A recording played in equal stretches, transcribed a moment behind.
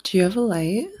Do you have a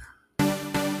light?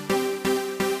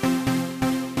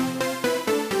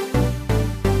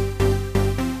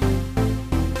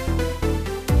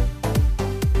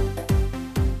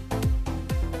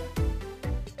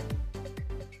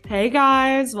 Hey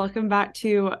guys, welcome back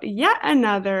to yet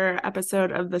another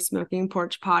episode of the Smoking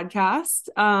Porch podcast.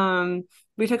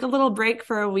 We took a little break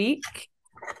for a week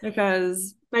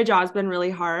because my job's been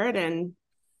really hard and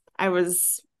I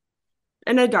was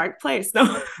in a dark place.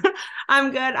 No,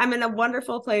 I'm good. I'm in a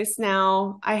wonderful place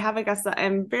now. I have a guest that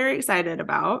I'm very excited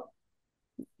about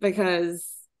because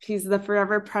he's the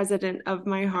forever president of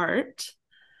my heart.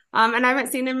 And I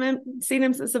haven't seen him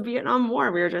since the Vietnam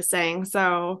War, we were just saying.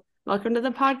 So welcome to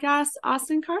the podcast,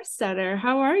 Austin Carstetter.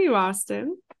 How are you,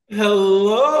 Austin?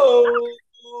 Hello.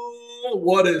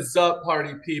 What is up,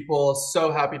 party people?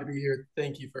 So happy to be here.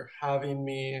 Thank you for having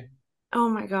me. Oh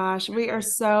my gosh, me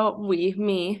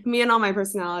and all my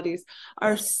personalities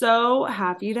are so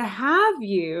happy to have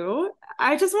you.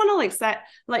 I just want to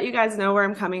let you guys know where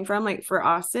I'm coming from. Like for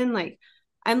Austin, like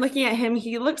I'm looking at him,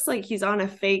 he looks like he's on a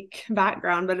fake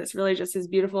background, but it's really just his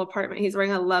beautiful apartment. He's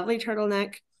wearing a lovely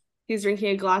turtleneck. He's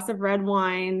drinking a glass of red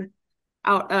wine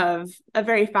out of a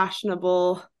very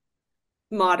fashionable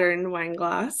modern wine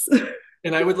glass.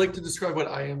 And I would like to describe what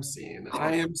I am seeing.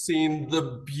 I am seeing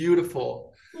the beautiful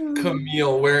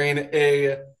Camille wearing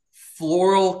a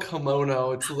floral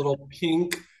kimono. It's a little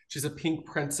pink. She's a pink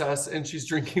princess, and she's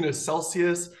drinking a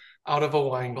Celsius out of a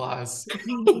wine glass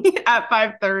At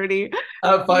 5:30.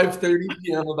 at 5:30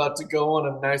 p.m. About to go on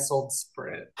a nice old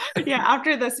sprint. Yeah,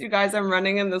 after this, you guys, I'm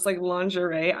running in this like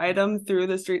lingerie item through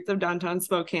the streets of downtown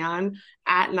Spokane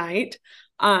at night.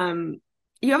 You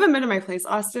haven't been to my place,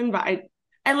 Austin, but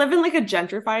I live in like a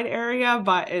gentrified area,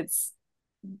 but it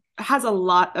has a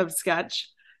lot of sketch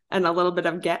and a little bit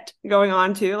of get going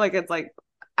on too. Like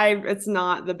it's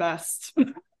not the best.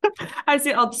 I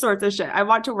see all sorts of shit. I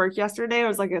walked to work yesterday. It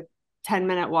was like a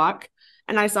 10-minute walk,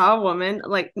 and I saw a woman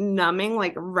like numbing,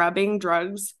 like rubbing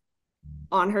drugs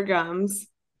on her gums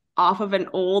off of an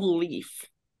old leaf,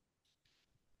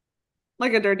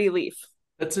 like a dirty leaf.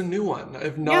 That's a new one.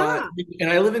 I've not, Yeah.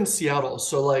 and I live in Seattle,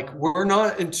 so like we're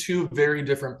not in two very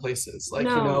different places. Like,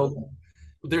 No.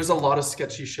 there's a lot of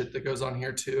sketchy shit that goes on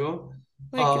here too.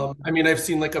 Like, I mean, I've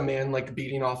seen like a man like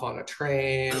beating off on a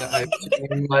train. I've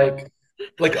seen like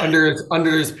under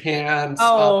his pants,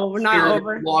 oh, not sharing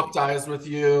over. locked eyes with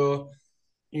you.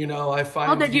 I Oh,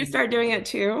 find did you start doing it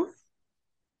too?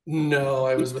 no,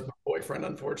 I was with my boyfriend,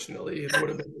 unfortunately. It would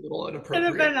have been a little Could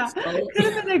have inappropriate. been a So,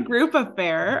 could have been a group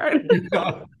affair.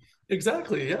 yeah,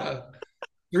 exactly. Yeah.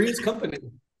 Three's company.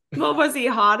 Well, was he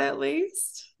hot at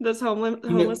least? This No,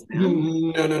 homeless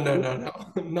man? no, no, no, no,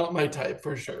 no. Not my type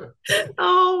for sure.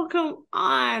 Oh, come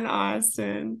on,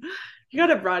 Austin. You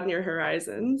gotta broaden your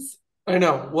horizons. I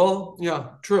know. Well, yeah,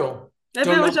 true. If it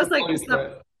Don't know was if just I'm like always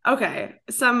right.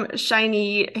 some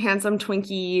shiny, handsome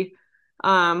Twinkie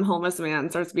homeless man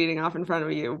starts beating off in front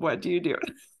of you, what do you do?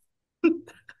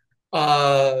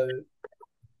 Uh,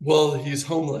 well, he's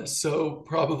homeless, so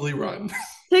probably run.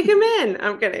 Take him in.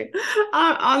 I'm kidding.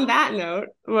 On that note,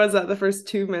 was that the first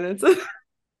 2 minutes?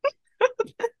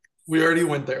 We already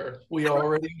went there. We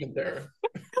already went there.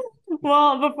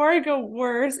 Well, before I go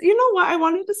worse, you know what? I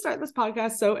wanted to start this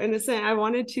podcast so innocent. I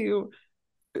wanted to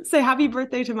say happy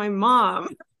birthday to my mom.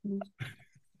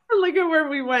 Look at where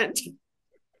we went.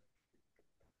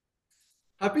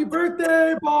 Happy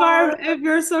birthday, Barb! Barb, if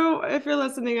you're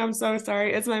listening, I'm so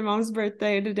sorry. It's my mom's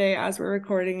birthday today as we're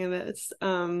recording this.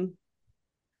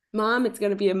 Mom, it's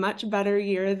gonna be a much better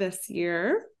year this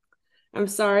year. I'm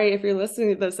sorry if you're listening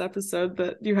to this episode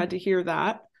that you had to hear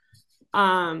that.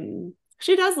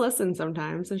 She does listen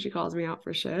sometimes and she calls me out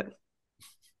for shit,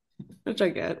 which I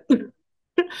get.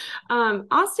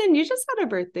 Austin, you just had a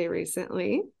birthday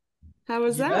recently. How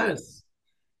was that? Yes,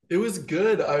 it was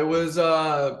good. I was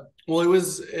well,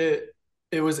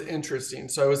 it was interesting.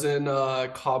 So I was in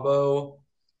Cabo,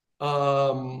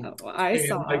 Oh, I and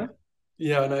saw.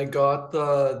 I got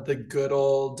the good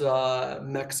old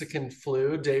Mexican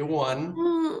flu day one.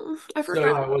 I So yeah,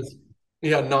 forgot. I was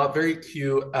not very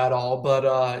cute at all.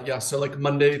 But yeah, so like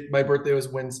Monday, my birthday was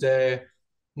Wednesday.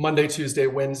 Monday, Tuesday,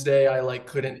 Wednesday, I like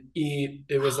couldn't eat.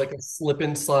 It was like a slip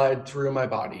and slide through my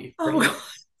body, pretty much. Oh,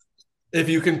 If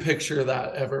you can picture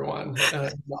that, everyone in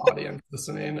the audience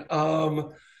listening.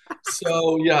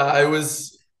 So yeah,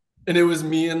 and it was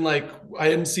me and like I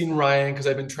hadn't seen Ryan because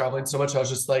I've been traveling so much. I was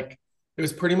just like, it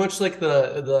was pretty much like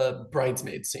the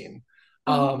bridesmaid scene.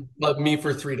 oh, But me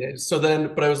for 3 days. So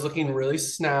then, but I was looking really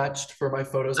snatched for my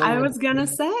photos on I was gonna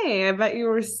LinkedIn. say, I bet you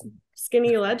were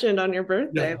skinny legend on your Yeah,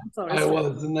 birthday. That's always I fun.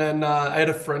 was. And then I had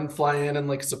a friend fly in and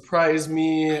like surprise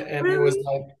me, and it was Really?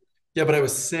 like Yeah, but I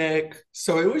was sick.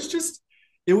 So it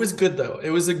was good though. It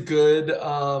was a good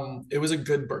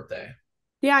birthday.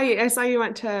 Yeah, I saw you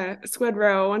went to Squid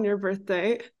Row on your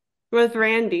birthday with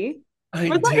Randy. I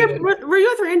Was that your, did. were you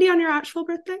with Randy on your actual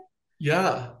birthday?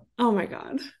 Yeah. Oh my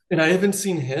God. And I haven't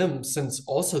seen him since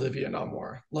also the Vietnam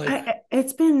War. Like,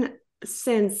 It's been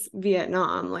since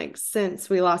Vietnam, like since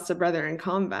we lost a brother in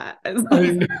combat. It's I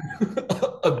like mean,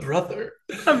 a brother.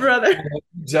 a brother.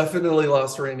 Definitely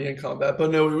lost Randy in combat. But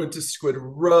no, we went to Squid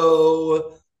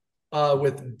Row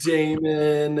with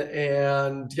Damon.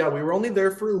 And yeah, we were only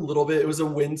there for a little bit. It was a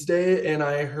Wednesday, and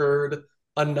I heard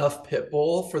enough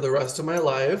Pitbull for the rest of my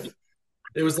life.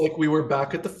 It was like we were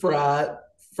back at the frat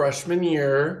freshman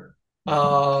year.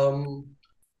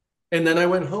 And then I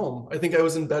went home. I think I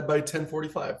was in bed by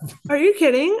 10:45. Are you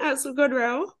kidding? At Squid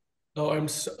Row? Oh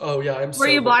yeah, I'm Were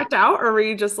you sober. blacked out or were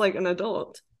you just like an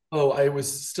adult? Oh, I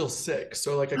was still sick,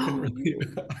 so like I couldn't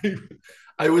Oh, really.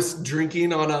 I was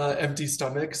drinking on a empty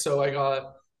stomach, so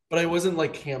but I wasn't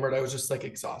like hammered. I was just like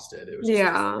exhausted. It was just,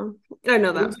 yeah. I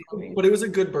know that feeling. but it was a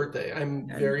good birthday. I'm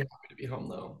Good. very happy to be home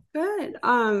though. Good.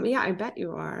 Yeah, I bet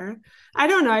you are. I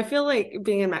don't know. I feel like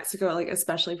being in Mexico, like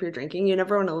especially if you're drinking, you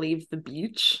never want to leave the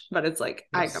beach, but it's like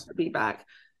I got Yes. to be back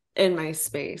in my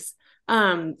space.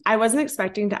 I wasn't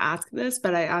expecting to ask this,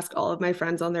 but I asked all of my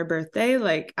friends on their birthday,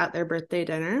 like at their birthday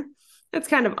dinner. It's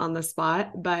kind of on the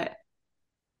spot, but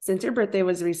since your birthday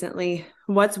was recently,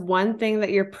 what's one thing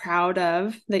that you're proud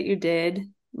of that you did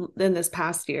in this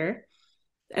past year?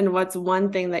 And what's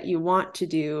one thing that you want to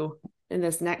do in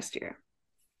this next year?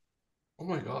 Oh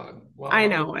my God. I Wow. I'm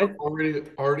know.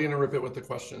 already gonna rip it with the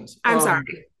questions. I'm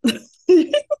sorry.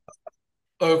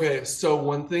 Okay, so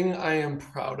one thing I am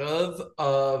proud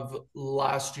of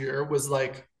last year was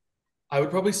like I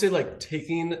would probably say like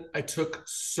I took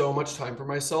so much time for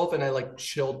myself and I like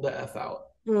chilled the F out.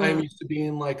 I'm Mm, used to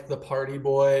being like the party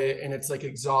boy and it's like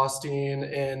exhausting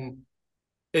and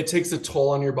it takes a toll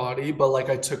on your body, but like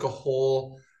I took a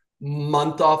whole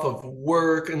month off of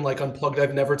work and like unplugged.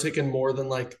 I've never taken more than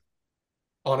like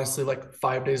honestly like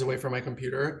 5 days away from my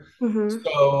computer. mhm.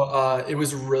 So it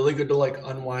was really good to like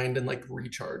unwind and like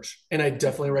recharge. And I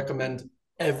definitely recommend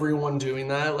everyone doing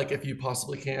that, like if you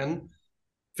possibly can,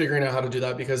 figuring out how to do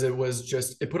that because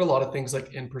it put a lot of things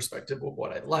like in perspective of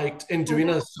what I liked and doing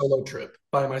a solo trip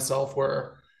by myself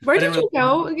where Where I didn't did you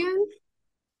go really again?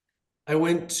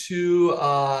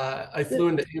 I flew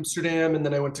into Amsterdam and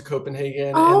then I went to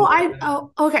Copenhagen Oh, and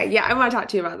okay. Yeah, I want to talk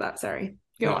to you about that. Sorry.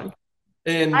 Go yeah. on.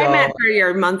 And I meant for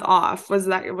your month off. Was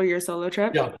that your solo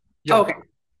trip? yeah, yeah. Okay.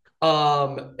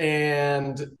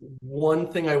 And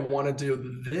one thing I want to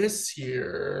do this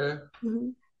year,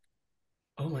 Mhm.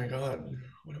 oh my God,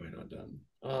 what have I not done?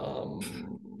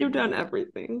 You've done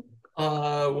everything.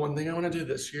 One thing I want to do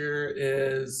this year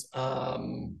is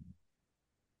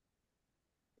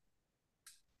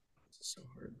so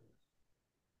hard.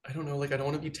 I don't know, like I don't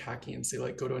want to be tacky and say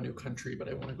like go to a new country, but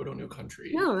I want to go to a new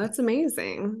country. No, that's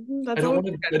amazing. That's always a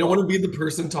I good don't goal. want to be the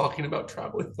person talking about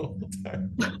traveling the whole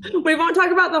time. We won't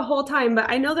talk about the whole time, but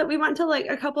I know that we went to like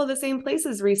a couple of the same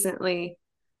places recently.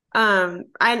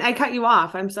 I cut you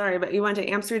off. I'm sorry, but you went to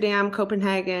Amsterdam,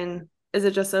 Copenhagen. Is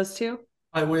it just those two?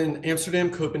 I went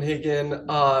Amsterdam, Copenhagen.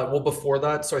 Well, before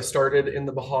that, so I started in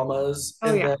the Bahamas Oh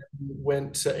and yeah. then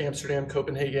went to Amsterdam,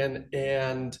 Copenhagen,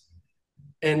 and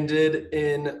ended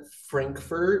in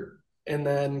Frankfurt, and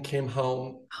then came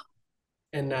home,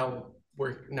 and now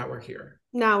we're here.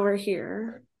 Now we're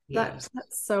here. Yes.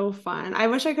 That's so fun. I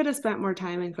wish I could have spent more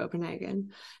time in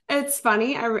Copenhagen. It's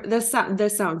funny. This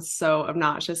sounds so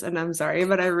obnoxious, and I'm sorry,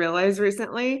 but I realized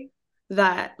recently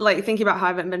that like thinking about how I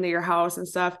haven't been to your house and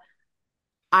stuff,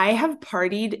 I have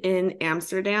partied in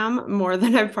Amsterdam more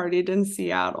than I've partied in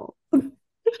Seattle.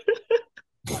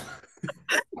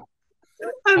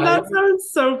 And I that sounds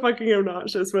so fucking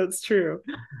obnoxious, but it's true.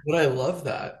 but I love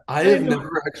that. I I have know.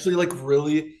 never actually like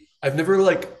really I've never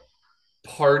like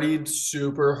partied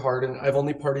super hard and I've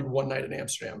only partied one night in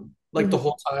Amsterdam. Like the Mhm.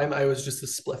 whole time I was just a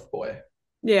spliff boy.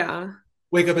 Yeah.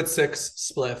 Wake up at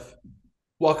 6, spliff.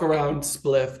 Walk around,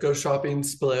 spliff. Go shopping,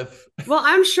 spliff. Well,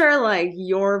 I'm sure like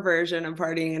your version of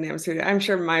partying in Amsterdam, I'm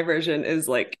sure my version is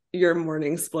like your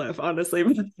morning spliff, honestly.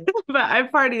 But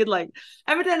I've partied like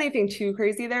I haven't done anything too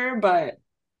crazy there, but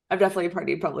I've definitely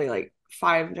partied probably like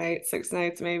 5 nights, 6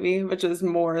 nights maybe, which is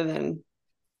more than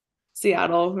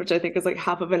Seattle, which I think is like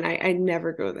half of a night. I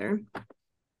never go there.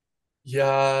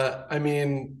 Yeah, I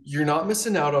mean, you're not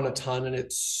missing out on a ton, and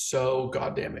it's so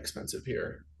goddamn expensive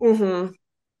here. Hmm.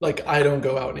 Like, I don't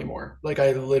go out anymore. Like,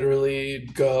 I literally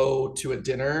go to a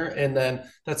dinner, and then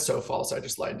that's so false. I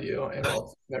just lied to you and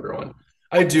all everyone.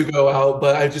 I do go out,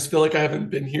 but I just feel like I haven't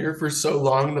been here for so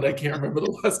long that I can't remember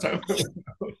the last time I went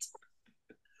out.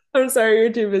 I'm sorry,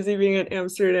 you're too busy being in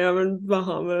Amsterdam and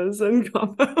Bahamas and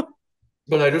Cabo.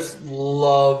 But I just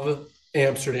love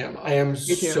Amsterdam. I am Me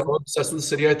so too. obsessed with the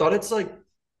city. I thought it's like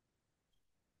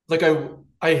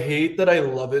I hate that I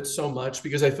love it so much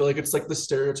because I feel like it's like the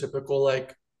stereotypical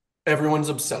like everyone's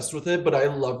obsessed with it, but I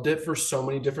loved it for so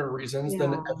many different reasons.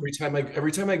 Then Yeah. every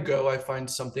time I go, I find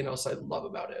something else I love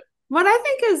about it. What I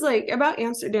think is like about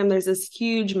Amsterdam, there's this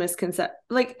huge misconception.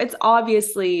 Like it's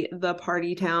obviously the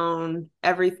party town.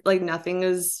 Like nothing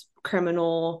is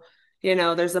criminal.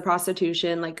 There's the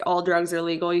prostitution, like all drugs are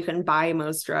legal. You can buy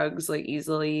most drugs like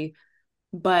easily.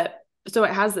 But so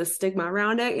it has this stigma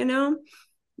around it.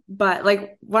 But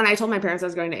like when I told my parents I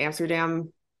was going to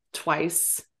Amsterdam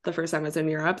twice, the first time I was in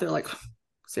Europe, they're like,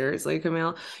 seriously,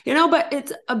 Camille? But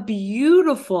it's a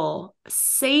beautiful,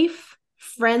 safe,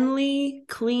 friendly,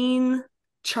 clean,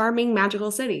 charming,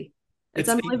 magical city. It's It's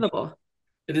unbelievable.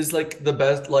 it is like the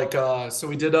best like so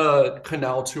we did a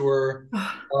canal tour.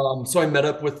 So I met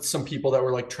up with some people that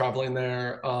were like traveling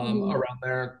there Mhm. around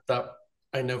there that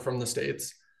I know from the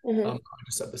States. Mhm. I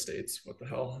just said the States. What the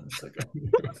hell? It's like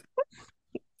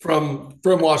from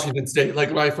Washington State,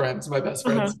 like my friends, my best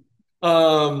Uh-huh.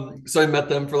 friends. So I met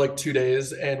them for like 2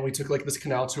 days, and we took like this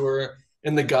canal tour.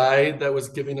 And the guy that was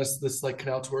giving us this like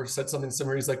canal tour said something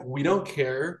similar. He's like, "We don't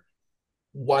care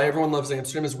why everyone loves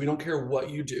Amsterdam is we don't care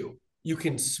what you do. You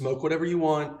can smoke whatever you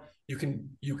want. You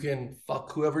can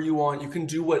fuck whoever you want. You can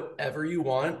do whatever you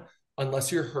want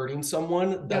unless you're hurting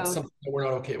someone. That's Yeah. something that we're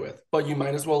not okay with. But you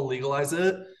might as well legalize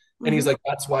it." And he's Mhm. like,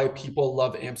 that's why people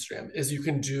love Amsterdam, is you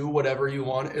can do whatever you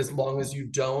want as long as you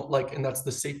don't like, and that's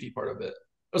the safety part of it.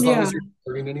 As long Yeah. as you're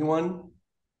hurting anyone,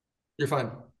 you're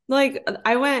fine. Like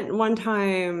I went one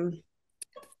time,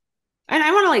 and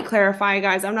I want to like clarify,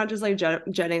 guys, I'm not just like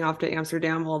jetting off to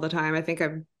Amsterdam all the time. I think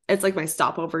it's like my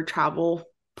stopover travel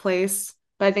place.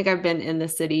 But I think I've been in the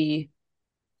city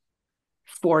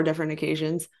 4 different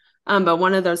occasions. But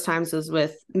one of those times was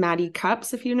with Maddie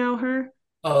Cups, if you know her.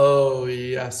 Oh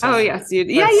yes, Oh I've yes, yeah,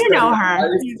 I've you know studied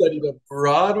her. I studied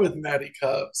abroad with Maddie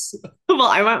Cups. Well,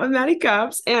 I went with Maddie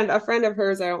Cups and a friend of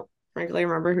hers. I don't frankly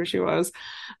remember who she was.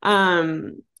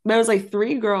 But it was like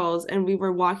 3 girls, and we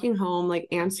were walking home, like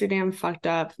Amsterdam fucked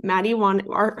up. Maddie wanted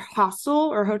our hostel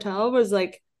or hotel was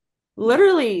like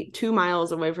literally 2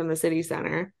 miles away from the city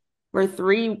center. We're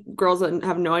 3 girls that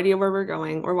have no idea where we're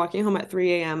going. We're walking home at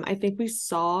 3 a.m. I think we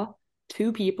saw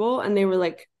 2 people, and they were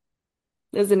like,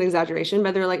 this is an exaggeration,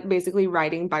 but they're like basically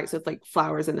riding bikes with like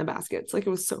flowers in the baskets. Like it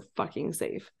was so fucking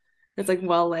safe. It's like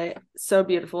well lit, so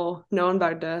beautiful. No one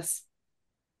bugged us.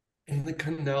 And the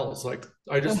canals, like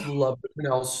I just Ugh. love the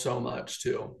canals so much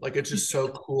too. Like it's just so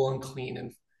cool and clean.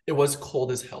 And it was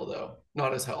cold as hell though.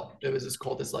 Not as hell. It was as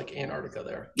cold as like Antarctica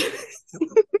there.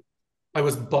 I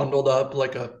was bundled up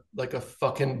like a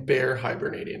fucking bear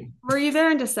hibernating. Were you there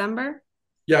in December?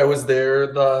 Yeah, I was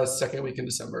there the second week in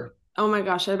December. Oh my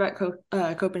gosh, I bet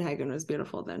Copenhagen was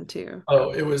beautiful then too.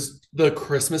 Oh, it was the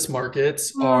Christmas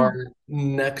markets are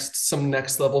Mm. some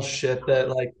next level shit that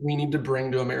like we need to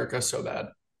bring to America so bad.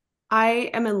 I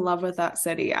am in love with that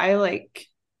city. I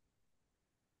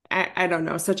don't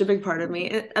know, such a big part of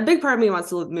me. A big part of me wants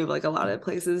to move like a lot of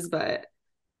places, but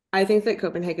I think that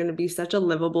Copenhagen would be such a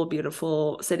livable,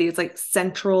 beautiful city. It's like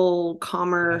central Yes.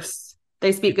 commerce.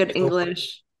 They speak It's good so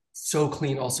English. so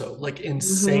clean also. Like Hmm.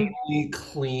 insanely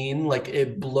clean. Like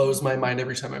it blows my mind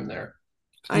every time I'm there.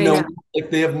 I No, know. like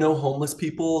they have no homeless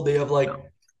people. They have like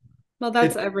Well,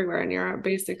 that's it everywhere in Europe,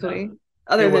 yeah. basically, It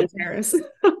other was than Paris.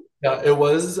 yeah, it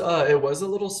was a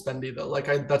little spendy though. Like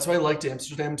I that's why I liked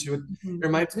Amsterdam too. It Mhm.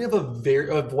 reminds me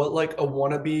of what like a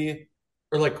wannabe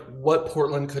or like what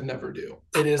Portland could never do.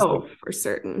 It is like Oh, for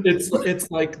certain. it's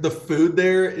like the food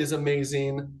there is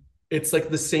amazing. It's like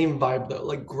the same vibe though,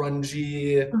 like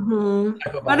grungy Hmm.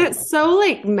 type of But vibe. it's so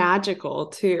like magical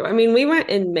too. I mean, we went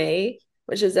in May,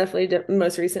 which is definitely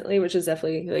most recently, which is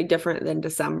definitely like different than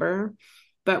December.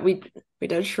 But we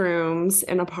did shrooms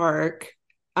in a park,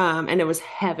 and it was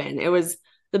heaven. It was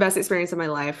the best experience of my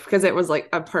life because it was like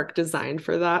a park designed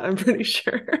for that. I'm pretty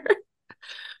sure.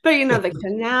 But the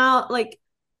canal, like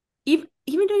even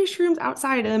doing shrooms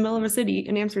outside in the middle of a city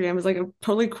in Amsterdam was like a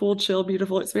totally cool, chill,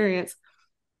 beautiful experience.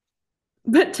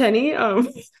 But Tenny, we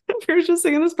were just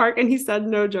sitting in this park, and he said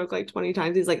no joke like 20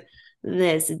 times. He's like,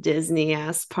 "This Disney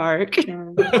ass park," but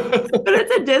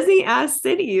it's a Disney ass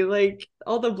city. Like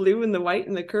all the blue and the white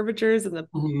and the curvatures and the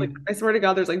like. Mhm. I swear to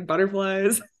God, there's like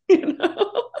butterflies. You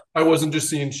know, I wasn't just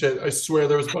seeing shit. I swear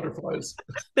there was butterflies.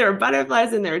 there were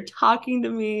butterflies, and they're talking to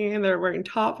me, and they're wearing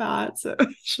top hats. So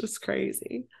it's just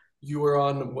crazy. You were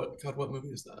on what? God, what movie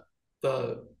is that?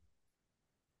 the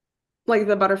Like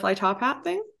the butterfly top hat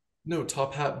thing? no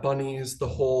top hat bunnies, the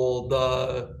whole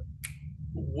the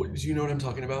what, do you know what I'm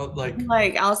talking about? Like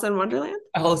Like Alice in Wonderland?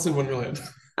 Alice in Wonderland.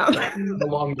 Oh. A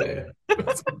long day.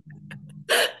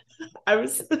 I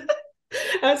was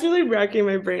I was really racking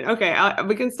my brain. Okay,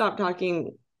 we can stop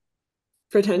talking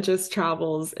pretentious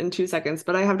travels in 2 seconds,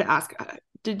 but I have to ask,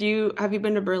 have you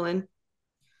been to Berlin?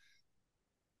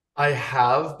 I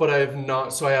have, but I've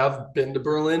not. So I have been to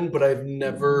Berlin, but I've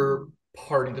never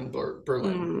partied in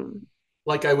Berlin. Mm,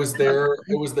 Like I was I love there. I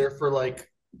Berlin. was there for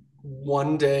like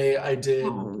one day. I did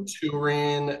Oh.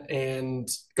 touring and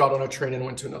got on a train and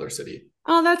went to another city.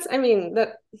 Oh,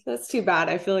 that's too bad.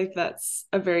 I feel like that's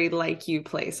a very like you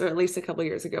place, or at least a couple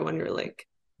years ago when you were like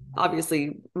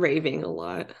obviously raving a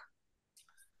lot.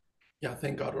 Yeah,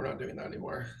 thank God we're not doing that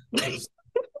anymore because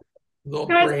the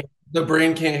Guys,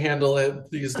 brain can't handle it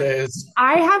these days.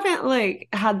 I haven't like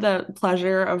had the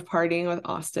pleasure of partying with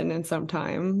Austin in some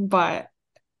time, but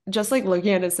just like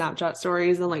looking at his Snapchat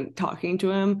stories and like talking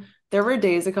to him, there were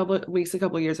days a couple of weeks, a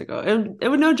couple of years ago. It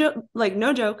would no joke, like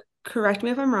no joke, correct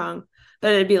me if I'm wrong,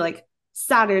 that it'd be like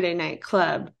Saturday night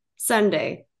club,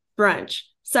 Sunday brunch,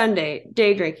 Sunday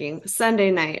day drinking,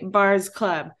 Sunday night bars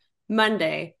club,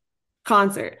 Monday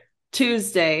concert,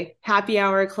 Tuesday happy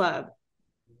hour club,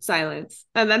 silence.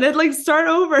 And then it'd like start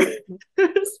over.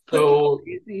 It's fucking So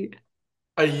crazy.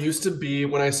 I used to be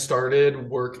when I started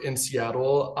work in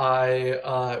Seattle,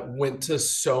 I went to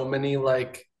so many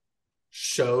like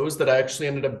shows that I actually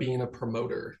ended up being a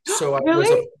promoter.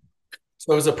 Really?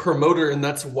 So I was a promoter, and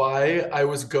that's why I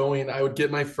was going. I would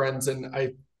get my friends, and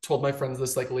I told my friends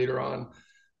this like later on,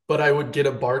 but I would get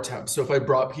a bar tab. So if I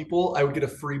brought people, I would get a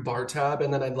free bar tab,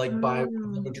 and then I'd like buy them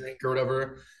a Oh, drink or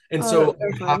whatever. And oh, so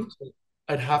that's so fun.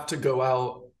 I'd have to go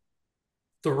out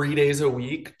 3 days a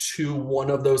week to one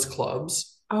of those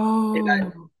clubs.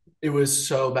 And Oh, it was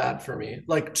so bad for me.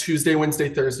 Like Tuesday, Wednesday,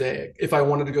 Thursday, if I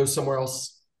wanted to go somewhere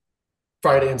else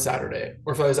Friday and Saturday,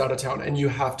 or if I was out of town, and you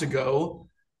have to go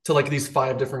to like these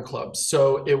 5 different clubs.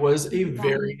 So it was oh a my God.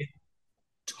 very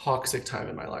toxic time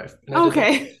in my life. And I did not,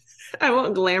 Okay. I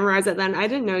won't glamorize it then. I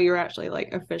didn't know you were actually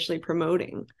like officially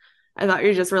promoting. I thought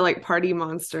you just were like party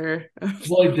monster of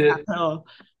well, I that did. hill.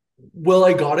 Well,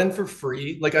 I got in for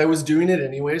free. Like I was doing it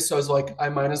anyway. So I was like, I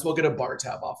might as well get a bar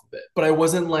tab off of it. But I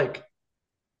wasn't like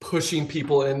pushing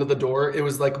people into the door. It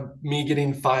was like me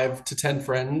getting 5 to 10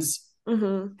 friends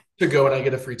Hmm. to go and I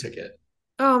get a free ticket.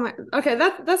 Oh my, okay,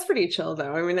 that's pretty chill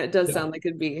though. I mean, it does Yeah. sound like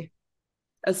it'd be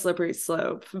a slippery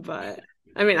slope, but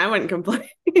I mean, I wouldn't complain.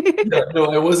 Yeah, no,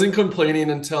 I wasn't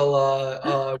complaining until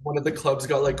one of the clubs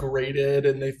got like raided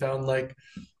and they found like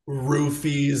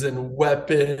roofies and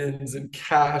weapons and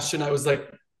cash, and I was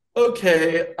like,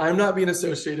 okay, I'm not being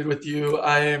associated with you.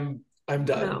 I'm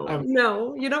done. No, I'm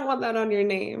no, you don't want that on your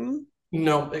name.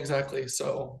 no, exactly.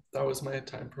 So that was my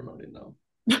time promoting though.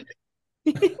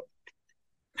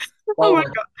 Oh While my we're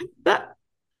God. That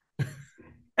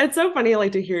It's so funny,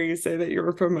 like to hear you say that you're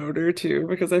a promoter too,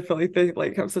 because I feel like they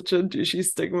like have such a douchey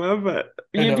stigma, but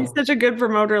I you'd be know. such a good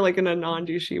promoter, like in a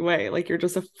non-douchey way. Like you're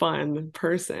just a fun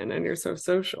person and you're so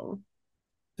social.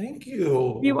 Thank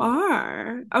You you.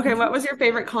 are. Okay, Thank what you. was your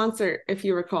favorite concert, if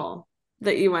you recall,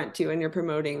 that you went to in your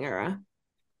promoting era?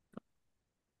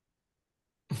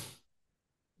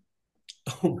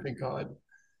 Oh my God.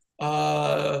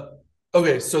 Uh,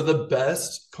 okay, so the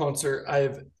best concert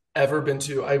I've ever been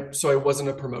to, I wasn't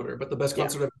a promoter, but the best Yeah.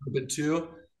 concert I've ever been to,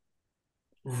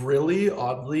 really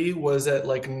oddly, was at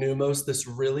like Numos, this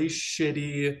really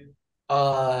shitty,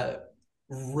 uh,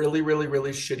 really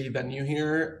shitty venue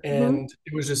here, Mhm. and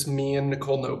it was just me and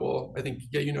Nicole Noble. I think,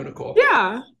 yeah, you know Nicole.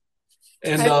 Yeah.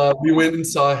 And I- we went and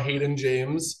saw Hayden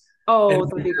James, and oh,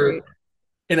 that'd be great.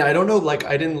 and I don't know, like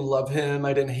I didn't love him,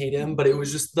 I didn't hate him, but it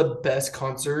was just the best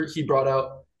concert. He brought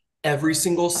out every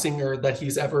single singer that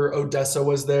he's ever. Odessa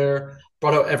was there,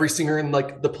 brought out every singer, and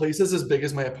like the place is as big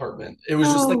as my apartment. It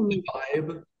was just like the Oh,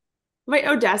 vibe. wait,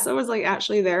 Odessa was like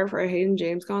actually there for a Hayden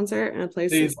James concert in a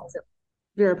place the They size of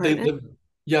your they apartment. live,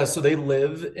 yeah, so they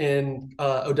live in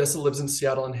Odessa lives in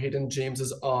Seattle, and Hayden James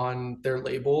is on their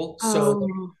label. So like,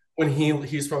 Oh, when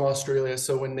he's from Australia,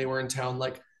 so when they were in town,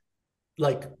 like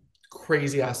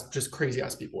crazy ass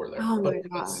people were there. oh But my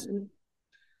it was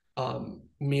God.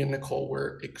 me and Nicole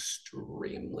were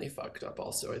extremely fucked up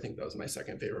also. I think that was my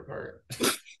second favorite part.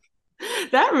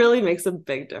 That really makes a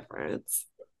big difference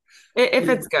if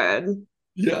it's good.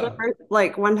 Yeah.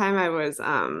 Like one time I was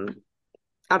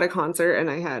at a concert and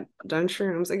I had done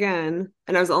shrooms again,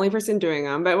 and I was the only person doing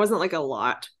them, but it wasn't like a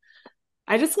lot.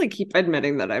 I just like keep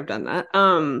admitting that I've done that.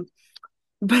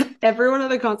 But everyone at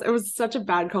the concert, it was such a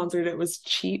bad concert. It was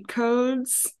cheat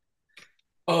codes.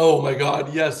 Oh my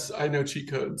God. Yes, I know cheat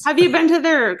codes. Have you been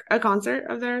to a concert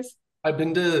of theirs? I've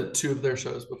been to two of their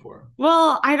shows before.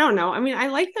 Well, I don't know. I mean, I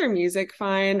like their music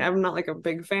fine. I'm not like a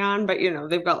big fan, but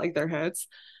they've got like their hits.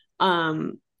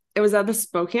 Um, it was at the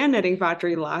Spokane Knitting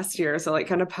Factory last year, so like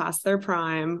kind of past their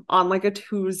prime on like a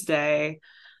Tuesday.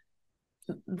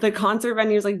 The concert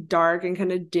venue is like dark and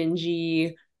kind of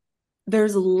dingy.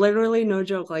 There's literally no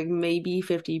joke, like maybe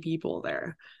 50 people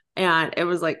there. And it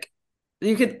was like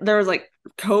there was like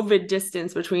COVID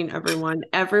distance between everyone.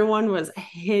 Everyone was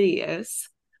hideous.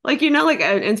 Like, like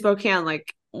in Spokane,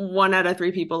 like one out of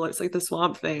three people looks like the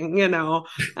Swamp Thing. And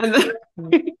then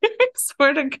I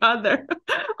swear to God, they're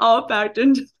all packed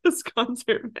into this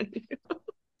concert venue.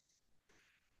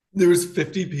 There was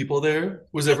 50 people there.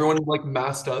 Was everyone like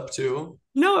masked up too?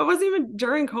 No, it wasn't even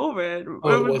during COVID. Oh,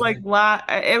 It it was like wasn't.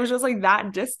 it was just like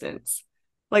that distance.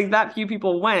 Like that few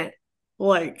people went.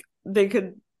 Like they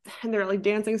could and they're like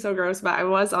dancing so gross, but I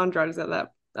was on drugs at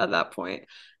that point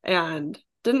and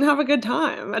didn't have a good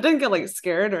time. I didn't get like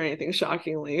scared or anything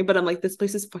shockingly, but I'm like, this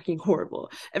place is fucking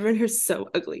horrible. Everyone here's so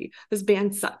ugly. This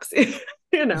band sucks.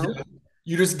 you know? Yeah.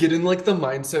 You just get in like the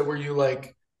mindset where you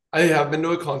like, I have been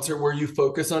to a concert where you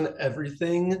focus on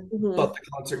everything but Mhm. the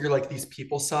concert. You're like, these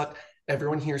people suck.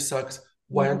 Everyone here sucks.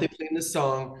 Why aren't Mhm. they playing this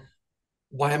song?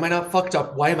 Why am I not fucked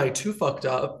up? Why am I too fucked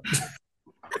up?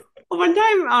 One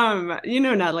time,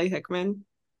 Natalie Hickman.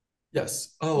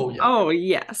 Yes. Oh, yeah. Oh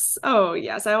yes. Oh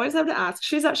yes. I always have to ask.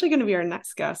 She's actually going to be our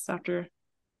next guest after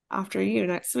you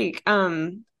next week.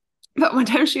 But one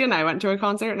time she and I went to a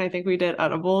concert and I think we did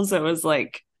edibles. It was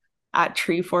like at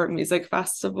Treefort Music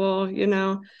Festival.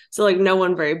 So like no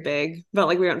one very big, but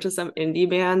like we went to some indie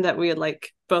band that we had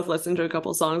like both listened to a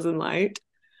couple songs and liked.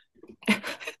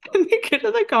 And we get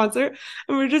to the concert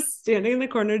and we're just standing in the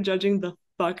corner judging the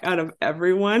fuck out of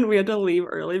everyone. We had to leave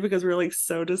early because we were like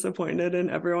so disappointed in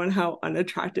everyone how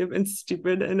unattractive and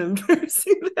stupid and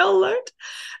embarrassing they all looked.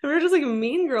 And we were just like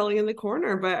mean girling in the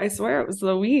corner, but I swear it was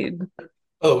the weed.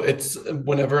 Oh, it's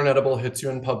whenever an edible hits you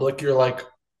in public, you're like,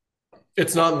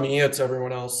 it's not me, it's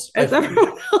everyone else. It's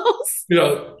everyone else. You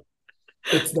know,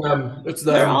 it's them. It's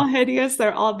They're all them. hideous.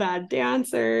 They're all bad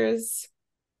dancers.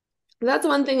 That's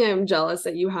one thing I'm jealous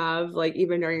that you have, like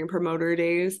even during your promoter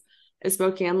days, is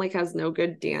Spokane like has no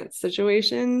good dance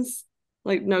situations,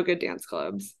 like no good dance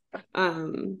clubs.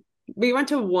 We went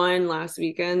to one last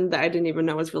weekend that I didn't even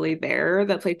know was really there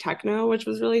that played techno, which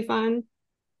was really fun,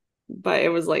 but it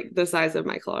was like the size of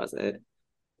my closet.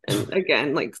 And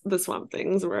again, like the Swamp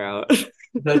Things were out.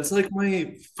 That's like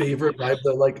my favorite vibe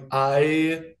though. Like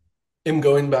I am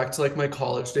going back to like my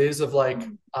college days of like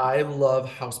I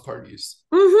love house parties.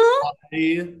 Mm-hmm.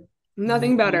 I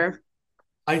Nothing better.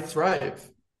 I thrive.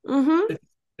 Mm-hmm. It,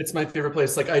 it's my favorite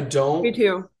place. Like Me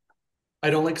too. I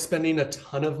don't like spending a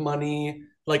ton of money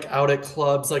like out at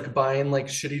clubs, like buying like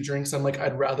shitty drinks. I'm like,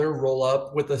 I'd rather roll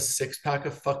up with a six pack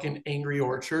of fucking Angry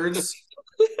Orchards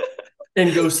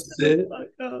and go sit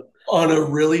on a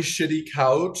really shitty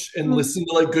couch and listen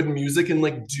to like good music and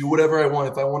like do whatever I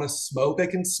want. If I want to smoke, I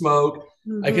can smoke.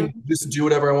 I can Mm-hmm. just do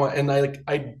whatever I want. And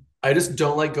I just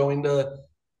don't like going to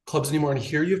clubs anymore. And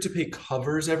here you have to pay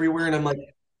covers everywhere. And I'm like,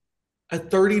 at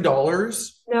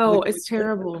 $30, No, like it's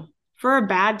terrible for a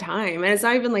bad time. And it's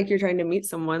not even like you're trying to meet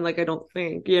someone, like I don't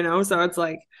think. So it's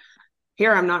like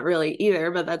here I'm not really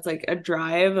either, but that's like a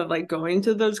drive of like going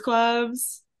to those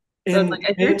clubs. So it's like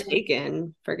if you're and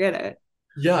taken, forget it.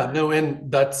 yeah, no,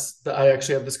 and I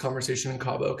actually had this conversation in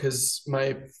Cabo because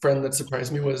my friend that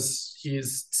surprised me was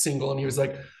he's single and he was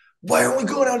like, why aren't we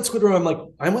going out to Squid Row? I'm like,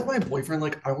 I'm with my boyfriend.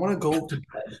 Like, I want to go to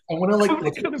bed. I want to I like want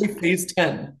let's to go go to play phase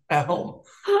 10 at home.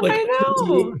 Like I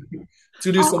know.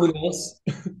 to do Oh, something else.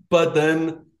 But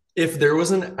then if there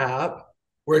was an app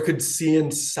where I could see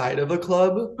inside of a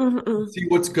club, mm-mm, see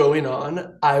what's going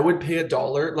on, I would pay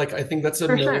 $1. Like I think that's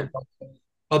for sure.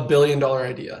 $1 billion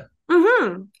idea.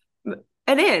 hmm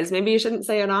It is. Maybe you shouldn't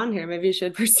say it on here. Maybe you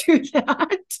should pursue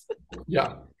that.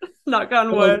 Yeah. Knock on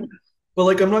But like, wood. but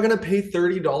like, I'm not gonna pay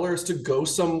 $30 to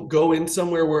go in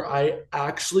somewhere where I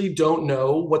actually don't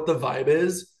know what the vibe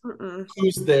is, Mm-mm.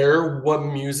 who's there, what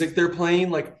music they're playing.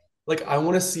 Like I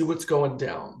want to see what's going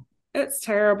down. It's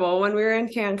terrible. When we were in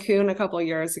Cancun a couple of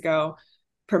years ago,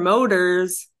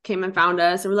 promoters came and found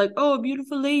us and were like, "Oh,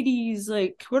 beautiful ladies,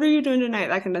 like, what are you doing tonight?"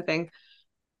 That kind of thing.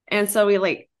 And so we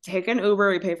like take an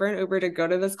Uber, we pay for an Uber to go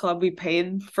to this club. We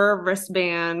paid for a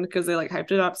wristband because they like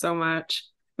hyped it up so much.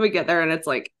 We get there and it's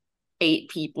like 8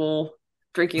 people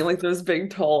drinking like those big,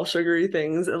 tall, sugary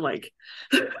things and like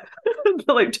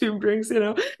like 2 drinks,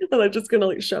 and like just gonna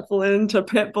like shuffle into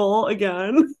Pitbull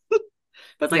again.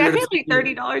 But it's But like I you're paid like saying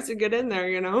 $30 to get in there.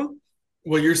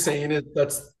 what you're saying is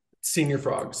Senior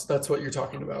frogs. That's what you're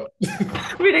talking about.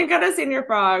 We didn't go to Senior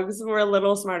Frogs. We're a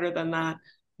little smarter than that.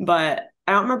 But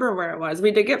I don't remember where it was.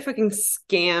 We did get fucking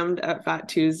scammed at Fat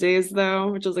Tuesdays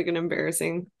though, which was like an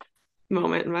embarrassing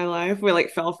moment in my life. We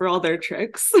like fell for all their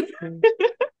tricks.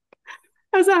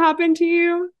 Has that happened to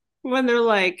you? When they're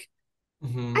like, ay, ay,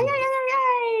 Mhm. ay,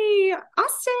 ay, ay,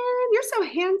 Austin, you're so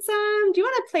handsome. Do you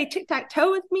want to play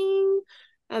tic-tac-toe with me?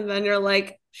 And then you're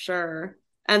like, sure.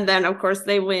 And then, of course,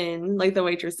 they win, like the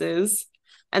waitresses.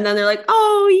 And then they're like,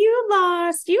 oh, you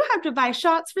lost. You have to buy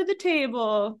shots for the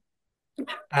table.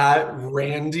 At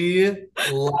Randy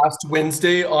last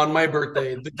Wednesday on my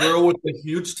birthday, the girl with the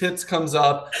huge tits comes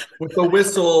up with the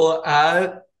whistle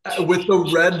at with the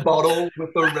red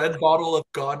bottle of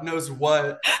God knows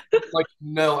what. I'm like,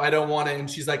 no, I don't want it. And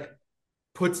she's like,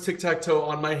 puts tic-tac-toe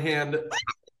on my hand.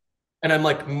 And I'm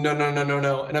like, no, no, no, no,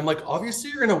 no. And I'm like, obviously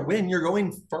you're gonna win. You're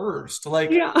going first. Like,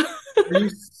 Yeah. are you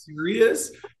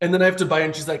serious? And then I have to buy,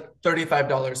 and she's like,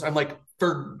 $35. I'm like,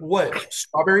 for what?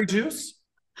 Strawberry juice?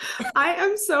 I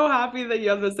am so happy that you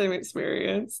have the same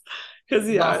experience. Because,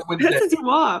 yeah, Last it Wednesday. pisses you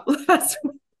off.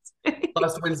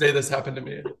 Last Wednesday, this happened to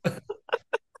me.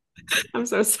 I'm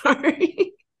so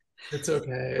sorry. It's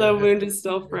okay. The wound is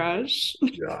still fresh.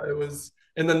 Yeah, it was.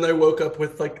 And then I woke up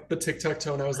with like the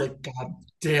tic-tac-toe, and I was like, God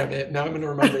damn it. Now I'm gonna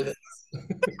remember this.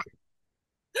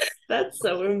 That's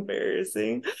so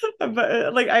embarrassing.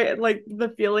 But like I like the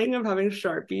feeling of having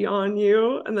Sharpie on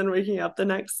you and then waking up the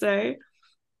next day.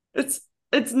 It's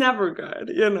it's never good,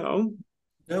 you know.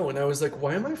 No, and I was like,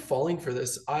 why am I falling for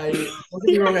this? Don't get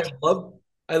me wrong,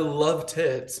 I love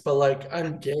tits, but like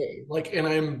I'm gay. Like,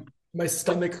 and my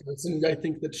stomach hurts, and I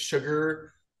think that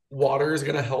sugar water is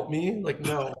gonna help me. Like,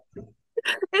 no.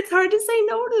 It's hard to say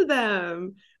no to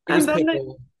them. It was And then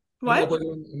Pitbull. what?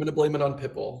 I'm gonna blame it on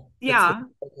Pitbull. It's the Yeah.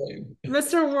 blame.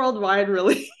 Mr. Worldwide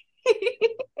really Yeah.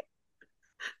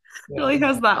 really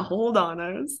has that hold on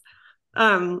us.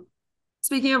 Um,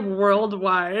 Speaking of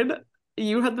worldwide,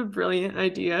 you had the brilliant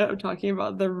idea of talking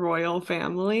about the royal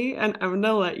family, and I'm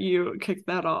gonna let you kick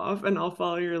that off and I'll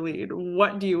follow your lead.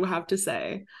 What do you have to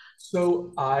say?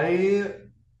 So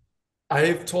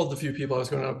I've told a few people I was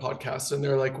going on a podcast, and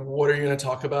they're like, what are you going to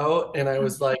talk about? And I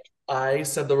was like, I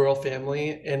said the royal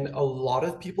family, and a lot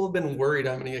of people have been worried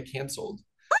I'm going to get canceled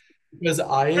because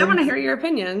I want to hear your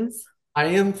opinions. I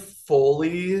am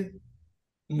fully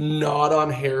not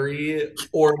on Harry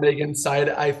or Meghan's side.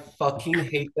 I fucking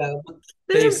hate them.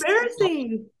 They're They suck.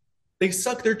 embarrassing. They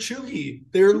suck. They're chuggy.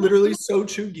 They're literally so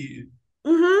chuggy.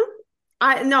 Mm-hmm.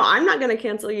 I'm not gonna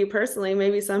cancel you personally.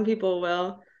 Maybe some people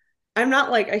will. I'm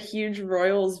not like a huge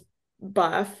Royals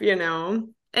buff, you know.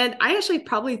 And I actually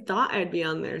probably thought I'd be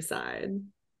on their side.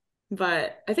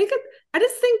 But I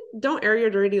just think don't air your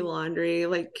dirty laundry.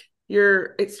 Like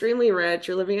you're extremely rich,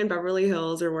 you're living in Beverly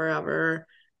Hills or wherever.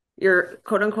 You're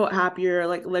quote unquote happier,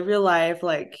 like live your life.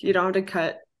 Like you don't have to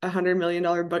cut $100 million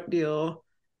book deal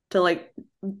to like,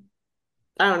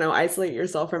 I don't know, isolate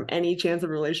yourself from any chance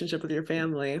of relationship with your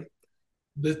family.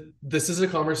 This is a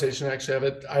conversation I actually have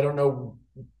it. I don't know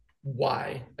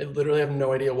why. I literally have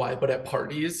no idea why, but at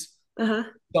parties, Uh-huh.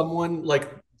 someone like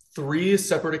three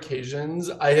separate occasions,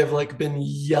 I have like been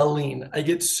yelling. I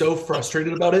get so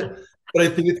frustrated about it, but I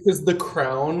think it's because The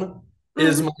Crown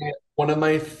is Mhm. one of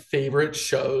my favorite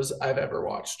shows I've ever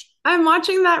watched. I'm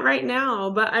watching that right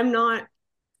now, but I'm not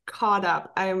caught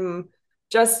up. I'm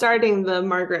just starting the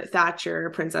Margaret Thatcher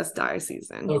Princess Di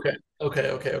season. Okay,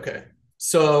 okay.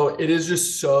 So it is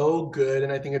just so good,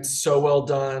 and I think it's so well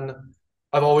done.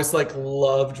 I've always like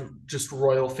loved just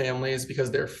royal families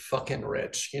because they're fucking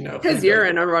rich, you know. Because you're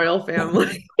in a royal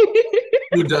family.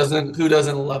 Who doesn't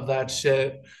love that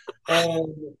shit?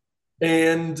 Um,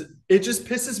 and it just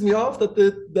pisses me off that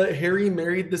that Harry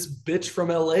married this bitch from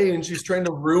LA, and she's trying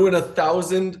to ruin a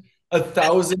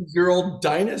thousand-year-old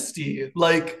dynasty.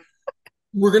 Like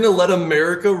we're gonna let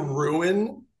America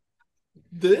ruin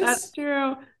That's this?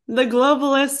 true. The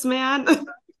globalists, man. It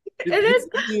It is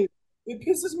pisses me, it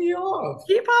pisses me off.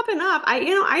 keep popping up.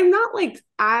 I'm not like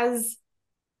as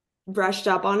brushed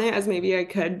up on it as maybe I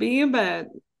could be, but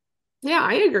yeah,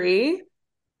 I agree.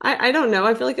 I don't know.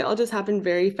 I feel like it all just happened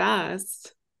very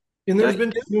fast. And there's Don't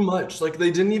been you? too much. Like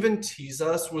they didn't even tease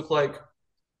us with like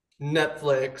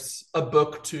Netflix, a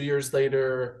book 2 years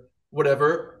later,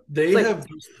 whatever. They Like, have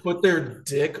just put their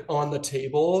dick on the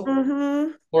table,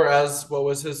 mm-hmm. or as what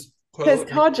was his His quote?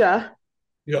 Toja.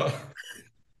 Yeah,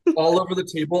 all over the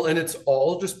table, and it's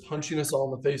all just punching us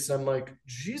all in the face. I'm like,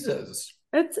 Jesus.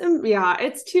 Yeah,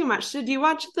 it's too much. Did you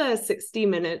watch the 60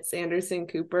 Minutes Anderson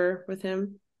Cooper with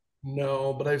him?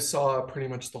 No, but I saw pretty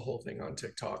much the whole thing on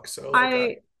TikTok. So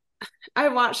like, I I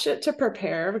watched it to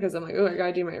prepare because I'm like, oh, I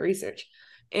gotta do my research.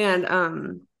 And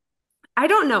I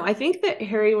don't know. I think that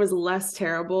Harry was less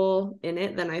terrible in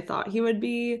it than I thought he would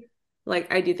be.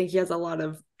 Like, I do think he has a lot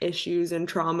of issues and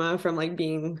trauma from like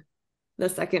being the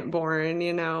second born,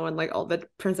 and like all the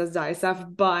Princess Di stuff.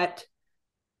 But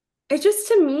it just,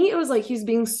 to me, it was like he's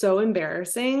being so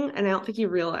embarrassing, and I don't think he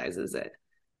realizes it.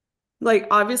 Like,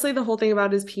 obviously, the whole thing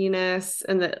about his penis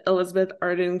and the Elizabeth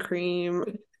Arden cream.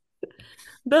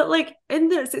 But like in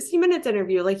the 60 Minutes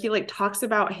interview, like he like talks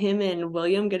about him and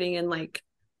William getting in like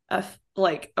a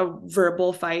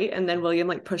verbal fight and then William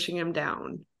like pushing him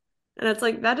down. And it's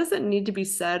like that doesn't need to be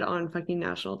said on fucking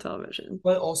national television.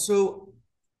 But also,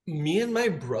 me and my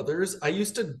brothers, I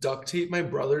used to duct tape my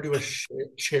brother to a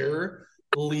chair,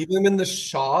 leave him in the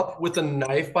shop with a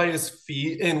knife by his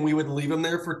feet, and we would leave him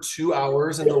there for 2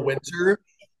 hours in the winter,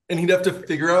 and he'd have to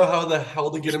figure out how the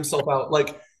hell to get himself out.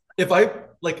 Like, if I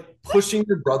like pushing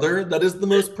your brother, that is the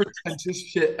most pretentious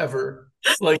shit ever.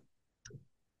 Like,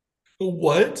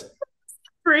 what?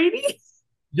 Brady?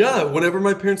 Yeah, whenever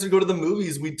my parents would go to the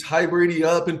movies, we'd tie Brady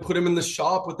up and put him in the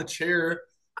shop with the chair.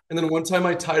 And then one time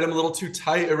I tied him a little too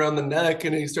tight around the neck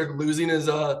and he started losing his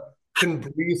couldn't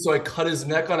breathe, so I cut his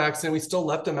neck on accident. We still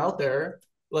left him out there.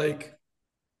 Like,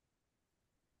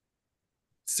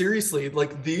 seriously,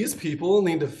 like these people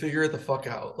need to figure it the fuck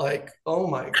out. Like, oh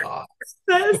my God.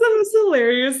 That is the most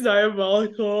hilarious,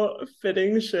 diabolical,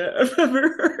 fitting shit I've ever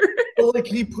heard. But like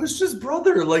he pushed his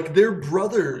brother, like they're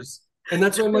brothers. And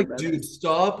that's why I'm They're like, dude, brothers.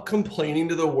 stop complaining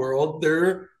to the world.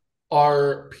 There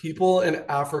are people in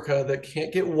Africa that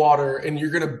can't get water, and you're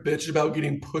gonna bitch about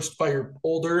getting pushed by your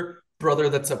older brother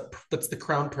that's the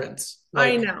crown prince.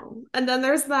 I Like, know. And then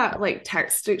there's that like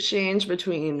text exchange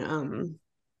between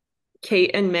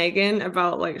Kate and Megan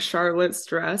about like Charlotte's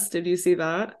dress. Did you see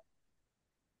that?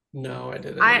 no, I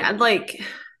I didn't. like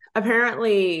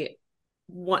apparently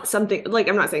want something like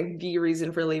I'm not saying the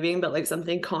reason for leaving, but like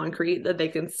something concrete that they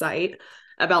can cite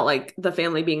about like the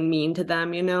family being mean to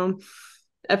them.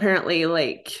 Apparently,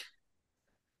 like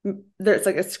there's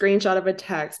like a screenshot of a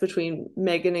text between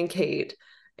Megan and Kate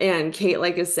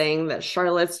like is saying that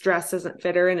Charlotte's dress doesn't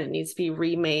fit her and it needs to be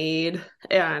remade.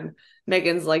 And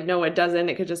Megan's like, no, it doesn't.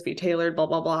 It could just be tailored, blah,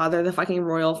 blah, blah. They're the fucking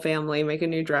royal family. Make a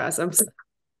new dress. I'm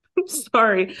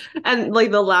sorry. And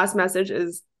like the last message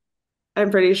is,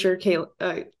 I'm pretty sure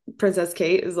Princess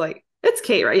Kate is like, it's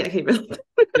Kate, right? Yeah, Kate.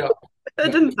 Yeah, That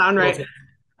yeah. didn't sound Well, right.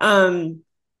 Um,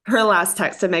 Her last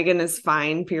text to Megan is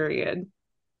fine, period.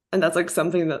 And that's like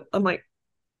something that I'm like,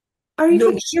 are you no,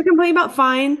 fucking, you're complaining about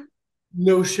fine?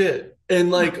 no shit.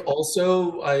 And like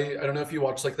also, I don't know if you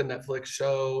watch like the Netflix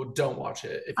show. Don't watch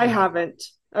it if I you have. haven't.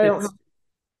 I don't have.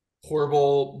 It's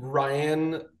horrible.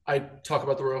 Ryan, I talk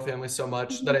about the royal family so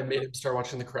much that I made him start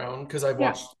watching The Crown because I've Yeah,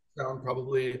 watched The Crown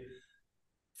probably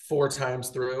 4 times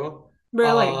through.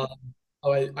 really. Um,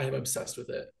 oh, I am obsessed with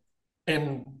it,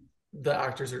 and the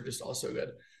actors are just all so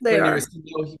good. They But are. anyways,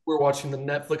 we're watching the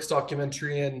Netflix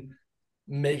documentary, and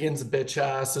Megan's bitch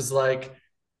ass is like,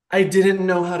 I didn't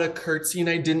know how to curtsy, and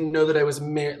I didn't know that I was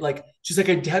married. Like, she's like,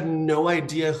 I had no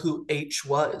idea who H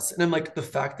was, and I'm like, the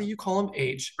fact that you call him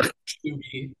H,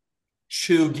 Chugi,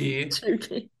 Chugi,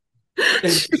 Chucky.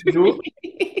 and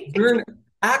you're an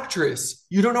actress.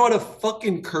 You don't know how to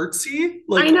fucking curtsy?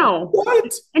 I Like, know.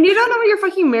 what? And you don't know what you're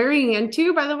fucking marrying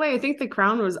into. By the way, I think The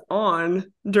Crown was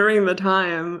on during the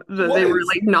time It that they were was.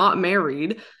 like not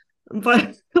married.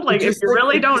 But It like, if just you like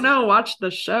really don't know, watch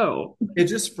the show. it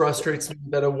just frustrates me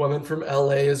that a woman from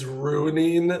LA is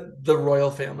ruining the royal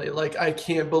family. Like, I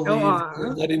can't Go believe they're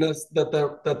off. letting us that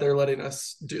they're letting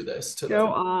us do this to Go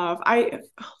them. off.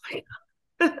 Oh my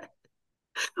God.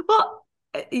 Well,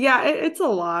 yeah, it's a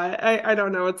lot. I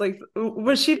don't know. It's like,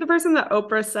 was she the person that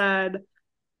Oprah said,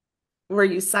 were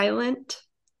you silent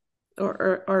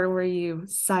or were you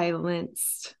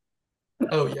silenced?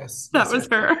 Oh yes, That yes, was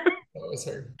yes. her. That was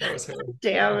her. That was her.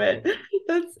 Damn it.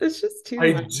 It's just too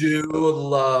I much. do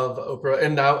love Oprah,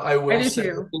 and now I I will do say,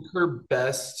 I too. think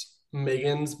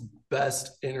Megan's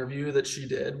best interview that she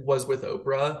did was with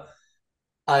Oprah.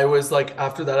 I was like,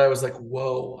 after that, I was like,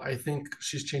 whoa, I think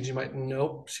she's changing my.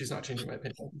 Nope, she's not changing my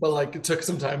opinion. But like, it took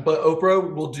some time. But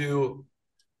Oprah will do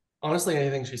honestly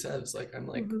anything she says. Like, I'm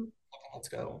like, Mhm. let's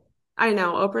go. I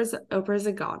know Oprah's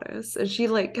a goddess. And she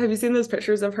like, have you seen those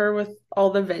pictures of her with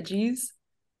all the veggies?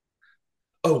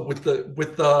 Oh, with the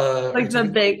are you Like the talking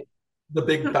about big, the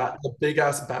big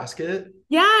ass basket?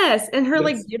 yes, in her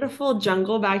like Yes. beautiful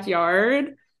jungle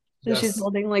backyard. And she's Yes.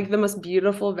 holding like the most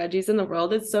beautiful veggies in the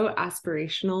world. It's so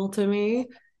aspirational to me.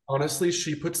 Honestly,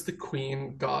 she puts the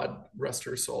queen, God rest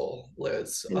her soul,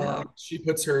 Liz. You know. She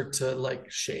puts her to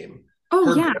like shame. Oh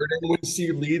Her yeah. garden when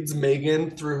she leads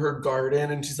Megan through her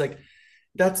garden, and she's like,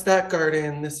 that's that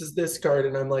garden. This is this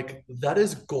garden. I'm like, that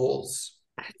is goals.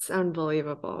 It's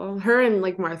unbelievable. Her and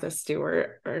like Martha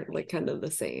Stewart are like kind of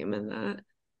the same in that.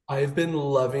 I've been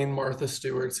loving Martha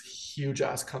Stewart's huge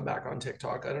ass comeback on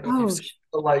TikTok. I don't know if you've Oh, seen it,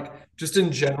 but like just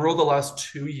in general, the last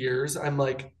 2 years, I'm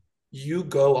like, you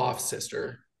go off,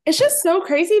 sister. it's just so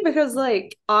crazy because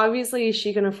like obviously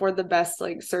she can afford the best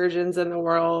like surgeons in the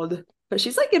world, but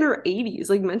she's like in her 80s.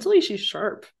 Like mentally she's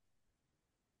sharp.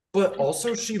 But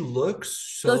also She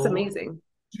looks amazing.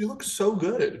 she looks so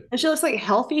good. And she looks like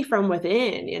healthy from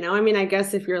within, you know? I mean, I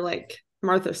guess if you're like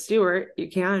Martha Stewart, you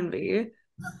can be.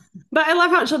 But I love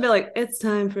how she'll be like, it's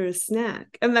time for a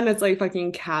snack. And then it's like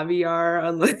fucking caviar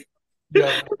on like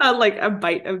Yeah. on like a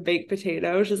bite of baked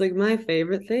potato. She's like, my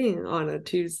favorite thing on a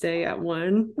Tuesday at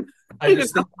 1. I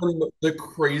just think the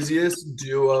craziest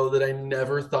duo that I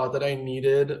never thought that I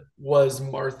needed was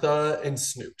Martha and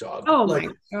Snoop Dogg. Oh Like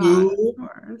my God, of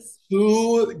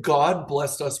who course. God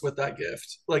blessed us with that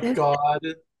gift. Like It's, God,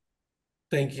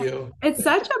 thank you. it's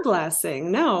such a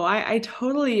blessing. No, I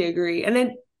totally agree.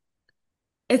 And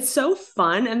it's so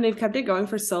fun and they've kept it going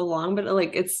for so long, but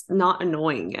like it's not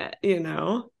annoying yet, you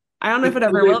know? I don't know if It's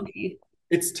it the ever will way be.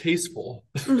 it's tasteful.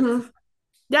 Hmm.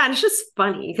 Yeah, and it's just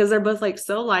funny because they're both like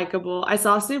so likable. I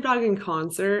saw Snoop Dogg in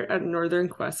concert at Northern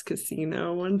Quest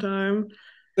Casino one time.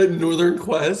 At Northern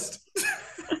Quest.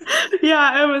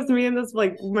 Yeah, it was me and this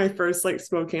like my first like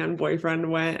Spokane boyfriend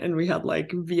went and we had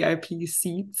like VIP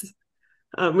seats.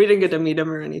 We didn't get to meet him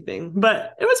or anything,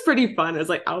 but it was pretty fun. It was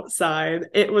like outside.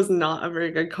 It was not a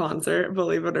very good concert,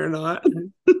 believe it or not.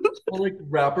 Well, like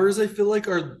rappers, I feel like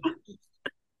are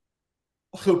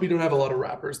hope you don't have a lot of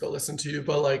rappers that listen to you,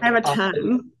 but I have like a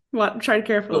ton. What? Tread oh,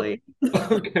 carefully.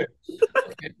 okay.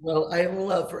 Okay. Well, I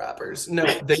love rappers. No,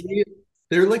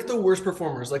 they're like the worst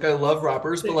performers. Like I love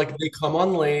rappers, but like they come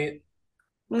on late.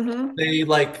 Hmm. They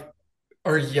like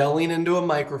are yelling into a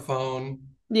microphone.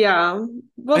 Yeah.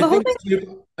 Well, the whole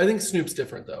thing, I think Snoop's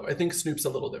different though. I think Snoop's a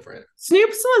little different.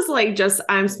 Snoop's was like just,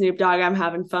 I'm Snoop Dogg, I'm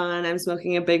having fun, I'm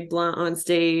smoking a big blunt on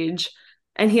stage.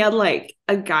 And he had like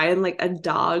a guy in like a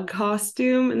dog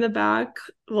costume in the back,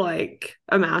 like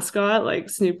a mascot, like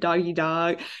Snoop Doggy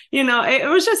Dog. It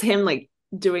was just him like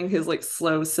doing his like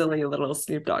slow, silly little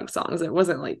Snoop Dogg songs. It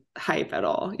wasn't like hype at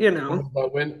all, you know? Oh,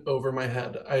 that went over my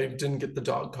head. I didn't get the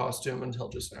dog costume until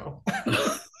just now.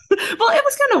 Well, it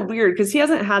was kind of weird because he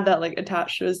hasn't had that like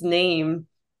attached to his name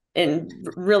in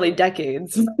really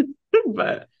decades.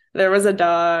 But there was a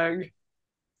dog.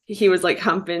 He was like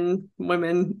humping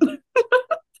women.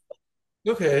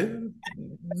 Okay.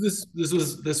 This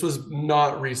was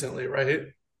not recently, right?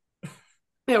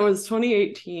 It was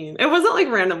 2018. It wasn't like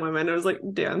random women, it was like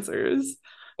dancers.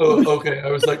 Oh, okay. I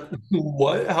was like,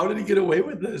 what? How did he get away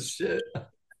with this shit?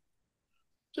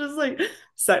 Just like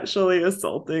sexually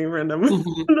assaulting random women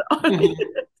Mhm. in the audience.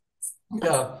 Mhm.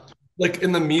 Yeah. Like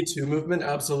in the Me Too movement,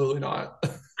 absolutely not.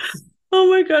 Oh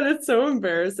my God, it's so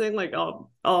embarrassing. Like I'll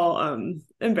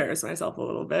embarrass myself a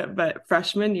little bit, but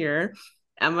freshman year,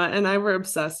 Emma and I were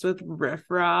obsessed with Riff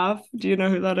Raff. Do you know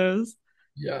who that is?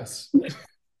 Yes.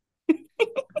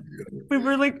 We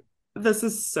were like, this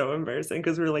is so embarrassing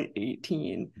because we were like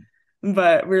 18,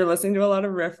 but we were listening to a lot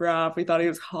of Riff Raff. We thought he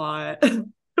was hot.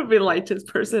 We liked his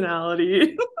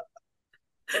personality.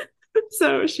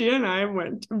 So she and I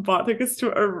went bought tickets to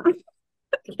a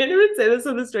I can't even say this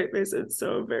with a straight face. It's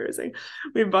so embarrassing.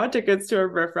 We bought tickets to a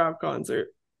Riff Raff concert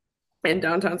in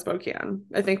downtown Spokane.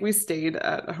 I think we stayed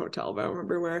at a hotel, but I don't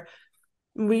remember where.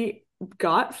 We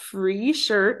got free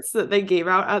shirts that they gave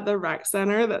out at the rec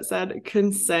center that said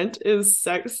consent is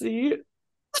sexy.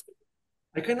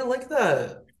 I kind of like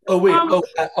that. Oh wait. Um,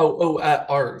 At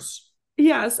ours.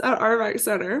 yes, at our rec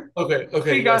center. Okay. We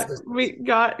Okay. Yes. got Yes. we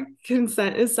got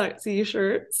consent is sexy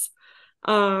shirts.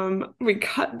 We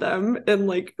cut them in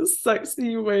like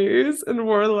sexy ways and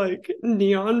wore like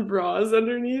neon bras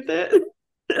underneath it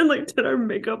and like did our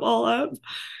makeup all up.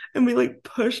 And we like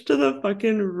pushed to the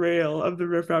fucking rail of the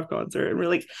Riff Raff concert and we're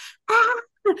like, ah,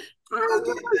 Look ah. at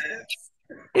this.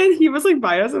 And he was like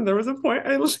by us and there was a point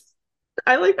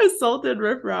I like assaulted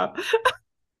Riff Raff.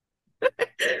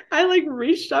 I like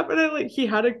reached up and I like he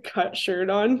had a cut shirt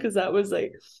on because that was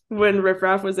like when Riff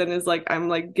Raff was in his like I'm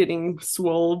like getting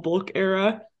swole bulk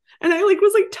era. And I like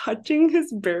was like touching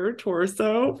his bare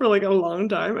torso for like a long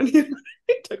time and he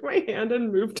like, took my hand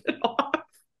and moved it off.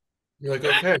 You're like,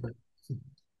 okay.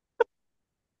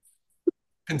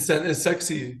 Consent is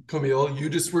sexy, Camille. You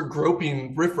just were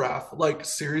groping riffraff. Like,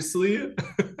 seriously?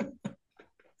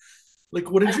 Like,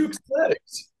 what did you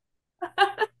expect?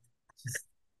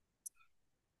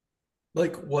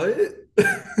 Like, what?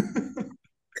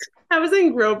 I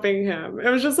wasn't groping him. It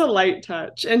was just a light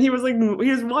touch. And he was like,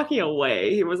 he was walking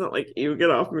away. He wasn't like, you get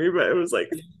off me, but it was like,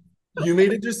 You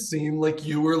made it just seem like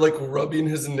you were like rubbing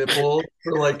his nipple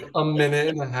for like a minute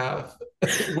and a half.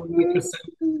 When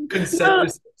the consent no,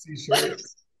 is sexy shirt.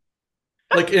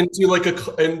 Like into like a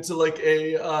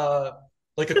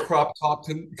crop top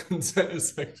consent is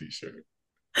sexy shirt.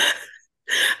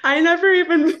 I never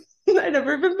even, I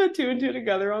never even put two and two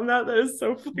together on that. That is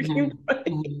so fucking Mhm.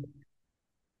 funny. Mhm.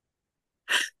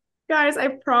 Guys, I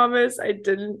promise I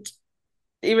didn't,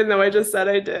 even though I just said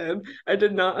I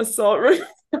did not assault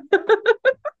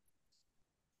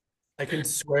I can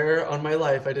swear on my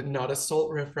life I did not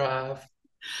assault Riff Raff,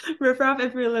 Riff Raff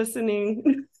if you're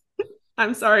listening.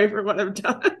 I'm sorry for what I've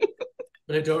done.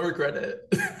 but I don't regret it.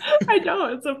 I know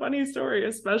it's a funny story,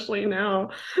 especially now.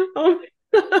 Oh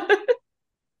my God.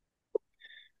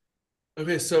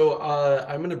 Okay, so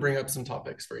I'm gonna bring up some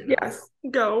topics for you now. Yes,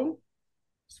 go.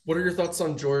 What are your thoughts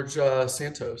on George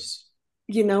Santos?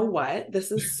 You know what?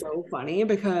 This is so funny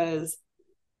because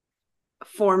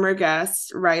former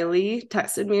guest Riley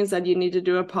texted me and said, you need to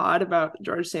do a pod about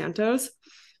George Santos.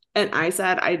 And I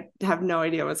said, I have no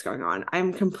idea what's going on.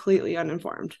 I'm completely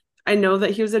uninformed. I know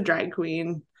that he was a drag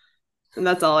queen, and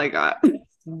that's all I got.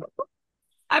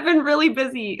 I've been really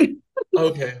busy.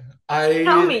 Okay,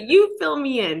 Tell I me, you fill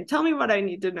me in. Tell me what I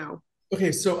need to know.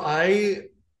 okay, so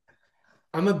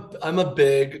I'm a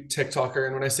big TikToker,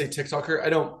 and when I say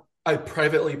TikToker, I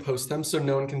privately post them so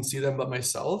no one can see them but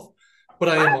myself. But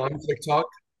I am What? on TikTok.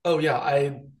 Oh yeah,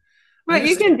 I But have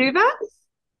you can do that?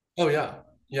 oh yeah,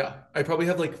 yeah. I probably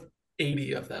have like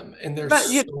 80 of them, and they're But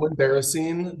so you,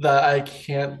 embarrassing that I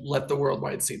can't let the world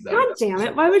wide see them. God damn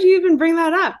it. Why would you even bring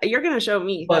that up? You're going to show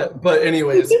me. But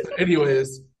anyways,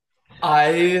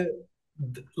 I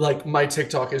like my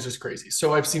TikTok is just crazy.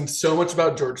 So I've seen so much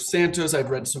about George Santos. I've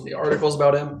read so many articles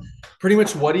about him. Pretty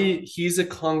much what he's a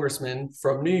congressman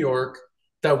from New York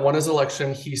that won his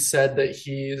election. He said that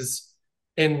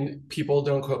and people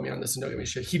don't quote me on this and don't give me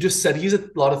shit. He just said he's a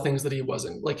lot of things that he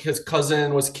wasn't. Like his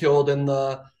cousin was killed in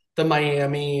the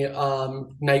Miami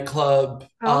nightclub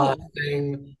Oh.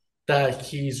 thing, that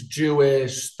he's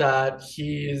Jewish, that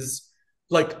he's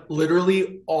like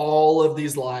literally all of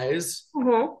these lies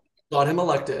Uh-huh. got him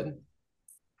elected.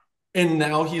 And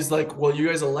now he's like, well, you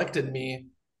guys elected me.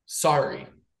 Sorry.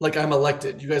 Like I'm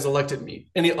elected. You guys elected me.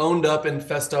 And he owned up and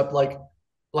fessed up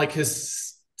like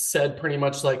his said pretty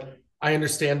much like, I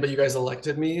understand, but you guys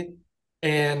elected me.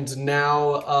 And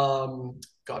now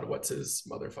God, what's his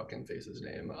motherfucking face's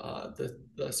name?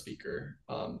 The speaker.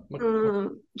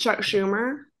 Chuck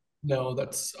Schumer. No,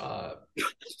 that's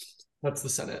the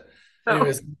Senate. Oh.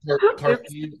 Anyways, Oops.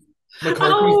 McCarthy's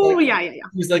Oh, like yeah, yeah,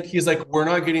 yeah. he's like we're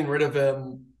not getting rid of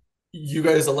him. You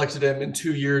guys elected him. In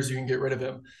 2 years you can get rid of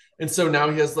him. And so now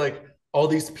he has like all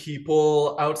these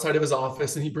people outside of his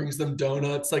office, and he brings them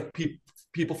donuts, like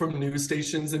people from news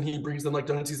stations, and he brings them like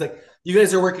donuts. He's like, you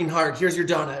guys are working hard, here's your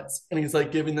donuts, and he's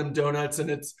like giving them donuts,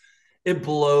 and it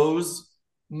blows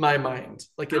my mind.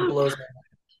 Like it blows my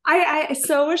I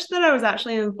so wish that I was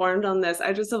actually informed on this.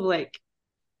 I just have like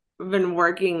been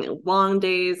working long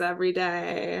days every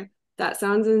day. That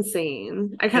sounds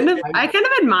insane. mind. I kind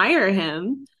of admire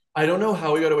him. I don't know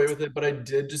how we got away with it, but I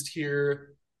did just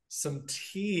hear some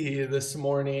tea this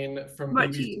morning from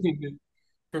What tea?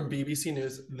 BBC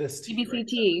News. This tea right BBC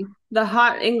tea. The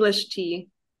hot English tea.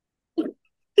 You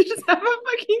just have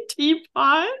a fucking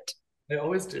teapot. there. I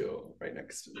always do right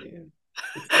next to me.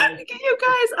 It's the most. You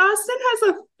guys, Austin has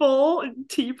a full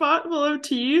teapot full of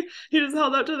tea. He just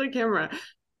held up to the camera. Let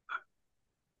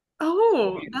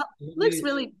Oh, me that let looks me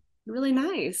really, really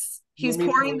nice. let He's me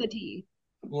pouring tell the tea.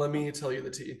 let me tell you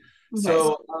the tea. Okay.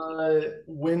 So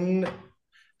when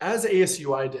as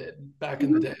ASUI did back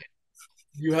in the Mhm. day,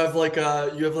 you have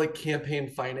like campaign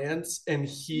finance, and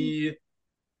he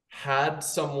had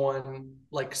someone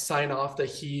like sign off that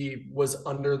he was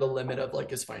under the limit of like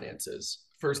his finances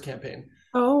for his campaign.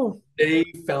 Oh, They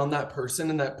found that person,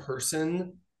 and that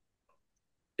person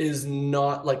is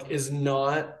not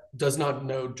does not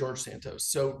know George Santos.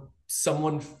 So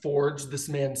someone forged this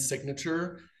man's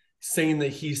signature saying that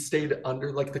he stayed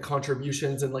under like the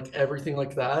contributions and like everything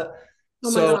like that. oh my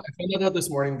So God. I found that out this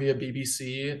morning via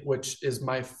BBC, which is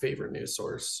my favorite news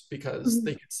source, because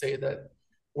they Mhm. could say that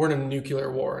we're in a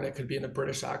nuclear war and it could be in a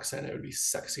British accent. It would be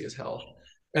sexy as hell.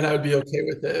 And I would be okay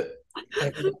with it.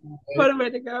 What a way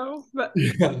to go. But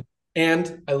Yeah.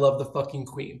 And I love the fucking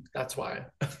queen. That's why.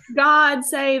 God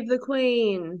save the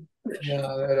queen. Yeah,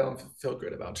 I don't feel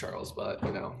good about Charles, but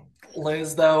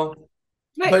Liz though.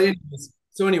 But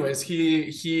But anyways,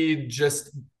 he just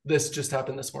this just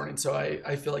happened this morning. So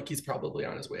I feel like he's probably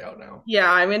on his way out now.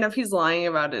 Yeah, I mean, if he's lying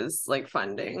about his like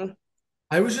funding.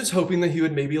 I was just hoping that he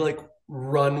would maybe like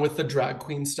run with the drag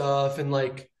queen stuff and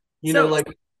like, you know, So,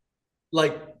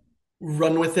 like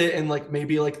run with it and like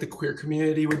maybe like the queer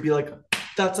community would be like,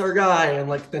 that's our guy. And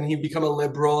like then he'd become a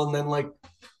liberal and then like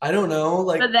I don't know,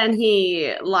 like but then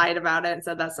he lied about it and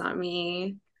said that's not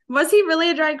me. Was he really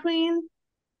a drag queen?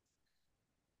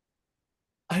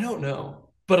 I don't know.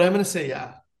 But I'm gonna say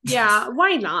yeah. Yeah,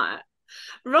 why not?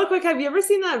 Real quick, have you ever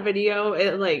seen that video?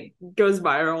 It like goes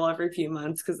viral every few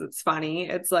months because it's funny.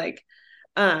 It's like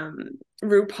um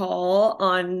RuPaul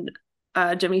on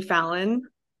Jimmy Fallon.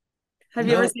 Have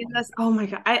you ever No, seen this? Oh my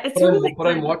God. It's but sort of I'm like but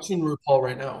I'm watching RuPaul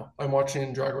right now. I'm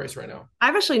watching Drag Race right now.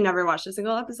 I've actually never watched a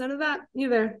single episode of that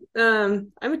either.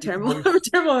 I'm a You terrible, call, I'm a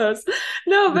terrible host.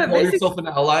 No, you but call basically, yourself an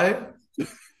ally?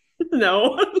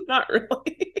 no, not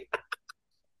really.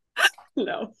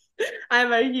 No,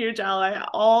 I'm a huge ally.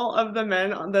 All of the men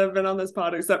that have been on this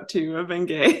pod, except two, have been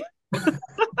gay,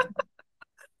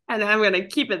 and I'm gonna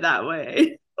keep it that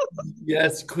way.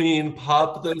 Yes, queen,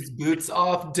 pop those boots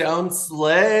off, down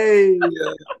slay.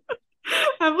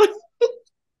 I'm like,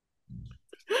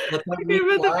 Let that okay, meat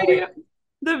but fly.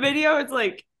 the video, it's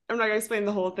like I'm not gonna explain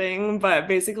the whole thing, but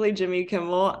basically Jimmy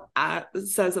Kimmel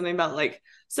says something about like,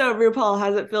 so RuPaul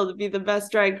has it feel to be the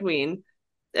best drag queen,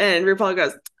 and RuPaul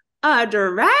goes, a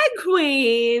drag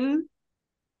queen,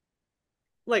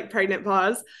 like pregnant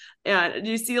pause, and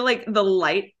you see like the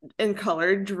light and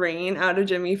color drain out of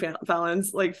Jimmy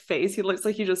Fallon's like face. He looks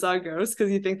like he just saw a ghost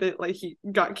because you think that like he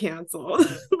got canceled,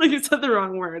 like he said the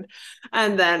wrong word.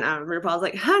 And then RuPaul's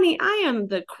like, "Honey, I am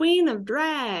the queen of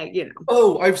drag," you know.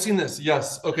 Oh, I've seen this.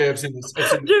 Yes. Okay, I've seen this. I've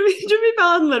seen this. Jimmy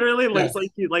Fallon literally looks Yes.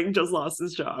 like he like just lost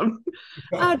his job.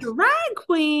 A Yes. drag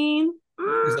queen.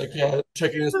 He's like, yeah,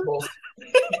 checking his pulse.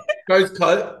 Guys,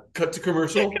 cut to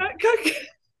commercial.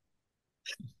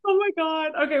 Oh my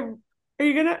God. Okay. Are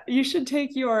you gonna you should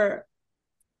take your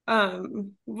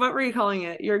what were you calling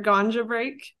it? Your ganja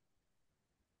break?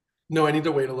 No, I need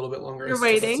to wait a little bit longer. You're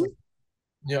waiting.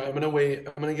 Yeah, I'm gonna wait.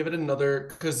 I'm gonna give it another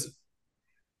because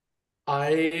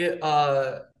I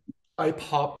uh I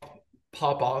pop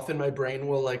off and my brain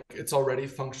will like it's already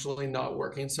functionally not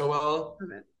working so well.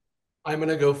 I'm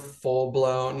gonna go full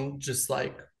blown just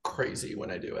like crazy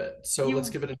when I do it. So let's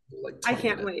You give it like I 20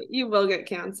 can't minutes. wait. You will get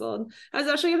canceled. I was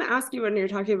actually gonna ask you when you were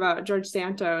talking about George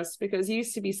Santos because he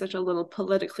used to be such a little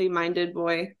politically minded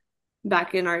boy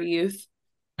back in our youth.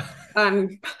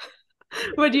 Um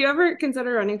would you ever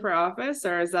consider running for office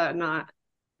or is that not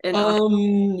an option?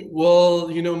 Well,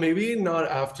 maybe not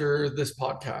after this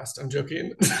podcast. I'm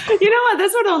joking. You know what?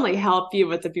 This would only help you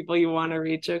with the people you want to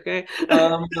reach, okay?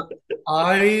 Um,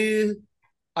 I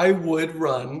I would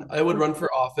run. I would run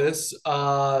for office.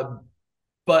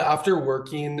 But after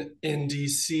working in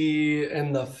DC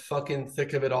and the fucking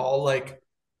thick of it all, like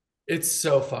it's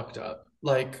so fucked up.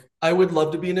 Like I would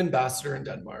love to be an ambassador in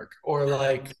Denmark or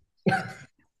like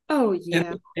Oh and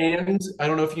yeah. and I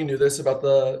don't know if you knew this about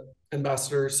the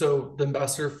ambassador. So the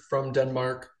ambassador from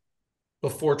Denmark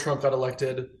before Trump got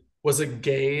elected was a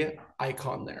gay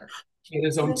icon there. He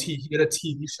had a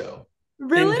TV show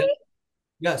in Really?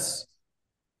 yes,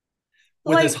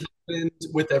 with his Like, husband,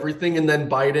 with everything. And then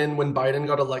Biden, when Biden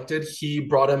got elected, he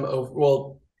brought him over.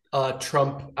 Well,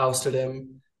 Trump ousted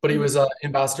him, but he was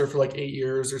ambassador for like 8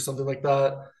 years or something like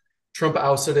that. Trump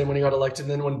ousted him when he got elected.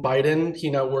 And then when Biden, he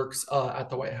now works at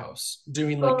the White House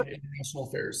doing like oh, international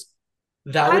affairs.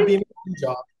 That would I be my dream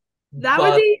job. that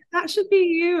would But be that should be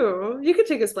you. You could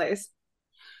take his place.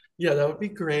 yeah, that would be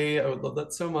great. I would love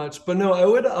that so much. But no,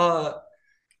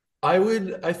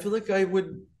 I feel like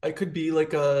I could be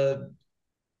like a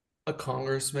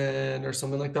congressman or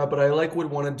something like that, but I like would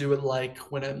want to do it like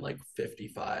when I'm like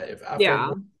 55 after I've Yeah.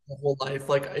 worked my whole life.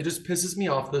 Like it just pisses me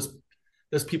off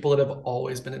those people that have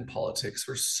always been in politics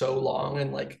for so long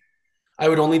and like I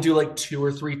would only do like 2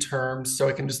 or 3 terms so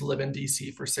I can just live in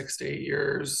DC for 6 to 8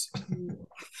 years.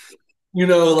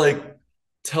 Like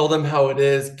tell them how it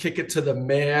is, kick it to the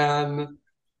man,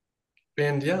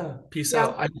 and yeah, peace Yeah.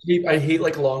 out. I hate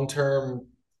like long-term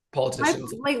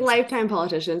politicians. Like lifetime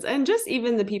politicians and just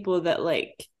even the people that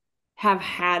like have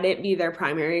had it be their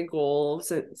primary goal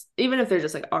since even if they're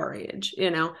just like our age,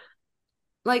 you know.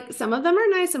 Like some of them are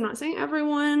nice. I'm not saying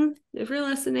everyone. If you're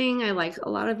listening, I like a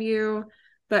lot of you.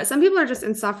 But some people are just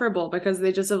insufferable because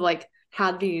they just have like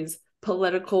had these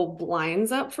political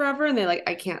blinds up forever and they like,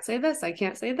 I can't say this, I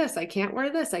can't say this, I can't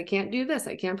wear this, I can't do this,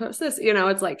 I can't post this.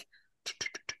 It's like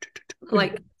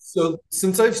So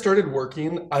since I've started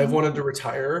working, I've wanted to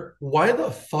retire. Why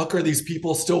the fuck are these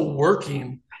people still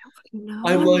working?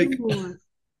 I'm like, no.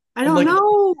 I I'm don't like,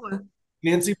 know.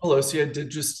 Nancy Pelosi, I did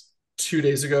just 2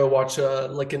 days ago watch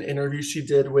an interview she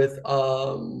did with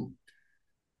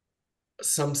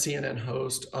some CNN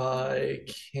host. I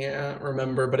can't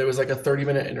remember, but it was like a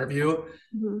 30-minute interview.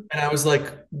 Mhm. And I was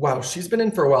like, wow, she's been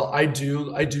in for a while. I do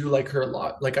like her a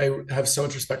lot. Like I have so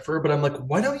much respect for her, but I'm like,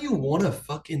 why don't you want to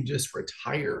fucking just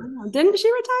retire? Oh, didn't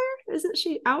she retire? Isn't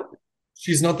she out?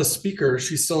 She's not the speaker.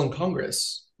 She's still in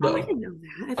Congress, Oh, I though. didn't know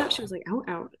that. I thought she was like out.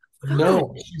 God.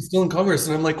 No, she's still in Congress.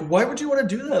 And I'm like, why would you want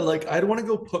to do that? Like, I'd want to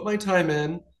go put my time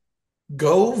in,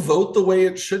 go vote the way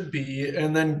it should be,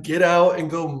 and then get out and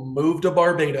go move to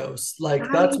Barbados. Like,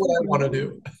 that's what I want to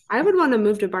do. I would want to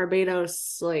move to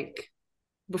Barbados like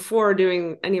before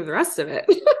doing any of the rest of it.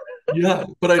 Yeah,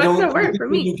 but I That's don't gonna I work think for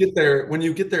me. when you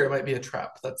get there, it might be a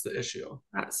trap. That's the issue.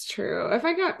 That's true. If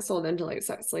I got sold into like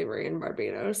sex slavery in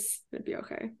Barbados, it'd be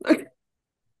okay.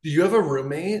 Do you have a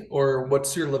roommate or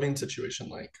what's your living situation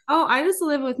like? Oh, I just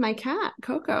live with my cat,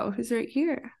 Coco, who's right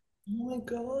here. Oh my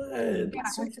God, Yeah.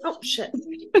 that's so Oh shit.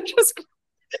 cute. I just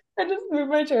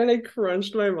moved my chair and I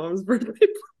crunched my mom's birthday.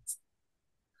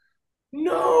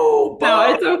 No, No,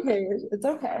 Bob. it's okay. It's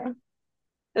okay.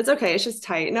 It's okay. It's just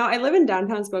tight. No, I live in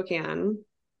downtown Spokane.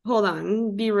 Hold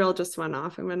on. Be real just went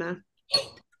off. I'm gonna.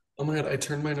 Oh my God, I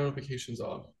turned my notifications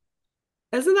off.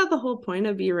 Isn't that the whole point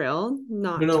of Be Real?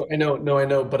 No, Not. no, I know, no, I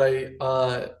know, but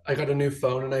I got a new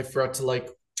phone and I forgot to like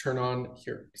turn on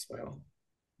here, smile.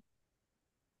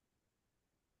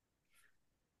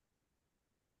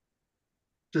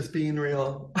 Just being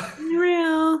real. Be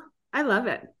Real. I love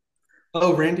it.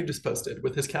 Oh, Randy just posted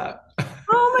with his cat.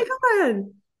 Oh my God.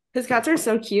 His cats are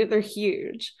so cute. They're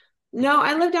huge. No,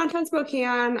 I live downtown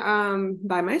Spokane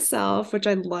by myself, which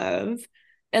I love.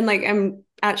 And like I'm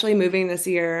actually moving this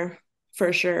year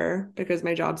for sure because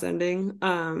my job's ending.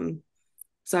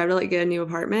 So I have to like get a new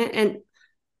apartment and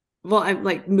well, I'm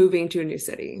like moving to a new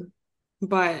city.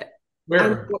 But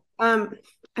I'm Where? um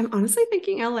I'm honestly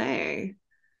thinking LA.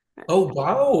 Oh,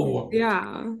 wow.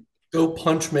 Yeah. Go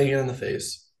punch Megan in the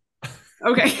face.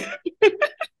 Okay.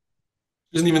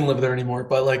 She doesn't even live there anymore,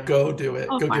 but like go do it.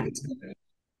 I'll Go give find. it to me.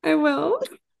 I will.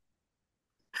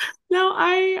 No,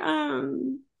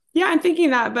 yeah, I'm thinking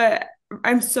that, but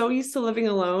I'm so used to living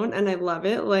alone and I love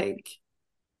it. Like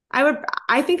I would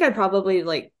I think I'd probably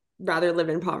like rather live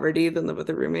in poverty than live with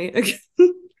a roommate,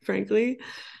 frankly.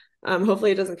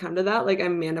 Hopefully it doesn't come to that. Like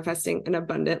I'm manifesting an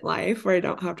abundant life where I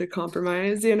don't have to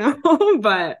compromise,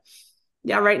 But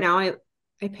yeah, right now I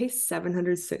pay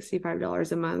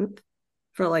 $765 a month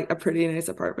for like a pretty nice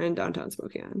apartment in downtown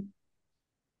Spokane.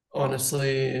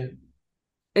 Honestly,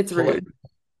 It's polite, rude.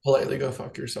 politely go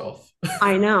fuck yourself.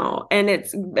 I know. And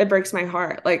it breaks my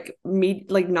heart. Like me,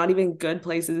 like not even good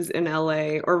places in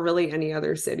LA or really any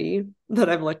other city that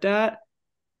I've looked at,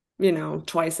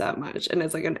 twice that much. And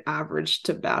it's like an average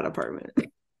to bad apartment.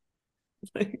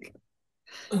 Like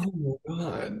Oh my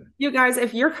God. you guys,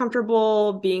 if you're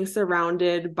comfortable being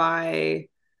surrounded by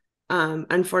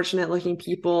unfortunate looking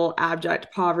people,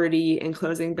 abject poverty, and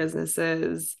closing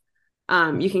businesses,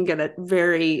 you can get a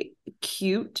very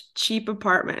cute, cheap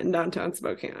apartment in downtown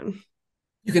Spokane.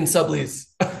 You can sublease.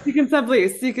 You can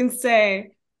sublease. You can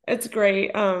stay. It's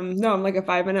great. No, I'm like a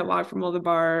 5 minute walk from all the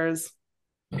bars.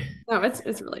 No,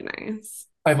 it's really nice.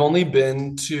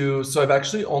 So I've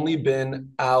actually only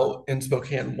been out in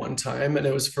Spokane one time, and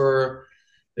it was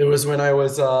when I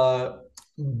was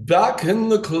back in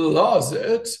the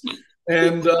closet,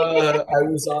 and I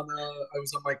was on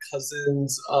my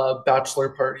cousin's bachelor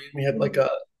party, and we had like a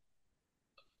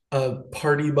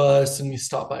party bus, and we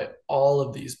stopped by all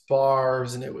of these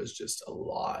bars, and it was just a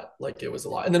lot. Like it was a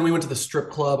lot, and then we went to the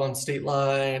strip club on State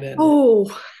Line, and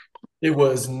Oh, it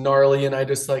was gnarly, and I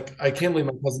just like I can't believe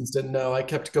my cousins didn't know. I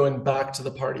kept going back to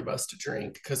the party bus to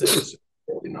drink because it was just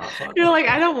really not fun. you're like,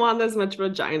 I don't want this much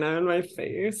vagina in my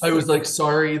face. I was like,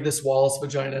 sorry, this Wallace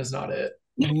vagina is not it.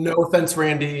 No offense,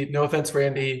 Randy. No offense,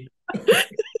 Randy.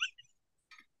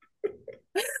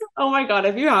 Oh my God,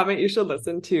 if you haven't, you should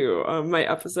listen to my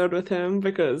episode with him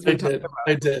because I we talked did.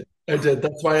 I did. I did.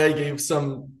 That's why I gave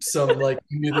some like I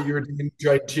knew that you were doing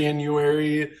dry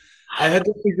January. I had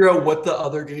to figure out what the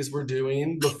other gays were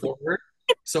doing before,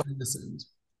 so I listened.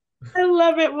 I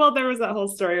love it. Well, there was that whole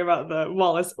story about the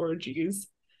Wallace orgies.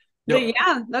 But Yep.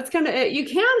 yeah, that's kind of it. You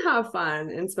can have fun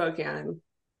in Spokane.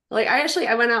 Like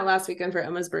I went out last weekend for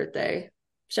Emma's birthday.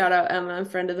 Shout out Emma,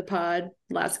 friend of the pod,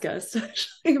 last guest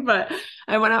actually. But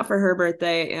I went out for her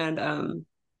birthday and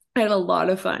I had a lot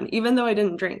of fun, even though I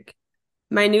didn't drink.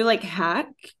 My new like hack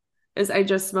is I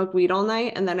just smoke weed all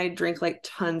night and then I drink like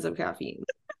tons of caffeine.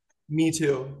 Me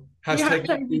too. Yeah,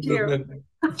 Hashtag me Me too. movement.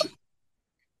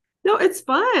 No, it's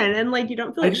fun and like you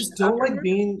don't feel I like shit just don't like afterwards.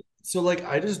 being so like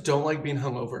I just don't like being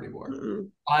hungover anymore. Mm-mm.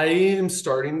 I am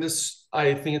starting this.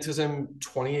 I think it's because I'm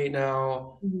 28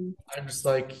 now. Mhm. I'm just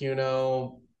like,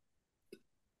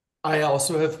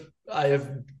 I have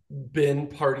been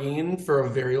partying for a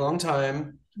very long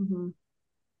time, Mhm.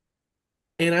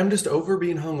 and I'm just over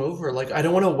being hungover. Like I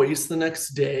don't want to waste the next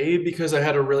day because I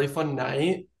had a really fun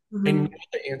night. And you know Mhm.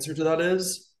 what the answer to that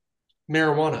is?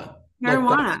 Marijuana. Like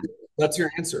Marijuana. that's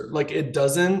your answer. Like it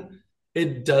doesn't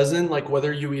like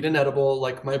whether you eat an edible,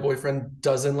 like my boyfriend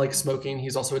doesn't like smoking.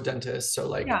 He's also a dentist, so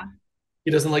like Yeah.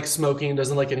 he doesn't like smoking,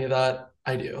 doesn't like any of that.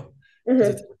 I do because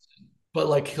it's Mhm. but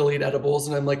like he'll eat edibles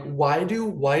and I'm like,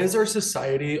 why is our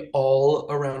society all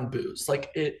around booze?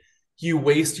 Like you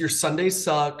waste your Sunday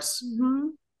sucks.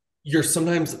 Mhm. You're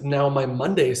sometimes now my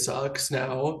Monday sucks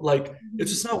now. Like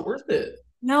it's Mhm. just not worth it.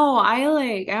 No, I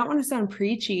don't want to sound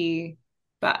preachy,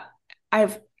 but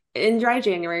I've in dry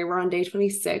January, we're on day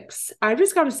 26. I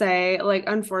just got to say, like,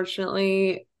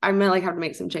 unfortunately, I'm gonna like have to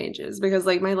make some changes because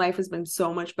like my life has been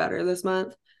so much better this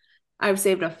month. I've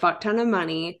saved a fuck ton of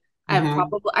money. Hmm.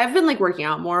 I've been like working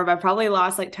out more. I've probably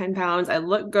lost like 10 pounds. I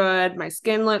look good. My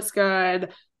skin looks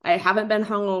good. I haven't been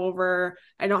hungover.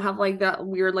 I don't have like that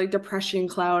weird like depression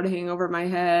cloud hanging over my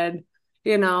head.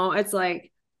 It's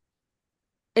like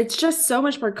it's just so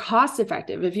much more cost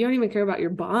effective if you don't even care about your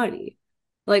body.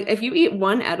 Like if you eat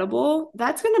one edible,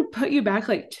 that's gonna put you back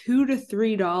like $2 to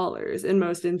 $3 in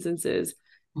most instances.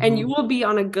 And you Hmm. will be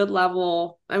on a good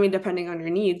level. I mean, depending on your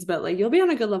needs, but like you'll be on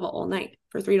a good level all night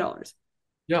for $3.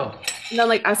 Yeah, And then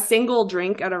like a single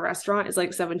drink at a restaurant is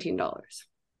like $17.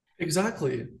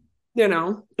 exactly.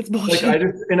 It's Like bullshit.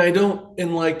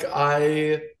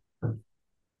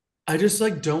 I just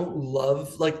like don't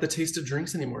love like the taste of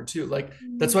drinks anymore too. Like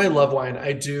that's why I love wine. I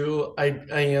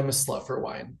am a slut for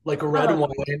wine. Like a I red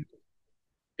love wine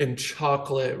and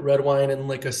chocolate, red wine and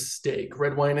like a steak,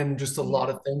 red wine and just a it. lot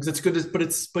of things. It's good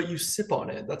but you sip on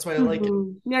it. That's why I like it.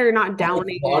 Yeah, you're not I don't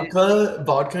like downing it.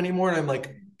 vodka anymore, and I'm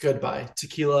like, goodbye.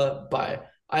 Tequila, bye.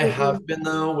 I have Mm-mm. been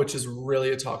though, which is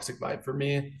really a toxic vibe for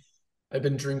me. I've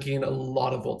been drinking a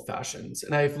lot of old fashions,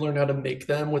 and I've learned how to make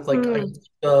them with like Mm,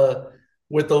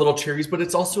 with the little cherries. But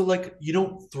it's also like you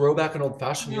don't throw back an old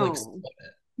fashioned, you like sip no. on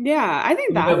it. Yeah, I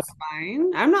think You have that's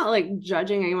fine. I'm not like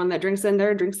judging anyone that drinks in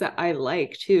there, drinks that I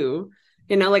like too.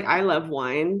 Like I love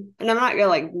wine and I'm not gonna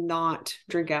like not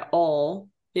drink at all,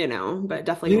 but I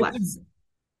definitely think less.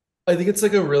 I think it's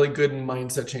like a really good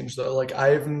mindset change though. Like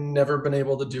I've never been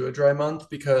able to do a dry month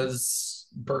because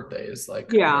birthdays,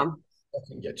 like man, Yeah. I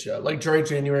can get you. Like dry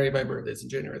January, my birthday's in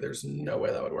January. There's no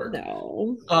way that would work.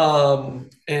 No.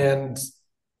 And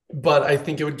but I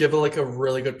think it would give like a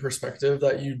really good perspective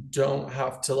that you don't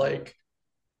have to like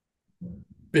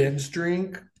binge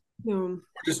drink or No.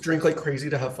 just drink like crazy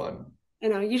to have fun. I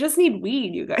know. You just need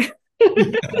weed, you guys.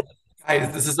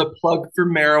 Guys, this is a plug for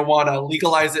marijuana.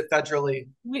 Legalize it federally.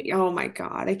 Oh my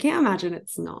God. I can't imagine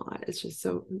it's not. It's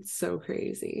so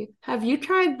crazy. Have you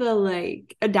tried the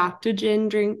like adaptogen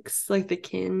drinks, like the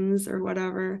Kins or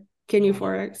whatever? Kin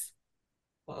euphorics?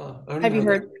 I don't Have even you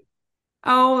know that. heard?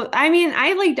 Oh, I mean,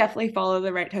 I like definitely follow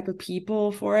the right type of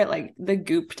people for it, like the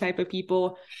goop type of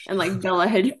people, and like Bella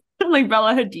Hadid, like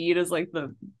Bella Hadid is like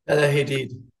the Bella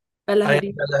Hadid. Bella I am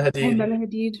Hadid. Bella I'm Hadid. Bella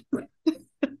Hadid.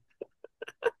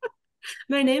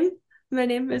 My name, my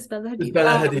name is Bella It's Hadid.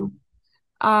 Bella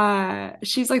Hadid.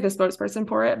 She's like the spokesperson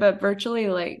for it, but virtually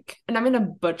like, and I'm gonna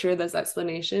butcher this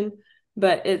explanation,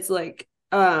 but it's like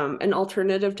an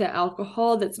alternative to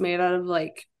alcohol that's made out of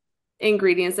like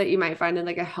ingredients that you might find in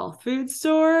like a health food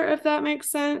store, if that makes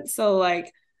sense. So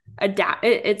like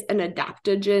it's an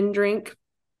adaptogen drink.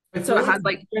 I So feel it like has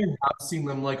like I have seen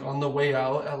them like on the way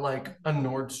out at like a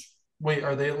Nord's. Wait,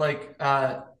 are they like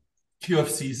at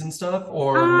QFCs and stuff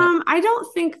or no? I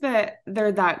don't think that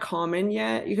they're that common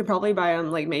yet. You could probably buy them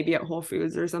like maybe at Whole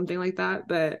Foods or something like that,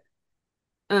 but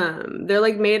they're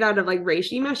like made out of like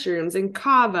reishi mushrooms and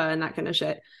kava and that kind of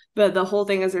shit. But the whole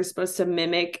thing is they're supposed to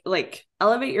mimic like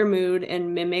elevate your mood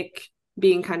and mimic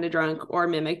being kind of drunk or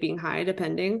mimic being high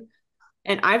depending.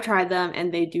 And I've tried them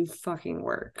and they do fucking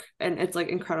work. And it's like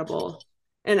incredible.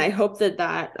 And I hope that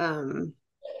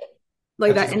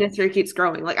like that Catches on. industry keeps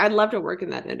growing. Like I'd love to work in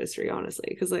that industry, honestly,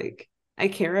 because like I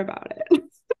care about it.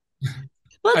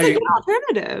 Well, it's a I good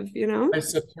alternative. I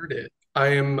support it. I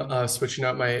am switching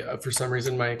out my for some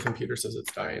reason my computer says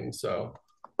it's dying. So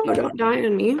Oh, don't die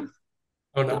on me. Don't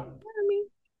oh die no, on me.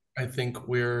 I think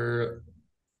we're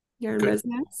You're in good.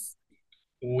 business.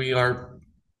 We are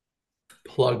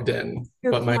plugged in,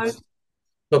 You're plugged.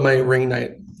 but my ring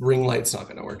light's not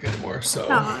gonna work anymore. So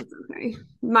No, it's okay.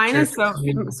 Mine you're is so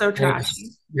gonna so you're gonna trashy.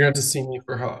 you're gonna have to see me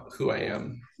for who I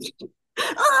am.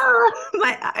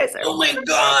 My eyes are Oh my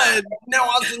God. Now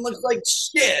Austin looks like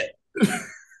shit.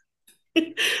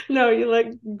 no, you look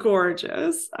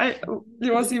gorgeous.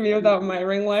 You want to see me without my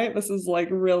ring light? This is like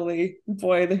really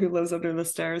boy who lives under the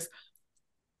stairs.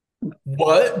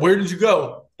 What? Where did you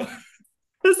go?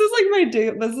 This is like my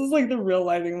date. This is like the real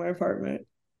lighting in my apartment.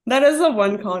 That is the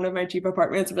one con of my cheap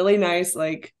apartment. It's really nice,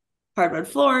 like hardwood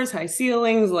floors, high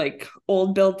ceilings, like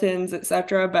old built-ins,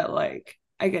 etc. But like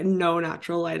I get no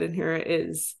natural light in here. It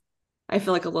is, I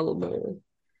feel like a little mole.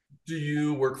 Do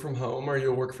you work from home? Are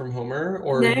you a work from homer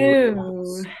or are you in the No,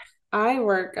 house? I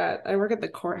work at the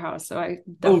courthouse, so I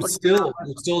Oh, definitely still,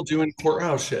 you're still doing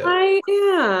courthouse shit. I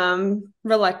am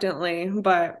reluctantly,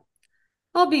 but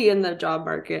I'll be in the job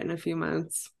market in a few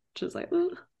months, which is like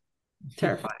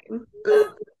terrifying.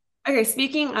 Okay,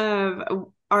 speaking of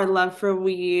our love for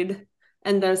weed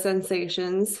and those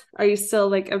sensations, are you still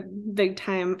like a big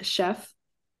time chef?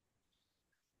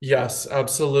 Yes,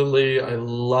 absolutely. I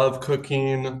love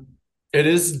cooking. It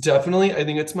is definitely, I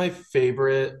think it's my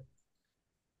favorite,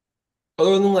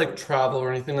 other than like travel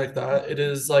or anything like that. It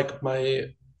is like my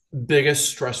biggest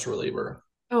stress reliever.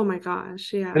 Oh my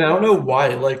gosh, And I yeah. don't know why,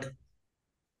 like,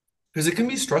 because it can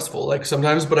be stressful, like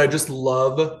sometimes, but I just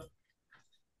love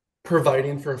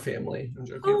providing for a family. I'm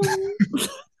joking.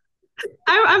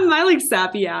 Oh, I'm my like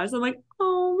sappy ass. I'm like,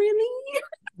 oh, really?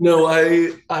 No,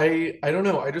 I don't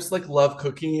know. I just like love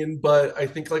cooking, but I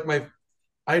think like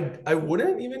I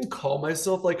wouldn't even call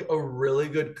myself like a really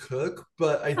good cook,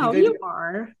 but Oh, you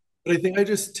are. I think I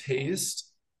just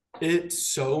taste it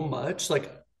so much.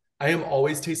 Like I am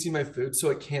always tasting my food, so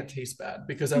it can't taste bad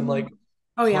because I'm like Mhm.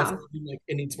 Oh yeah. constantly like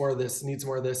it needs more of this, it needs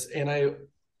more of this, and I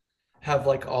have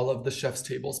like all of the chef's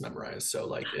tables memorized. So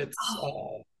like it's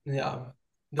Oh, yeah,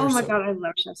 oh they're my so God, I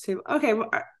love chef's table. Okay, well,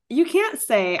 you can't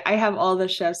say I have all the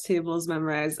chef's tables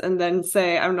memorized and then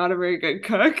say I'm not a very good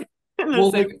cook in the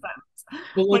well same like sentence.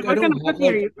 but Like, like I what kind don't of have cooking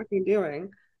are like you fucking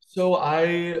doing? so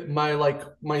I my like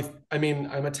my I mean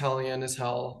I'm Italian as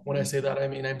hell. When I say that I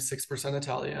mean I'm 6%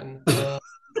 Italian.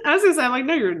 I was gonna say, I'm like,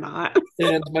 no, you're not.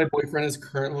 And my boyfriend is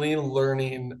currently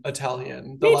learning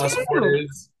Italian. Me too.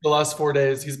 The last 4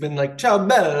 days, he's been like "Ciao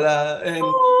bella" and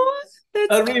Oh,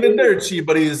 that's cute. "Arrivederci,"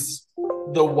 but he's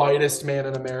the whitest man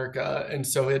in America, and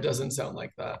so it doesn't sound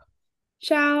like that.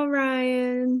 Ciao,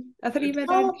 Ryan.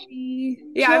 Ciao, Arrivederci.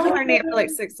 Yeah, I've been ciao. learning it for like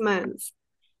 6 months.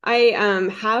 I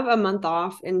have a month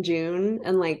off in June,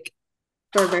 and like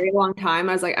for a very long time,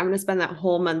 I was like, I'm gonna spend that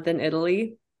whole month in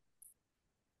Italy.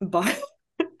 But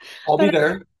I'll be but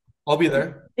there. I'll be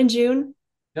there. in June,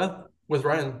 Yeah, with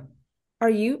Ryan. are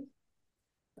you?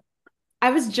 I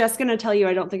was just gonna tell you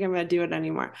I don't think I'm gonna do it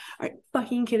anymore. Are you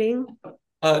fucking kidding?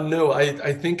 No,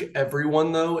 I think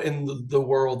everyone though in the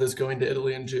world is going to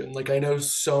Italy in June. Like I know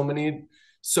so many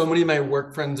of my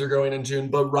work friends are going in June,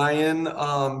 but Ryan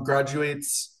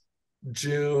graduates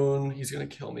June. He's gonna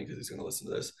kill me because he's gonna listen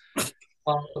to this.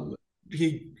 Um,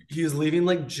 he's leaving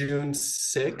like June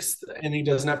 6th, and he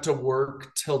doesn't have to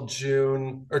work till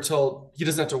June or till he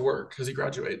doesn't have to work because he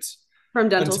graduates From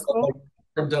dental until like school?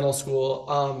 from dental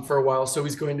school for a while. So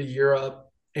he's going to Europe,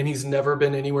 and he's never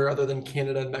been anywhere other than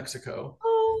Canada and Mexico.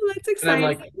 Oh, that's And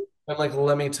exciting. I'm like,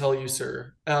 let me tell you,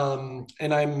 sir. And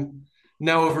I'm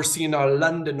now overseeing our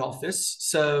London office,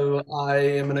 so I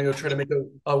am gonna go try to make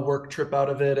a work trip out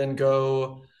of it and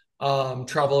go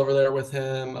travel over there with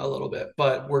him a little bit.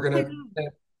 But we're Oh my gonna.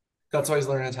 That's why he's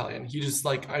learning Italian. He just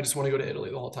like, I just want to go to Italy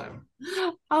the whole time.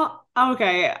 God. Oh,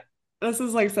 okay. This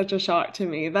is like such a shock to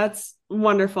me. That's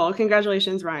wonderful.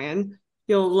 Congratulations, Ryan.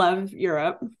 You'll love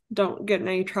Europe. Don't get in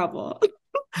any trouble.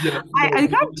 Yeah, no,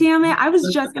 God damn it. I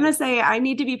was just gonna say I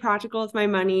need to be practical with my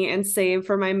money and save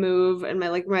for my move and my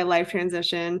life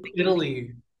transition.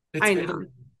 Italy. It's I know. Italy.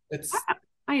 It's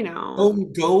I know.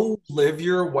 go live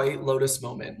your White Lotus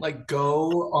moment. Like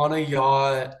go on a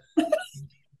yacht,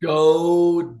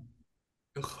 go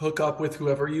hook up with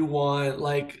whoever you want.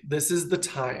 Like this is the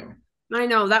time. I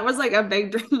know. That was like a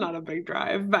big not a big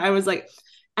drive, but I was like,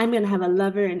 I'm gonna have a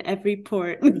lover in every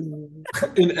port.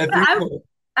 In every I, point.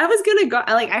 I was gonna go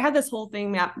like I had this whole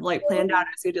thing map like planned out.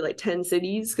 I was gonna do like 10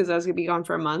 cities because I was gonna be gone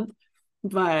for a month.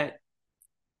 But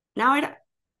now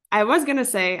I was gonna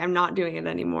say I'm not doing it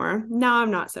anymore. Now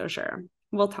I'm not so sure.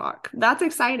 We'll talk. That's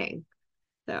exciting.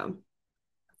 So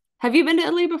have you been to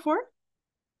Italy before?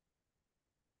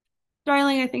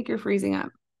 Darling, I think you're freezing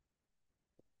up.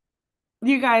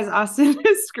 You guys, Austin's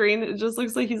screen, it just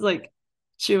looks like he's like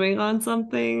chewing on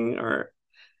something or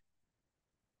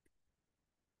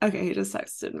okay, he just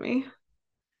texted me.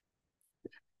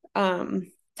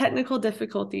 Technical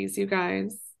difficulties, you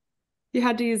guys. You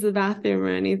had to use the bathroom or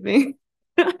anything.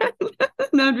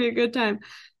 That'd be a good time.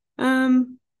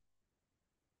 Um,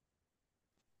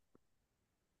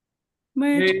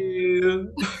 Hey.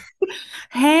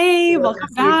 Hey, So I welcome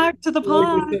guess back to the so I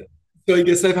guess pod. so I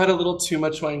guess I've had a little too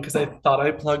much wine because I thought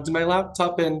I plugged my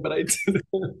laptop in, but I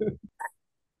didn't.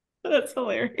 That's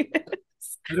hilarious.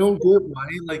 I don't get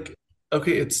why.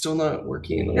 Okay, it's still not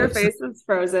working. Your What's face is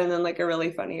frozen in like a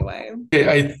really funny way.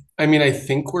 okay? I mean, I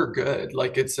think we're good.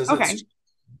 Okay.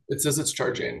 It says it's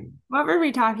charging. What were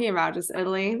we talking about? Just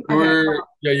Italy? Okay.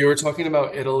 You were talking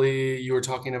about Italy. You were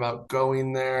talking about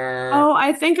going Oh, there.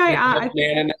 I think I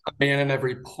think A man in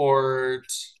every port.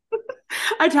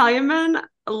 Italian men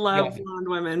love Yeah, blonde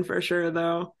women for sure,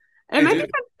 though. I do.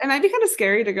 It might be kind of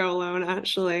scary to go alone,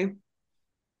 actually.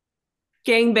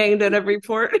 Gang banged at every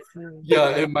port. Yeah,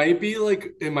 it might be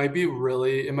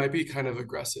kind of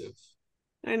aggressive.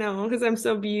 I know, because I'm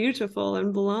so beautiful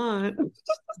and blonde.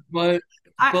 But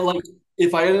I but like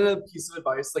if I had a piece of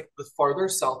advice, like the farther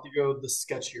south you go, the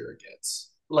sketchier it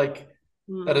gets. Like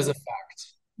that is hmm, a fact.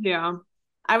 yeah.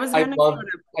 I was I gonna go love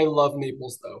to I love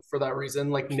Naples though, for that reason.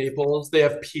 Like Naples, they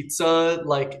have pizza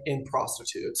like in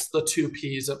prostitutes, the two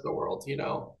P's of the world, you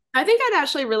know. I think I'd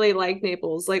actually really like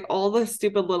Naples. Like all the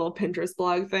stupid little Pinterest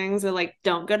blog things are like,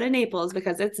 don't go to Naples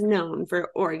because it's known for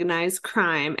organized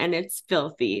crime and it's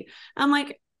filthy. I'm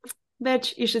like,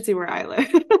 bitch, you should see where I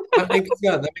live. That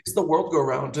makes the world go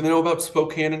round. Do they know about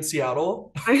Spokane and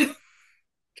Seattle? I,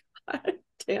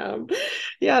 damn.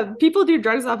 Yeah, people do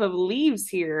drugs off of leaves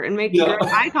here and make Yeah. direct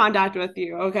eye contact with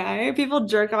you. Okay. People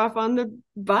jerk off on the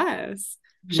bus,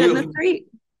 shit in the Really? street,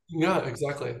 Yeah,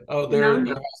 exactly. Oh, you know?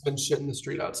 there has been shit in the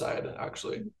street outside,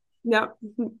 actually. Yep.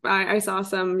 I saw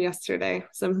some yesterday,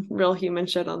 some real human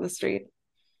shit on the street.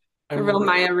 A I'm real re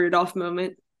Maya Rudolph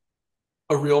moment.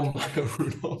 a real Maya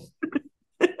Rudolph.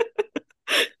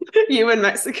 You in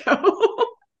Mexico.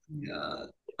 Yeah.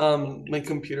 My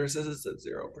computer says it's at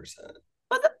 0%.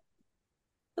 What the,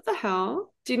 what the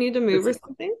hell? Do you need to move or It's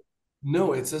something?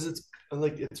 no, it says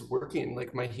it's working.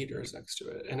 Like my heater is next to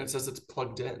it, and it says it's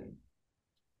plugged in.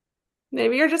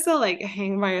 Maybe you're just gonna like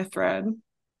hang by a thread.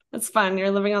 It's fun.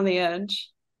 You're living on the edge.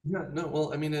 Yeah, no,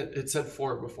 well, I mean it said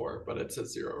 4 before, but it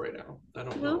says 0 right now. I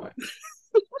don't know Well,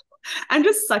 why. I'm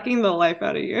just sucking the life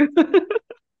out of you.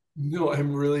 No,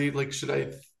 I'm really like, should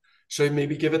I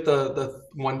maybe give it the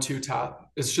 1 2 tap?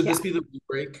 Should Yeah. this be the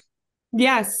break?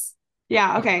 Yes.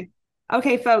 Yeah. Okay. Okay.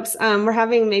 Okay, folks. We're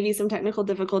having maybe some technical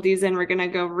difficulties and we're gonna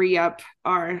go re-up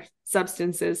our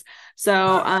substances.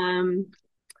 So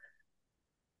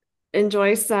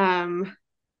enjoy some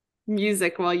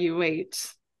music while you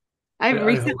wait. I I hope.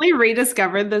 recently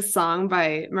rediscovered this song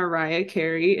by Mariah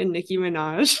Carey and Nicki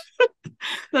Minaj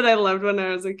that I loved when I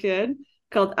was a kid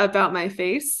called About My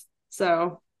Face.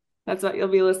 So that's what you'll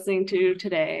be listening to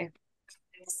today.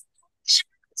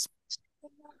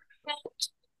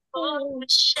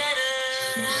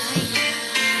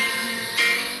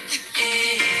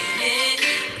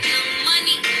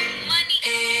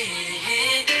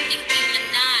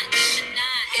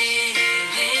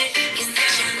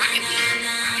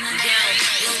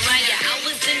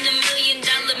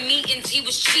 He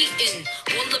was cheating.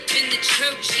 All up in the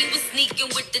church, he was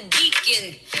sneaking with the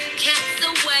deacon. Cats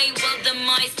away while the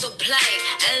mice will play.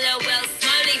 LOL,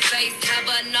 smiley face, have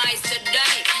a nicer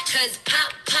day. Cause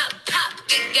pop, pop, pop,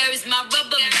 it goes my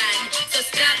rubber band. So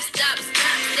stop, stop,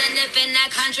 stop, sniffing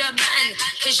that contraband.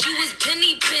 Cause you was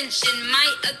penny pinching, my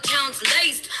account's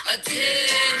laced.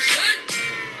 Attention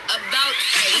about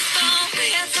face. I thought we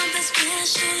had something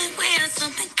special, we had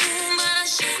something good, but I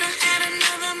should have had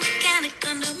another mechanic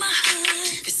under my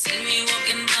hood. You see me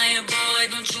walking by a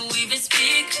boy, don't you even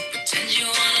speak? Pretend you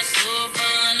on a sofa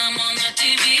and I'm on the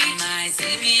TV. Might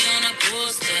see me on a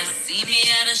poster, see me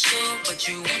at a show, but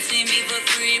you won't see me for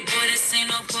free. Boy, this ain't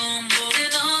no promo.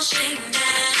 It all straightened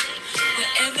out.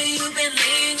 Wherever you've been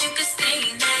laying, you can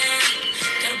stay there.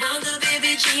 Gotta roll the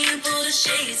baby jean, pull the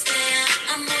shades down.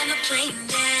 I'm on a plane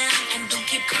now, and don't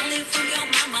keep calling from your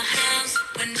mama house.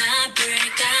 When I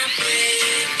break,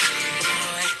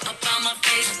 boy. Up on my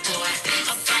face, boy.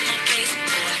 Up on my face,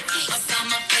 boy. Up on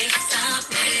my face, I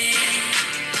break.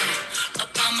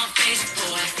 Up on my face,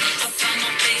 boy. Up on my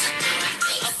face, boy.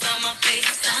 Up on my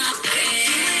face, I break.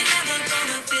 You ain't never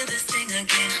gonna feel this thing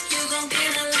again. You gon'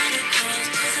 get a lot of calls,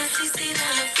 'cause I see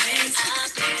that her face, I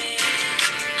break.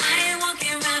 I ain't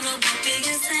walking around no more big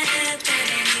and sad. That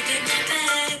ain't even my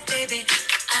bag, baby.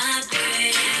 I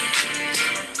break.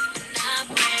 I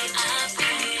break. I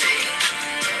break.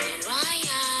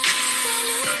 Ryan.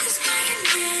 Look who's crying.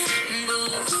 Boo.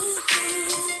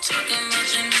 Talking about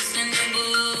you missing the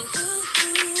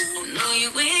boo. No, you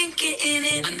ain't getting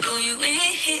it. I know you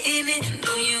ain't hitting it. I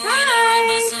know you ain't a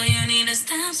rapper, Hi. so you need to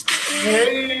stop spitting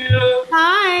it. Hey,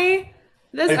 Hi.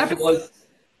 This I feel like episode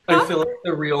I feel like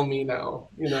the real me now,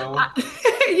 you know?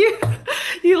 you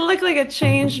you look like a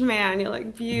changed man. You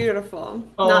look beautiful.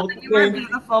 Not that Oh, you weren't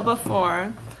beautiful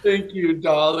before. thank you,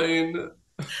 darling.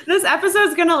 This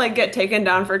episode's gonna like get taken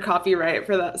down for copyright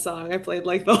for that song. I played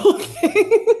like the whole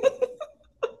thing.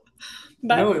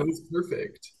 No, But it was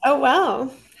perfect. oh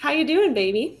well. How you doing,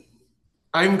 baby?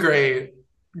 I'm great,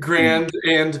 grand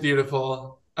and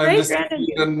beautiful. I'm Great, just grand and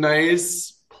eating a beautiful.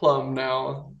 nice plum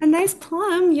now. A nice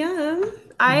plum, yeah.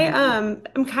 I Mhm.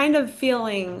 am kind of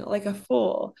feeling like a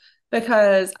fool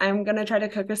because I'm gonna try to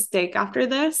cook a steak after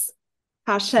this.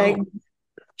 Oh, Hashtag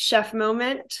chef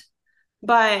moment.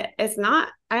 But it's not,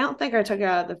 I don't think I took it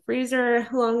out of the freezer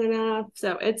long enough.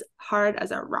 So it's hard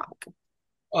as a rock.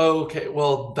 okay.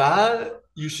 Well, that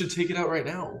you should take it out right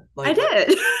now. I Like,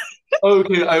 did.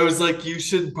 okay, I was like, you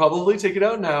should probably take it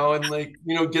out now and like,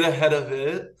 get ahead of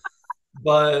it.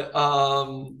 But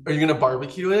are you gonna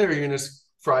barbecue it or are you gonna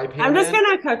fry I'm pan just it?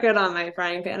 gonna cook it on my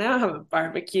frying pan. I don't have a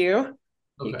barbecue. You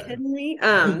Okay. kidding me?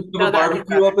 Have No, a that'd be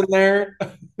barbecue better. up in there?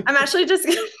 I'm actually just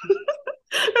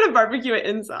gonna barbecue it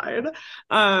inside.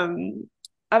 I'm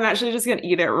actually just gonna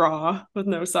eat it raw with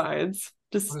no sides.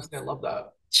 Just Honestly, I love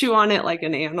that. chew on it like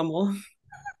an animal.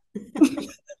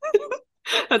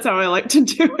 That's how I like to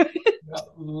do it. Yeah,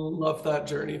 love that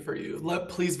journey for you.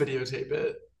 Please videotape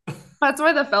it. That's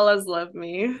why the fellas love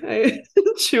me. I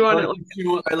chew on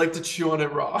it, I like to chew on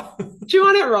it raw. chew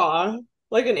on it raw,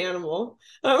 like an animal.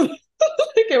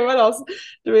 Okay, what else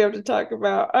do we have to talk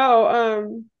about?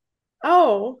 Oh,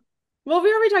 well,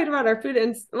 we already talked about our food.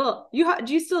 And well,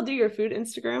 do you still do your food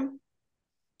Instagram?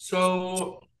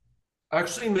 So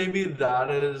actually, maybe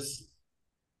that is.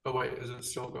 Oh wait, is it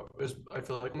still go? I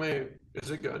feel like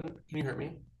is it good? Can you hear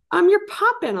me? You're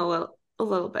popping a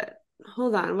little bit.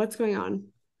 Hold on, what's going on?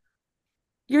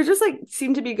 You're just like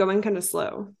seem to be going kind of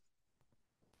slow.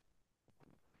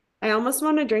 I almost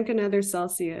want to drink another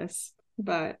Celsius,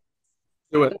 but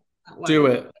Do it. not Do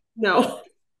letting. it. No,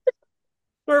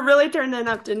 we're really turning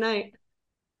up tonight.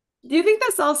 Do you think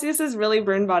that Celsius is really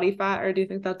burn body fat, or do you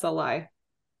think that's a lie?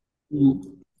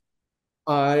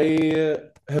 I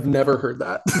have never heard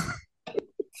that.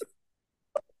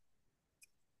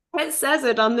 It says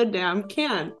it on the damn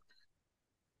can.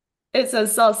 It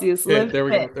says Celsius Okay, live there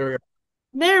we fit. go. There we go.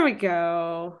 There we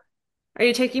go. Are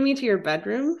you taking me to your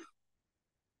bedroom?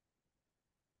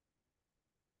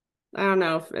 I don't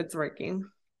know if it's working.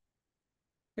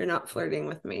 You're not flirting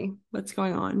with me. What's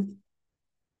going on?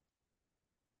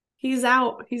 He's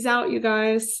out. He's out, you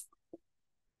guys.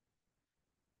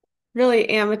 Really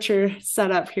amateur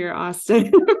setup here,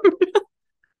 Austin.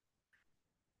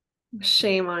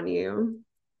 Shame on you.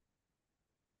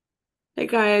 Hey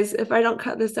guys, if I don't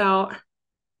cut this out,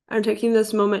 I'm taking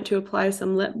this moment to apply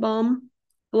some lip balm.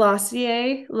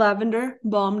 Glossier Lavender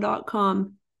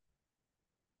Balm.com.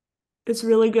 It's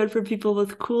really good for people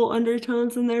with cool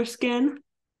undertones in their skin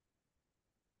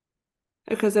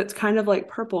because it's kind of like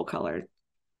purple colored.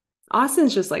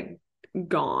 Austin's just like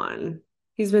gone.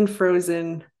 He's been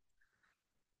frozen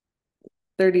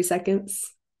 30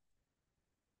 seconds.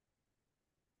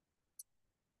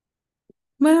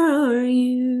 Where are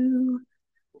you?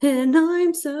 And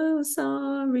I'm so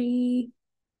sorry.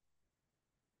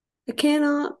 I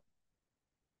cannot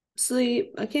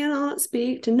sleep. I cannot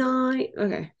speak tonight.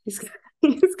 Okay, he's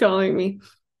calling me.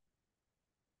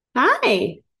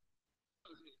 Hi.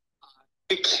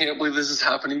 I can't believe this is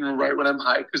happening right when I'm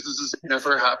high because this has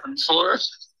never happened before.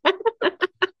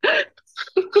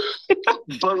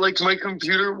 But like my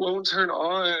computer won't turn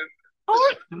on.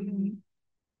 Oh,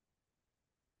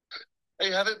 I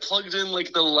have it plugged in,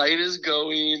 like the light is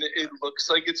going, it looks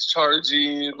like it's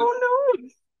charging, oh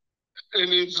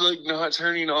and it's like not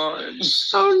turning on. no.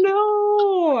 Oh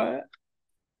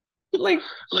no.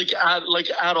 Like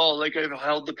at all. Like I've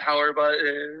held the power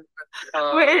button.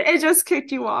 Wait, it just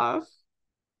kicked you off.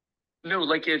 No,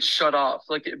 like it's shut off.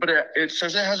 But it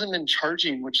says it hasn't been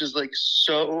charging, which is like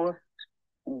so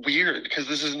weird because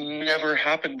this has never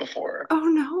happened before. Oh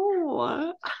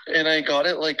no. And I got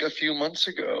it like a few months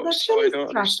ago, That's so I really don't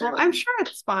stressful. understand. I'm sure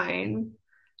it's fine.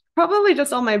 Probably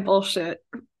just all my bullshit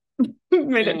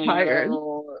made it tired.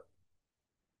 No.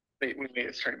 Wait,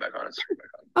 it's turning back on. It's turning back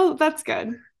on. Oh, that's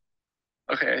good.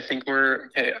 Okay, I think we're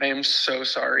okay. I am so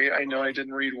sorry. I know I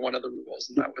didn't read one of the rules,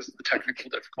 and that was the technical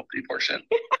difficulty portion.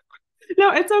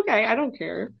 No, it's okay. I don't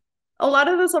care. A lot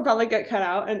of this will probably get cut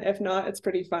out, and if not, it's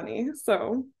pretty funny.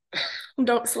 So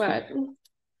don't sweat.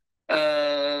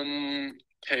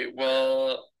 Okay,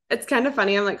 well, It's kind of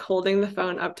funny. I'm like holding the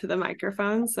phone up to the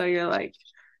microphone, so you're like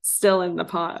still in the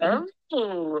pod.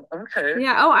 oh, okay.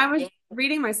 Yeah. Oh, I was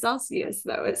reading my Celsius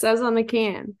though. It says on the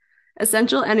can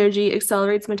Essential energy,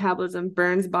 accelerates metabolism,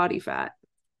 burns body fat.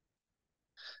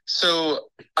 So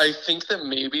I think that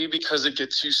maybe because it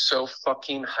gets you so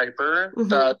fucking hyper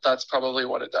that's probably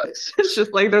what it does. It's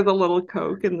just like there's a little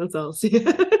Coke in the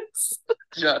Celsius.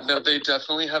 Yeah, no, they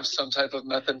definitely have some type of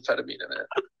methamphetamine in it.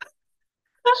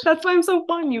 That's why I'm so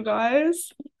fun, you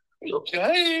guys.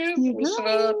 Guys, listen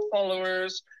up,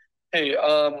 followers. Hey,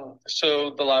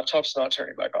 so the laptop's not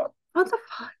turning back on. What the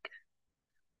fuck?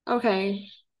 Okay.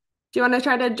 Do you want to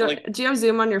try to do you have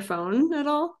Zoom on your phone at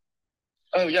all?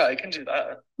 Oh yeah, I can do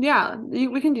that. Yeah,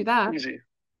 we can do that. Easy.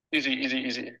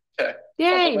 Okay. Yay.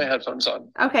 I'll put my headphones on.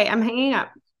 Okay, I'm hanging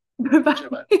up.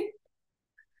 Bye-bye.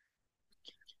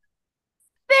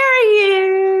 There he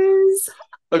is.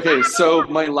 Okay, so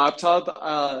my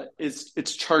laptop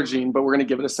it's charging, but we're gonna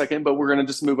give it a second, but we're gonna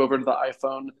just move over to the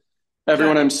iPhone.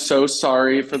 Everyone, I'm so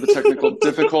sorry for the technical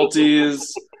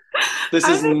difficulties. This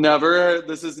has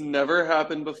never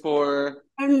happened before.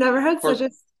 I've never had such a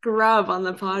scrub on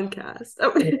the podcast.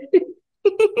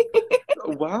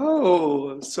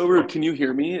 Wow, so rude. Can you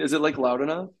hear me? Is it like loud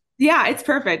enough? Yeah, it's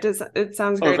perfect. It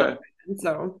sounds great. Okay.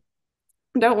 So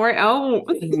don't worry. Oh,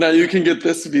 now you can get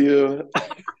this view.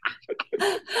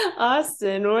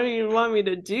 Austin, what do you want me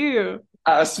to do?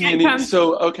 Ask me any.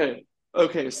 So okay.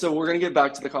 So we're gonna get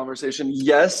back to the conversation.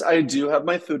 Yes, I do have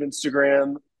my food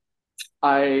Instagram.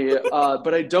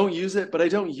 But I don't use it. But I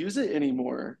don't use it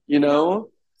anymore. You know?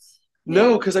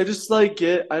 No, because I just like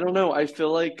get. I don't know. I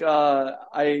feel like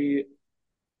I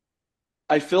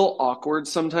feel awkward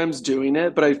sometimes doing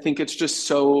it, but I think it's just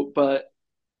so.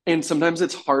 And sometimes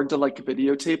it's hard to like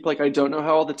videotape. Like I don't know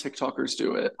how all the TikTokers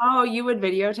do it. Oh, you would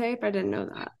videotape? I didn't know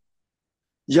that.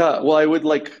 Yeah, well, I would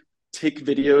like take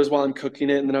videos while I'm cooking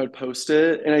it and then I would post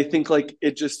it. And I think like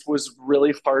it just was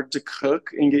really hard to cook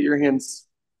and get your hands,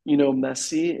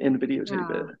 messy and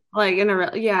videotape it. Like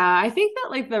I think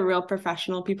that like the real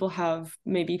professional people have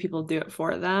maybe people do it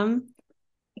for them.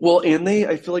 Well, and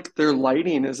I feel like their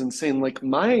lighting is insane. Like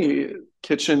my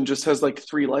kitchen just has like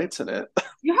 3 lights in it.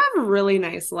 You have really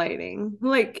nice lighting.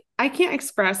 Like I can't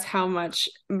express how much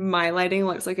my lighting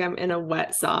looks like I'm in a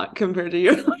wet sock compared to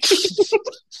your lighting.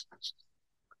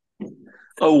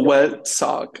 A wet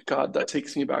sock. God, that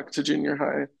takes me back to junior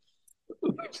high.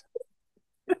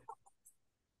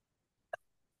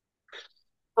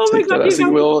 Oh my God, take that as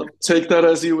you will. Take that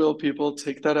as you will, people.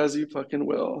 Take that as you fucking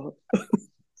will.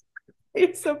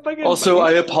 It's so fucking also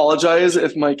funny. I apologize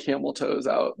if my camel toe is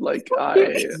out. Like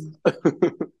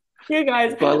you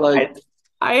guys, but like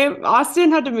Austin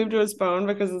had to move to his phone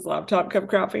because his laptop kept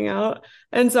crapping out,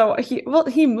 and so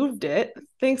he moved it.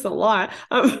 Thanks a lot.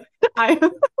 I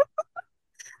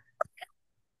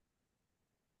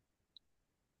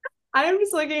am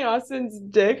just looking Austin's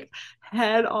dick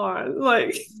head on.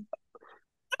 Like,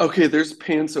 okay, there's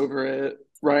pants over it,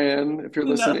 Ryan, if you're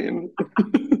listening.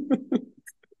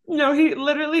 No, he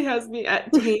literally has me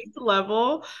at tape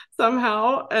level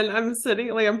somehow, and I'm sitting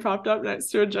like I'm propped up next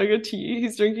to a jug of tea.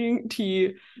 He's drinking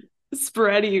tea,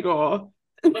 spread eagle.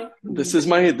 This is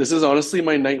honestly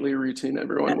my nightly routine.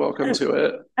 Everyone, welcome to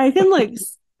it. I can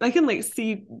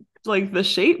see like the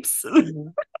shapes.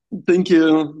 Thank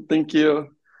you. You're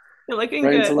looking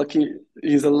Ryan's good.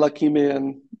 He's a lucky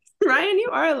man. Ryan, you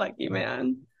are a lucky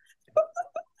man.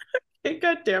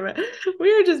 God damn it.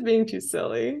 We are just being too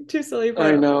silly. Too silly for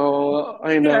I know.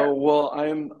 Yeah. Well,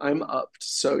 I'm upped,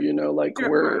 so like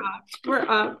we're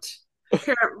upped.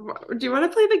 Here, do you want to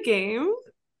play the game?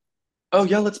 Oh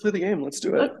yeah, let's play the game. Let's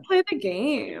do it. Let's play the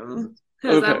game.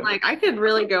 Because I'm like, I could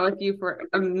really go with you for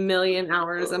a million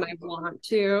hours and I want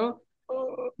to,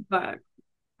 but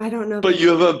I don't know. But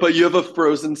you have a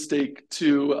frozen steak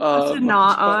to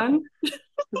not on.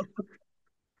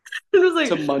 It was like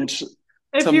to munch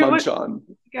on.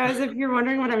 Guys, if you're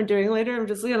wondering what I'm doing later, I'm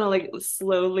just gonna like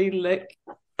slowly lick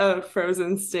a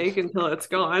frozen steak until it's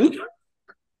gone.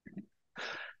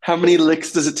 How many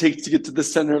licks does it take to get to the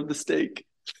center of the steak?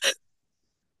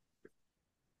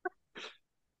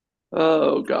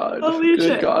 Oh God. Holy Good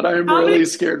shit. God, I'm really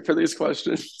scared for these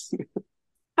questions.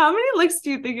 How many licks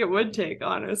do you think it would take,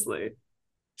 honestly?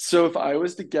 So if I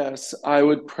was to guess, I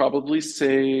would probably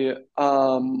say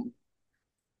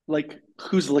like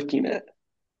who's licking it?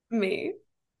 Me.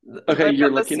 Okay, like,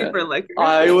 you're licking it. Liquor.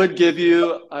 I would give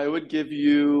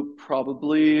you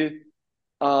probably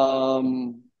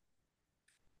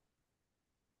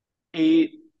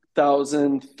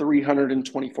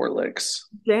 8,324 licks.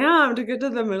 Damn, to get to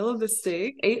the middle of the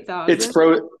steak, 8,000.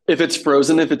 If it's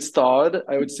frozen, if it's thawed,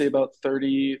 I would say about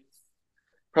 30,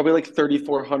 probably like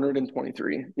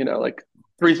 3,423. Like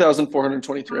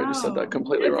 3,423. Wow. I just said that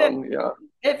completely wrong. Yeah.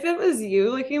 If it was you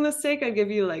licking the steak, I'd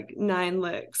give you like 9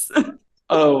 licks.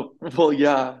 Oh, well,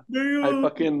 yeah. I Damn.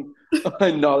 fucking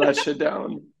I know that shit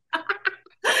down.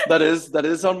 That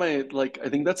is on my like I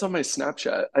think that's on my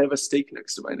Snapchat. I have a steak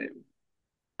next to my name.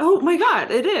 Oh my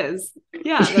God, it is.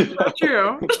 Yeah, that's so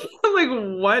true. I'm like,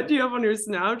 what do you have on your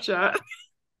Snapchat?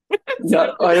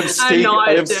 Yeah, I have I steak. know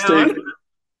I it have steak. down.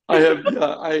 I have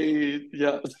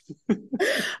yeah.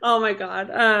 Oh my God.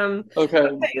 Okay.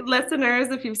 Okay, listeners,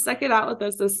 if you've stuck it out with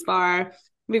us this far,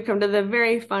 we've come to the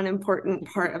very fun, important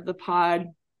part of the pod,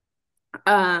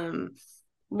 um,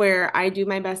 where I do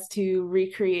my best to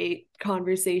recreate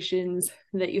conversations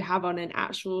that you have on an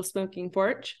actual smoking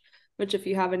porch, which, if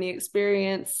you have any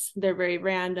experience, they're very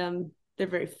random, they're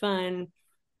very fun,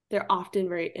 they're often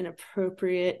very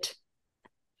inappropriate,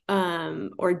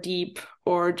 or deep,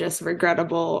 or just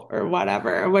regrettable, or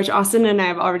whatever, which Austin and I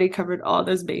have already covered all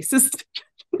those bases.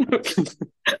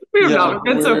 We have Yeah, not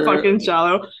been so fucking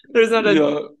shallow. There's not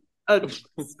yeah. a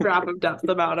scrap of depth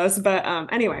about us. But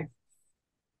anyway,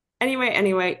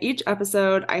 each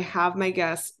episode I have my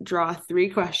guests draw 3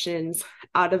 questions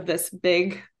out of this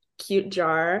big, cute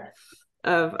jar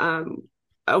of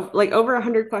like over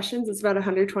 100 questions. It's about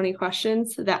 120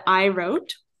 questions that I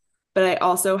wrote, but I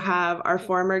also have our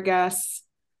former guests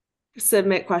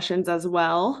submit questions as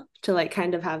well to like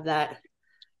kind of have that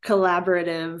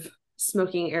collaborative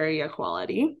smoking area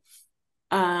quality.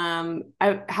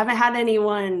 I haven't had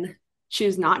anyone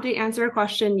choose not to answer a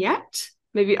question yet.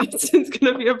 Maybe Austin's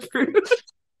gonna be approved.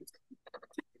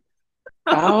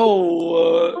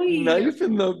 Ow, knife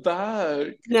in the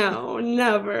back. No,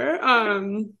 never.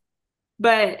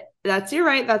 But that's your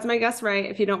right. That's my guess, right?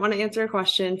 If you don't want to answer a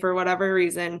question for whatever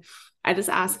reason, I just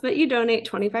ask that you donate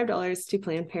 $25 to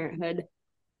Planned Parenthood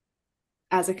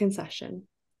as a concession.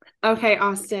 Okay,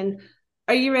 Austin,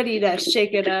 are you ready to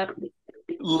shake it up?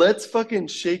 Let's fucking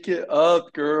shake it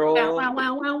up, girl. Wow, wow,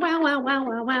 wow, wow, wow, wow,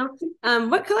 wow, wow.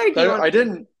 What color do you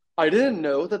want? I didn't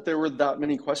know that there were that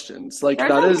many questions. Like There's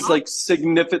that a is lot. like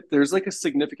significant. There's like a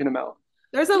significant amount.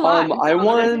 There's a lot. I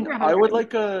would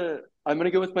like I'm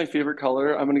gonna go with my favorite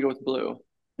color. I'm gonna go with blue.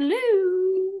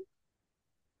 Blue.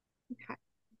 Okay.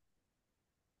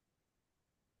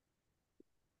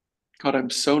 God, I'm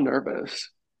so nervous.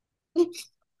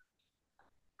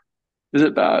 Is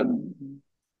it bad?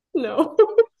 No.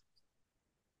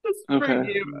 Just for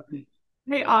Okay. you.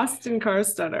 Hey, Austin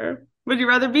Carstetter, would you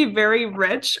rather be very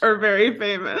rich or very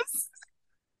famous?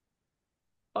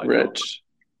 Oh, no. Rich.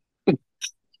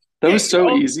 That was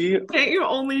so easy. Can't you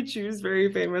only choose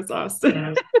very famous,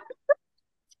 Austin?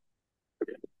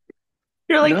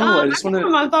 You're like, No, I I just took want a to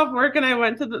month off work and I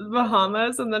went to the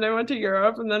Bahamas and then I went to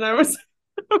Europe and then I was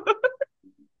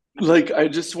like I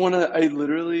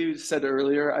literally said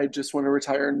earlier, I just want to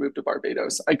retire and move to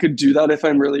Barbados. I could do that if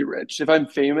I'm really rich. If I'm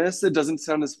famous, it doesn't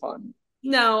sound as fun.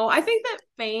 No, I think that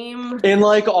fame And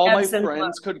like all my ebbs and friends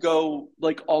flows. could go,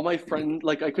 like all my friend,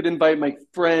 like I could invite my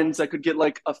friends, I could get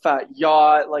like a fat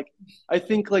yacht. Like I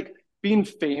think like being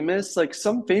famous, like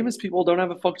some famous people don't have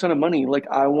a fuck ton of money. Like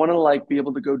I want to like be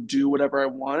able to go do whatever I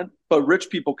want, but rich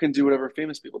people can do whatever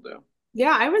famous people do.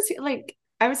 Yeah, I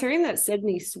was hearing that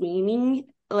Sydney Sweeney,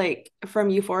 like from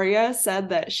Euphoria, said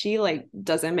that she like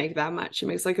doesn't make that much. She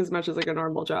makes like as much as like a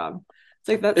normal job. It's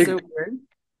like that's so It weird.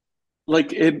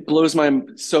 like it blows my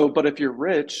so, but if you're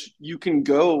rich, you can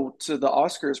go to the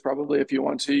Oscars probably if you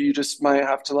want to. You just might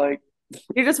have to like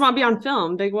You just want to be on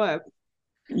film, big whoop.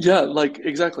 yeah, like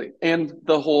exactly. And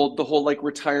the whole like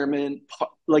retirement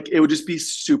like it would just be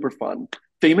super fun.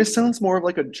 Famous sounds more of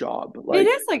like a job. It Like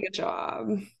is like a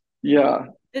job. yeah.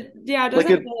 Yeah, it Like doesn't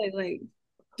it really like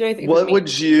do anything for me.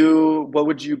 what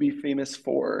would you be famous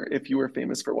for if you were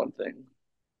famous for one thing?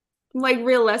 Like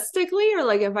realistically, or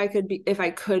like if I could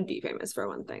be famous for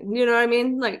one thing. You know what I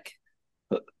mean?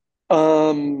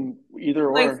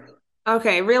 Either Like or.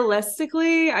 okay,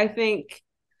 realistically, I think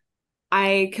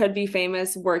I could be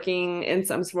famous working in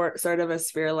some sort of a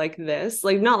sphere like this.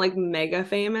 Like not like mega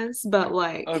famous, but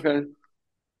like Okay.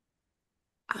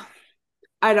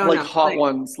 I don't Like know. hot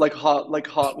ones, like hot one Like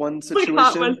hot one.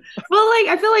 situation. Well, like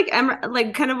I feel like Emma,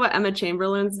 like kind of what Emma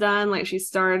Chamberlain's done. Like she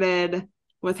started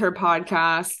with her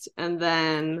podcast and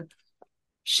then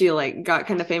she like got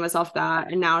kind of famous off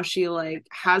that and now she like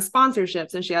has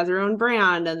sponsorships and she has her own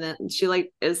brand and then she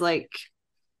like is like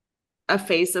a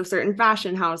face of certain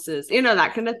fashion houses, you know,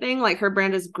 that kind of thing. Like her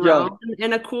brand has Yeah. grown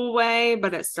in a cool way,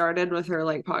 but it started with her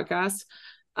like podcast.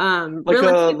 Like a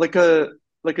Realistic,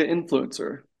 like an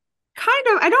influencer. kind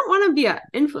of. I don't want to be an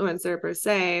influencer per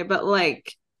se, but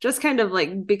like just kind of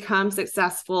like become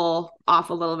successful off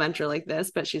a little venture like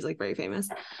this. But she's like very famous.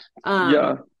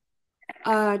 Yeah.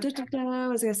 What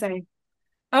was I gonna say?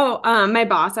 Oh, my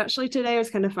boss actually today was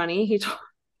kind of funny.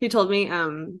 He told me,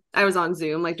 I was on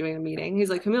Zoom, like doing a meeting. He's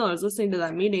like, Camille, I was listening to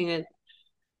that meeting and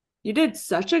you did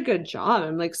such a good job.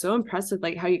 I'm like so impressed with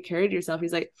like how you carried yourself.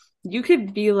 He's like, you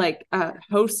could be like a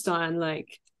host on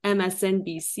like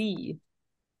MSNBC.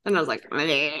 And I was like,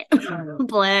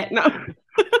 bleh. No.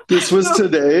 This was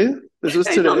today. This was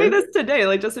He told me today. this today,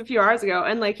 like just a few hours ago.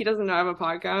 And like he doesn't know I have a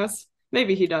podcast.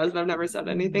 Maybe he does, but I've never said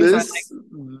anything. So I'm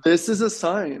like, This is a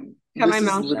sign. got my This is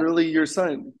mouth shut. literally your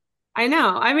sign. I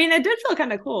know. I mean, it did feel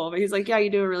kind of cool, but he's like, yeah, you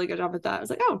do a really good job with that. I was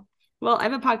like, oh, well, I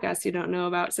have a podcast you don't know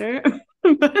about, sir.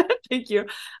 But thank you.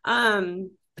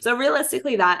 So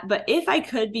realistically that, but if I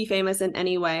could be famous in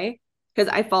any way, because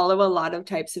I follow a lot of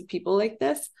types of people like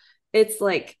this, it's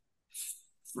like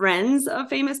friends of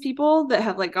famous people that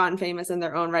have like gotten famous in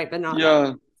their own right, but not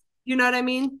Yeah. you know what I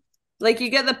mean? Like you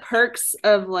get the perks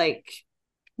of like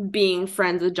being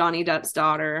friends with Johnny Depp's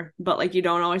daughter, but like you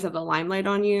don't always have the limelight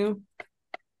on you.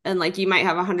 And like you might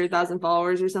have 100,000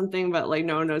 followers or something, but like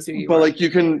no one knows who you But are. like you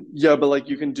can, yeah, but like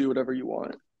you can do whatever you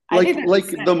want. I think Like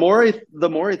that's the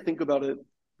more I think about it,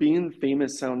 being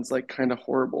famous sounds like kind of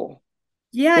horrible.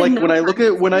 yeah. Like no, when I look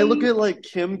honestly. at like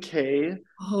Kim K,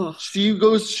 Oh,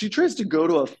 she tries to go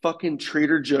to a fucking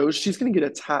Trader Joe's, she's gonna get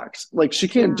attacked. Like she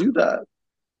can't yeah. do that.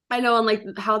 I know, and like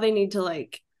how they need to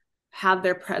like have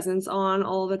their presence on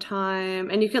all the time,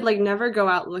 and you could like never go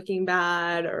out looking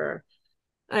bad or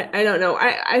I don't know.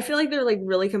 I feel like they're like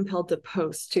really compelled to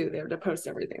post too. They have to post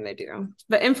everything they do.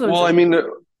 But Well, influencers,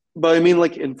 I mean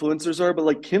like influencers are, but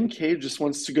like Kim K just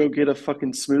wants to go get a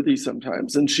fucking smoothie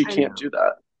sometimes, and she I can't know. do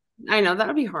that. I know that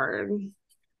would be hard.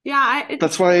 Yeah,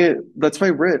 That's why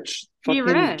Rich be fucking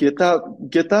rich. get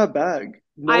that bag.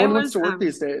 No I one wants was to work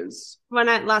these days. when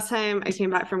I last time I came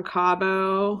back from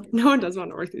Cabo. No one does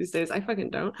want to work these days. I fucking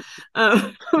don't.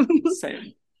 Um,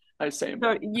 Same. Same.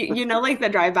 so you know like the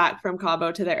drive back from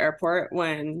Cabo to the airport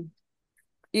when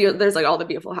there's like all the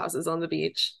beautiful houses on the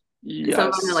beach. And some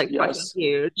of them are Yes, like fucking yes,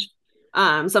 huge.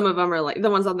 Some of them are like the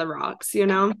ones on the rocks, you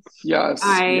know. yes,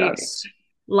 I yes.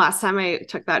 last time I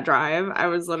took that drive, I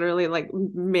was literally like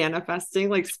manifesting,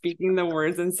 like speaking the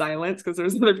words in silence because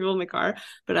there's other people in the car.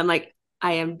 But I'm like,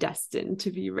 I am destined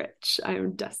to be rich. I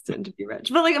am destined to be rich.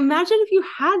 But like, imagine if you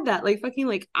had that, like fucking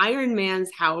like Iron Man's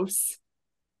house,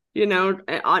 you know,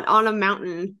 on a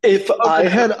mountain. If I Pocono.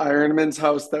 had Iron Man's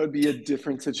house, that would be a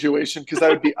different situation because I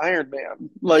would be Iron Man.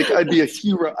 Like I'd be a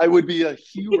hero. I would be a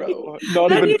hero, not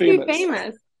Then even you'd be famous.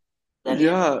 famous. Then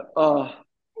Yeah.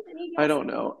 I don't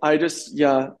know. I just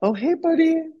yeah. Oh hey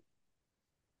buddy.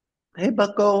 Hey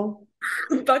Bucko.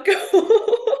 Bucko.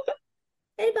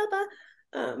 Hey, Bubba.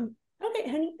 Okay,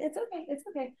 honey, it's okay. It's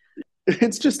okay.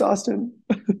 It's just Austin.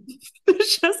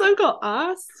 It's just Uncle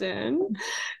Austin.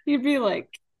 You'd be like,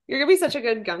 you're gonna be such a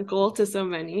good gunkle to so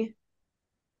many.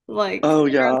 Like, Oh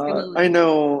everyone's yeah. gonna like I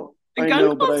know, but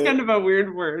gunkle's kind of a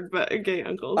weird word, but a gay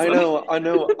uncle. I So know, I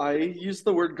know. I use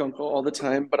the word gunkle all the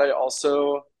time, but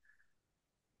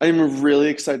I'm really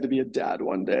excited to be a dad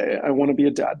one day. I want to be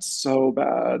a dad so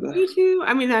bad. me too.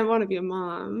 I mean, I want to be a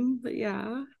mom, but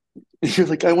yeah, You're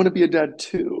like, I want to be a dad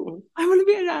too. I want to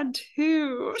be a dad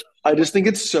too. I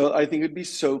think it'd be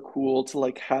so cool to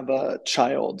like have a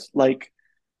child. Like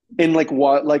in like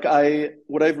what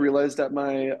I've realized at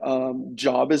my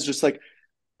job is just like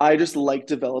I just like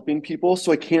developing people.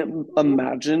 So I can't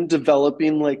imagine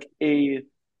developing like a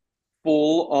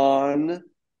full on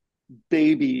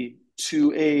baby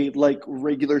to a like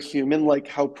regular human, like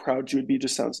how proud you would be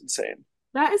just sounds insane.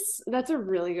 That's a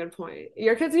really good point.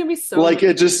 Your kid's gonna be so Like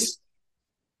it amazing. just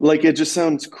like it just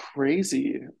sounds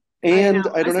crazy. I know, And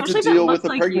I don't have to especially if it deal with looks a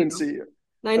like you. pregnancy.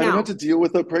 I I don't have know. to deal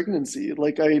with a pregnancy.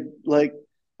 Like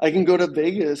I can go to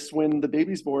Vegas when the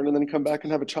baby's born and then come back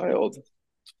and have a child.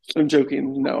 I'm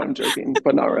joking. No, I'm joking,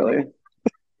 but not really.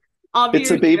 I'll be It's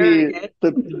your a baby.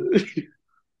 surrogate.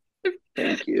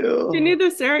 Thank You you. need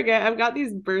the surrogate. I've got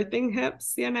these birthing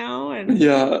hips, you know, and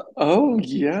Yeah. Oh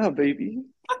yeah, baby.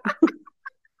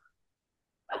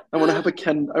 I want to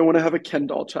have a Ken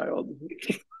doll child.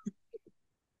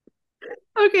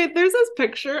 okay, there's this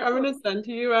picture I'm gonna send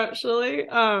to you actually.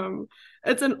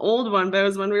 It's an old one, but it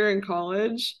was when we were in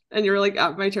college and you were like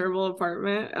at my terrible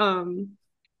apartment.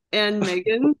 And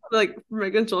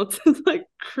Megan Schultz is like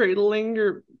cradling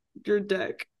your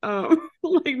dick.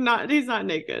 Like not he's not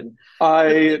naked.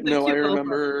 It's a cute little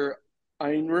photo. I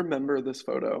remember this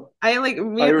photo. I like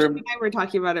me I and rem I were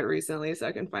talking about it recently, so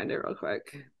I can find it real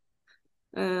quick.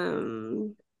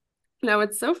 Um, no,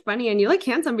 it's so funny, and you look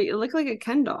handsome, but you look like a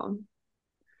Ken doll.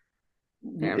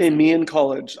 Here, in me in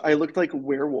college. I looked like a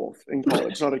werewolf in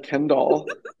college, not a Ken doll.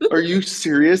 Are you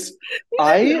serious?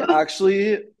 I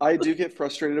do get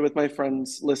frustrated with my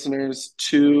friends, listeners,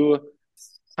 to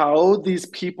how these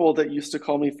people that used to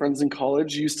call me friends in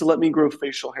college used to let me grow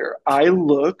facial hair. I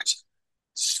looked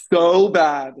so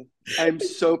bad. I'm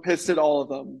so pissed at all of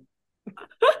them.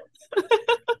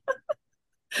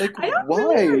 Like, I don't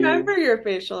really why? remember your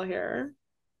facial hair.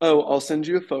 Oh, I'll send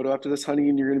you a photo after this, honey,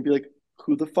 and you're gonna be like,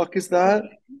 who the fuck is that?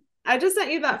 I just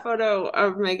sent you that photo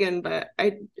of Megan, but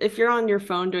if you're on your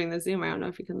phone doing the Zoom, I don't know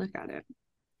if you can look at it.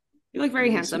 You look very Let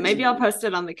me handsome. see. Maybe I'll post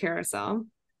it on the carousel.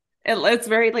 It's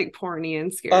very like porny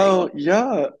and scary. Oh,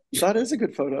 yeah, that is a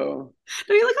good photo.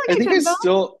 Do you look I like a think I Ken doll?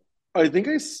 still I think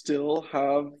I still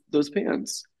have those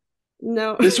pants.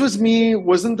 No. This was me,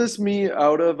 wasn't this me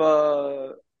out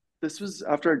of this was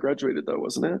after I graduated though,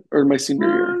 wasn't it? Or my senior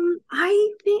year.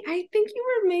 I think you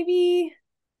were maybe.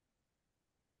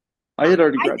 I had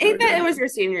already I think that it graduated. was your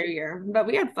senior year, but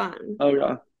we had fun. Oh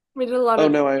yeah. We did a lot Oh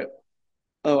of. no,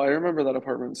 I remember that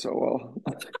apartment so well.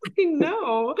 I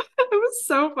know it was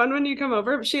so fun when you come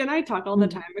over. She and I talk all the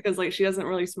time because like she doesn't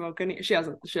really smoke any.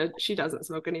 She doesn't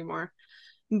smoke anymore.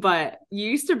 But you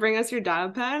used to bring us your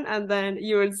dab pen, and then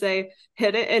you would say,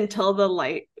 "Hit it until the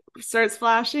light starts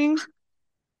flashing."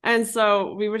 And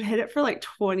so we would hit it for like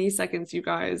 20 seconds, you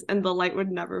guys, and the light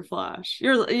would never flash.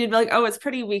 You'd be like, oh, it's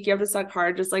pretty weak. You have to suck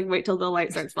hard. Just like wait till the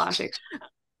light starts flashing.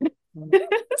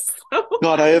 So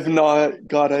God, I have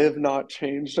not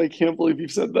changed. I can't believe you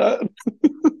said that.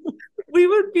 we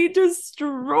would be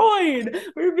destroyed.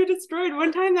 We would be destroyed.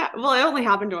 One time well, it only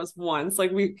happened to us once.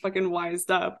 Like we fucking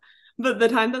wised up. But the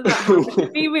time that happened to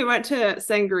me, we went to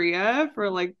Sangria for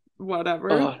like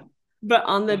whatever. Oh, But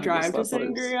on the I miss drive to that place.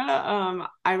 Sangria,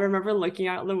 I remember looking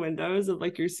out the windows of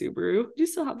like your Subaru. Do you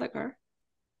still have that car?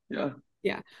 Yeah.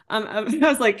 Yeah. I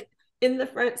was like in the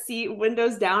front seat,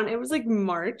 windows down. It was like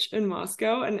March in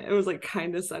Moscow, and it was like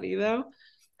kind of sunny though.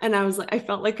 And I was like, I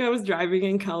felt like I was driving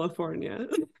in California.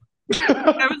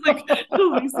 I was like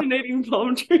hallucinating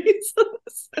palm trees.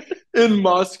 In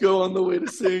Moscow on the way to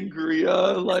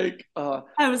Sangria, like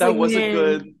I was like, that was a man,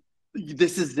 good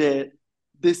this is it.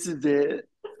 This is it.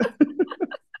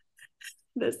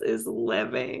 this is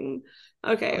living.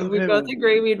 Okay, we Okay. both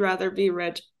agree we'd rather be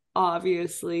rich,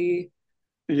 obviously.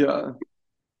 Yeah.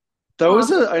 That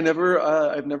was a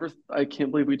I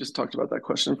can't believe we just talked about that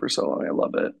question for so long. I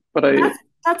love it. But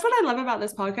That's what I love about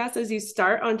this podcast is you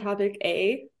start on topic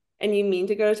A and you mean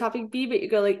to go to topic B, but you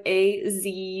go like A,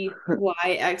 Z, Y,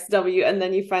 X, W, and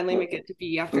then you finally make it to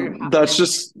B after half an hour. that's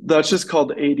just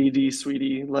called ADD,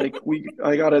 sweetie. Like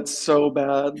I got it so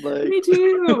bad. Like Me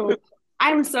too.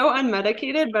 I'm so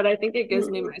unmedicated, but I think it gives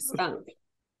me my spunk.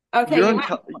 Okay,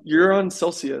 you're on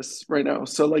Celsius right now.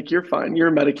 So like you're fine.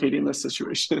 You're medicating this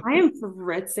situation. I am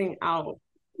fritzing out.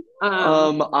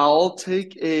 Um, I'll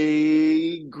take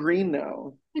a green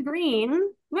now, green.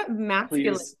 What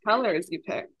masculine please. colors you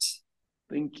picked?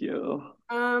 Thank you.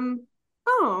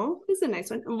 Oh, this is a nice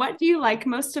one. What do you like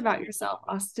most about yourself,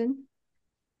 Austin?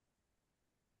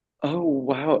 Oh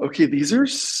wow. Okay,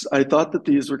 I thought that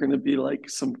these were going to be like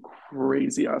some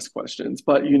crazy ass questions,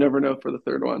 but you never know for the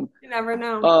third one. You never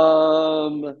know.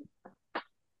 Um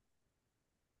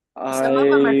Some of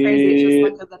them are crazy. It's just I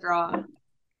luck of the draw.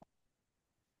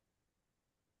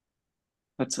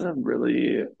 That's a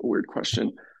really weird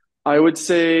question. I would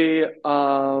say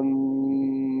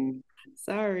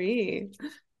Sorry.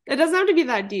 It doesn't have to be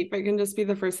that deep. It can just be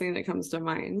the first thing that comes to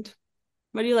mind.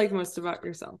 What do you like most about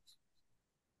yourself?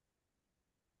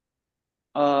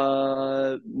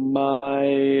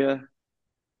 my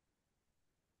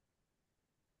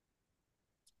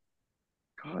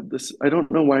God, this I don't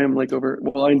know why I'm like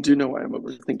well, I do know why I'm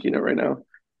overthinking it right now.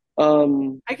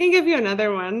 Um I can give you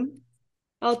another one.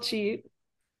 I'll cheat.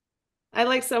 I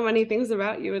like so many things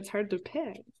about you, it's hard to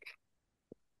pick.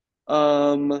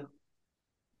 um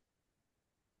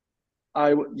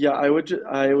I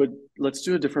would let's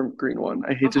do a different green one.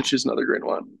 I hate to Okay. choose another green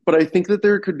one, but I think that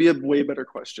there could be a way better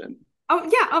question. Oh,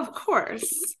 yeah, of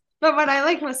course. But what I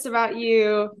like most about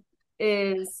you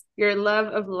is your love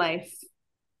of life.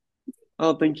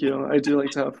 Oh, thank you. I do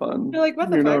like to have fun. You're like, what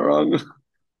the You're not fuck? wrong.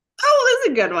 Oh, this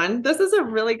is a good one. This is a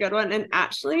really good one. And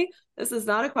actually, this is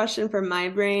not a question from my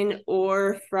brain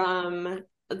or from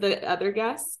the other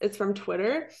guests. It's from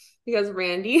Twitter because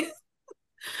Randy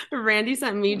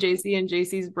sent me JC and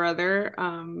JC's brother.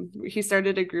 He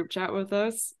started a group chat with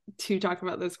us to talk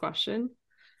about this question.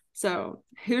 So,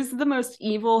 who's the most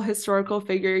evil historical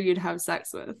figure you'd have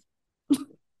sex with?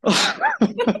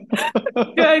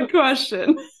 Good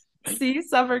question. See,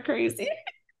 suffer crazy.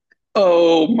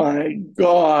 Oh my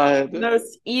God.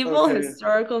 Most evil Okay.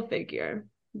 historical figure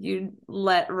you'd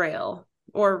let rail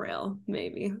or rail,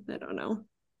 maybe. I don't know.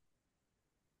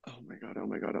 Oh my God. Oh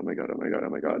my God. Oh my God. Oh my God. Oh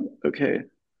my God. Okay.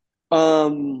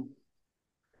 Um,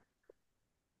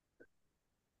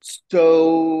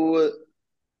 So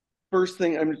first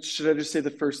thing, should I just say the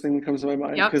first thing that comes to my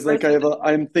mind? Yep. Because like I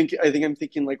think I'm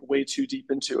thinking like way too deep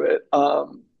into it.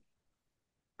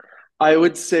 I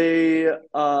would say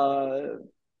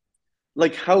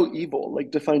like how evil,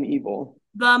 like define evil.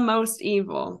 The most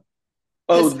evil.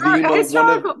 Oh, one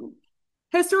of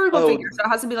Historical oh figure, so it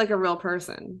has to be like a real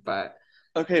person, but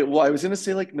okay, well I was gonna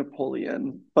say like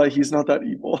Napoleon, but he's not that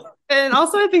evil. and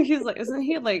also I think he's like, isn't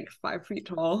he like 5 feet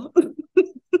tall?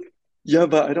 Yeah,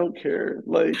 but I don't care.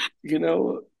 Like,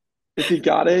 if you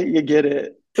got it, you get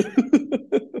it.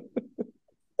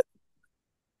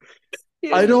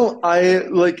 Yes. I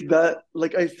like that,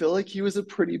 like I feel like he was a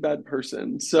pretty bad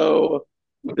person. So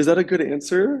is that a good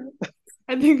answer?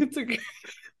 I think it's a good.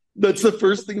 That's the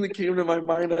first thing that came to my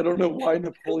mind. I don't know why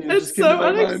Napoleon It's just came to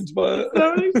my so mind, but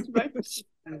so unexpected.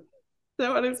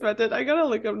 So unexpected. I gotta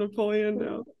look up Napoleon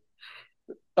now.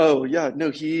 oh yeah, no,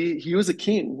 he was a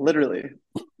king, literally.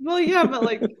 Well, yeah, but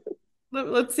like,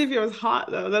 let's see if he was hot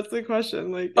though. That's the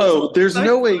question. Like, Oh, there's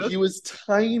no way. sexist. He was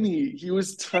tiny. He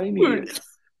was tiny. Dude,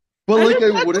 But I like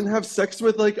just I wouldn't have sex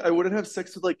with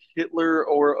like Hitler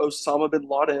or Osama bin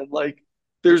Laden. Like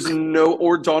there's no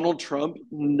or Donald Trump.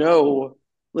 No.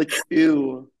 Like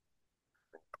ew.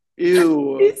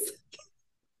 Ew. he's,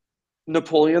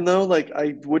 Napoleon though, like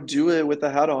I would do it with the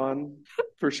hat on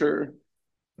for sure.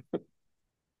 you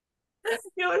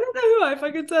know, I don't know who I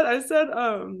fucking said. I said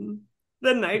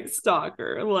the Night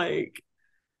Stalker, like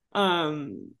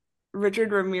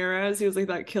Richard Ramirez. He was like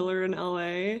that killer in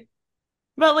LA.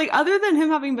 But like other than him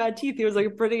having bad teeth, he was like a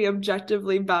pretty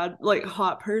objectively bad, like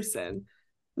hot person.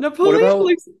 What Napoleon about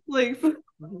looks like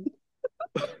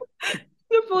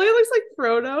Napoleon looks like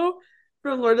Frodo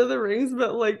from Lord of the Rings,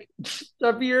 but like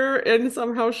stubbier and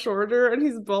somehow shorter, and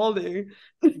he's balding.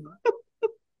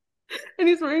 And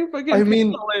he's wearing I fucking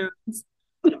mean pantaloons.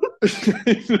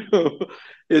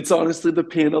 it's honestly the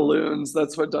pantaloons.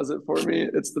 That's what does it for me.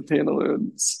 It's the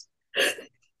pantaloons.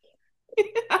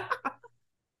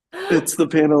 It's the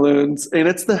pantaloons and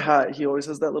it's the hat. He always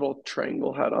has that little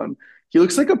triangle hat on. He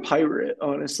looks like a pirate,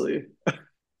 honestly.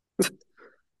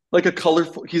 Like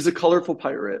he's a colorful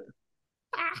pirate.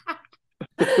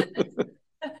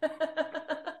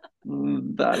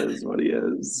 That is what he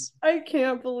is. I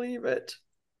can't believe it.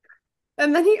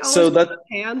 And then he So always that put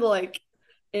his hand like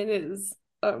in his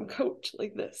coat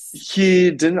like this.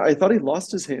 he didn't, I thought he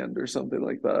lost his hand or something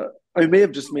like that. I may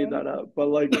have just made that up, but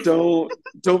like don't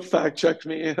fact check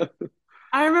me.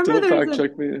 I remember Don't fact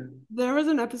check me. there was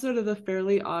an episode of The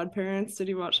Fairly Odd Parents. Did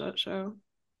you watch that show?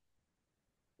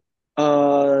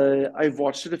 I've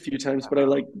watched it a few times, but I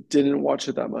like didn't watch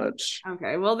it that much.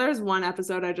 Okay, well, there's one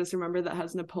episode I just remember that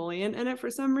has Napoleon in it for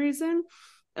some reason.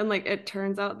 And like it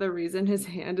turns out the reason his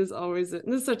hand is always in,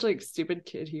 this is such like stupid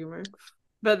kid humor.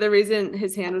 But the reason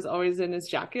his hand was always in his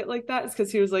jacket like that is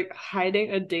because he was like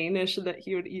hiding a Danish that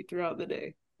he would eat throughout the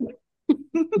day.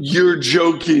 You're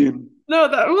joking. No,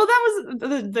 that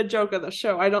was the joke of the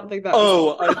show. I don't think that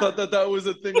Oh, I thought that was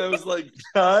a thing. I was like,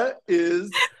 that is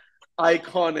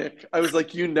iconic. I was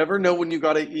like, you never know when you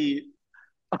gotta eat.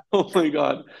 Oh my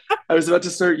God. I was about to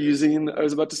start using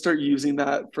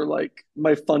that for like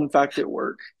my fun fact at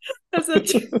work. that's a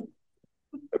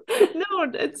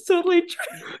no, it's totally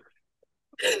true.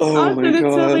 Oh my Austin, it's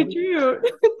totally God. true.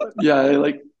 Yeah,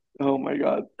 oh my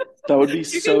God. That would be You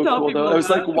so can tell cool though. people I was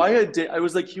like, that. I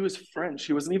was like, he was French.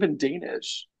 He wasn't even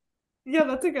Danish. Yeah,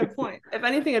 that's a good point. If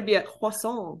anything, it'd be a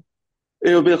croissant.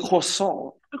 It would be a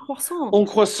croissant. A croissant. Un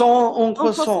croissant, un Un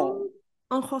croissant. croissant.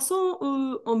 Un croissant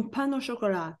ou un pain au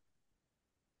chocolat.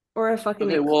 Or a fucking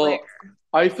Okay, eclair. well,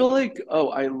 I feel like, oh,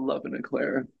 I love an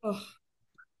eclair. Ugh.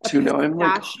 Too now I'm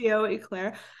like, Pistachio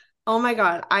eclair. Oh my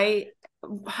God. I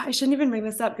shouldn't even bring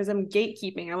this up because I'm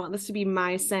gatekeeping. I want this to be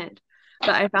my scent. But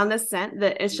I found this scent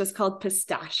that is just called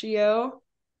Pistachio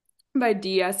by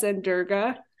DS and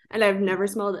Durga. And I've never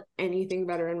smelled anything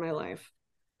better in my life.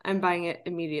 I'm buying it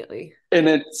immediately. and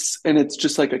it's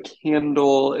just like a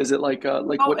candle. Is it like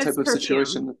what type it's of perfume.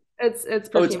 situation? It's perfume.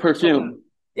 Oh, it's perfume.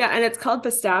 Yeah, and it's called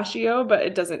pistachio, but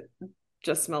it doesn't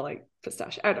just smell like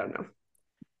pistachio. I don't know.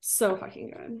 So fucking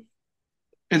good.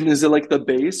 And is it like the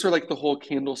base or like the whole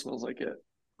candle smells like it?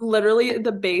 Literally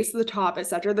the base, the top,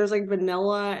 etc. There's like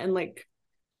vanilla and like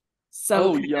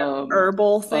some kind of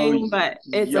herbal thing, but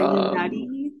it's like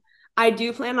nutty. I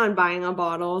do plan on buying a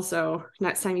bottle, so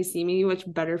next time you see me, which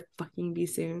better fucking be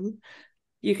soon,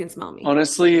 you can smell me.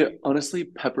 Honestly,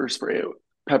 pepper spray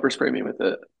me with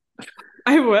it.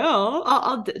 I will.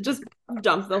 I'll just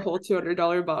dump the whole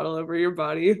 $200 bottle over your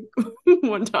body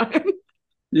one time.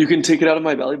 You can take it out of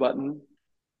my belly button.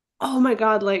 Oh my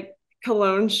God, like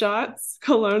cologne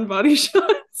body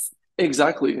shots.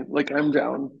 Exactly. Like I'm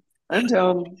down. I'm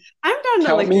down. I'm down to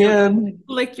Count me in.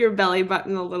 lick your belly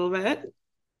button a little bit.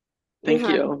 Thank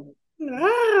Okay. you.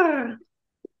 Ah.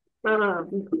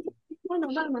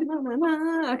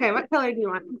 Okay, what color do you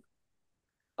want?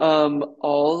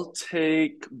 I'll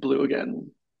take blue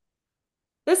again.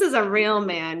 This is a real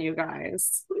man, you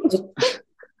guys.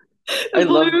 I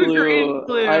love Blue, green,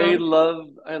 blue. I blue.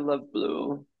 love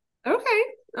blue. Okay.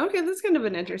 Okay, that's kind of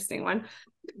an interesting one.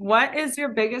 What is your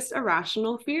biggest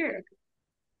irrational fear?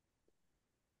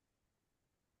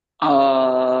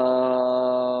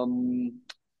 Um,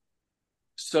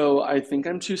 so I think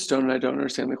I'm too stoned and I don't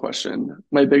understand the question.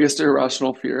 My biggest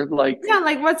irrational fear, like, Yeah,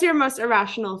 like what's your most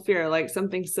irrational fear? Like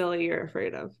something silly you're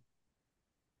afraid of,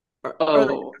 or like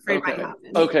oh, afraid might okay.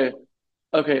 happen. Okay.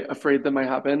 Okay, afraid that might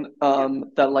happen. Yeah.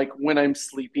 That like when I'm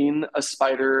sleeping, a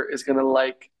spider is gonna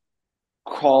like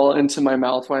crawl into my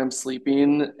mouth while I'm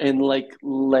sleeping and like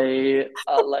lay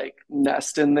a like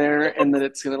nest in there and then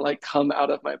it's gonna like come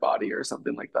out of my body or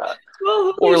something like that.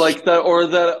 Well, holy Or shit. like that, or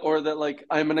that like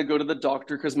I'm gonna go to the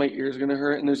doctor because my ear's gonna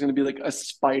hurt and there's gonna be like a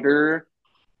spider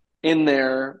in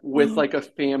there with like a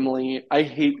family. I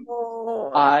hate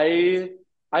Oh. I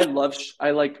I love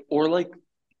I like or like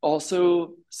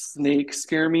also snakes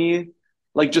scare me.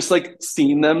 Like just like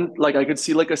seeing them, like I could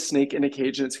see like a snake in a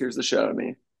cage and it scares the shit out of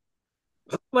me.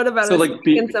 What about So a like snake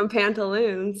be and some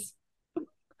pantaloons?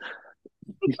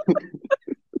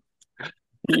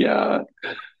 yeah.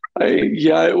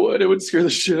 Yeah, it would scare the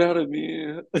shit out of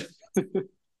me.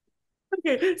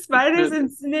 Okay, spiders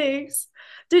and snakes.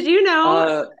 Did you know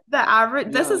Uh the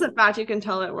average, this is yeah, a fact you can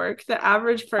tell at work, the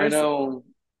average I person, know.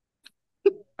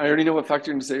 I already know what fact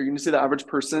you're gonna say. You're gonna say the average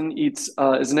person eats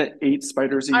isn't it 8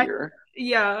 spiders a I, year?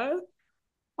 yeah,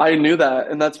 I knew that,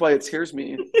 and that's why it scares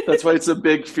me. That's why it's a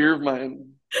big fear of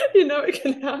mine. you know it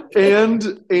can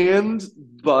happen. And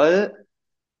but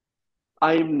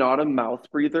I'm not a mouth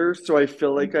breather, so I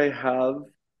feel like I have,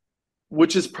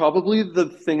 which is probably the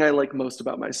thing I like most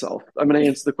about myself. I'm going to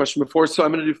answer the question before, so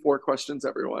I'm going to do 4 questions,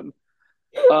 everyone.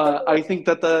 I think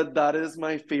that that is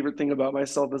my favorite thing about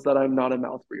myself is that I'm not a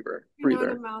mouth breather. You're not a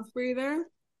Breather. mouth breather.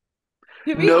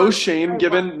 To be honest, I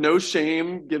was. No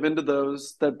shame given to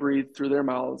those that breathe through their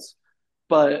mouths,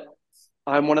 but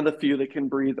I'm one of the few that can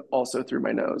breathe also through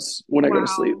my nose when I go to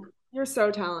sleep. Wow, you're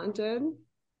so talented.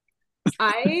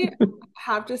 I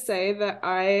have to say that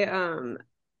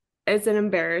it's an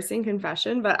embarrassing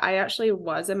confession, but I actually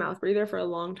was a mouth breather for a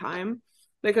long time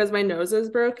because my nose is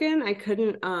broken. I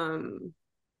couldn't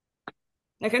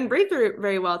breathe through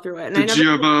very well through it. And I Did never you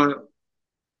have a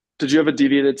did you have a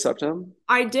deviated septum?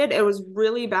 I did. It was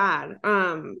really bad.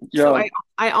 So Yeah.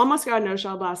 I almost got a no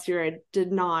shell last year. I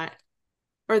did not,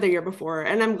 or the year before,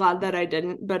 and I'm glad that I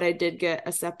didn't, but I did get a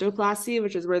septoplasty,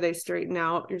 which is where they straighten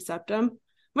out your septum,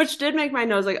 which did make my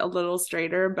nose like a little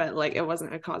straighter, but like it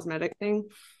wasn't a cosmetic thing.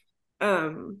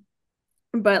 Um,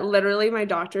 but literally my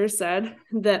doctor said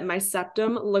that my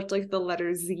septum looked like the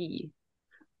letter Z.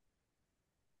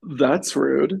 That's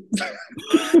rude.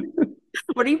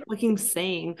 What are you fucking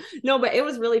saying? No, but it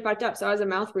was really fucked up. So I was a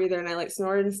mouth breather and I like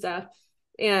snored and stuff.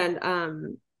 And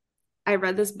I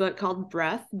read this book called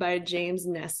Breath by James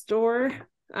Nestor,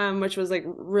 which was like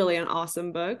really an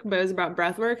awesome book, but it was about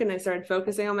breath work. And I started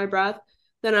focusing on my breath.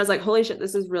 Then I was like, holy shit,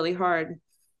 this is really hard.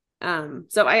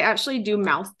 So I actually do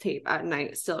mouth tape at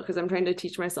night still because I'm trying to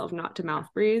teach myself not to mouth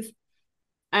breathe.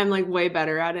 I'm like way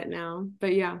better at it now.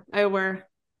 But yeah, I wear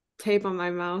tape on my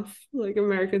mouth like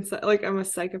like I'm a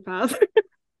psychopath.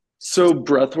 So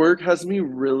breath work has me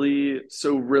really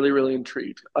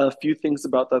intrigued. A few things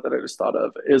about that I just thought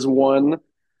of is one of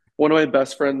my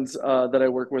best friends that I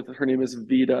work with, her name is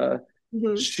Vita.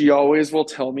 Mhm. She always will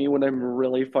tell me when I'm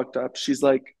really fucked up. She's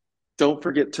like, "Don't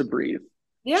forget to breathe."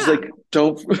 She's Yeah. like,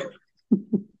 "Don't."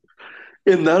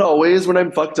 And that always, when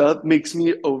I'm fucked up, makes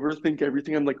me overthink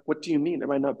everything. I'm like, "What do you mean? Am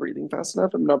I not breathing fast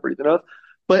enough? I'm not breathing enough."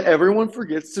 But everyone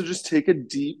forgets to just take a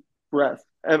deep breath.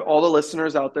 And all the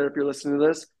listeners out there, if you're listening to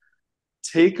this,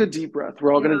 take a deep breath.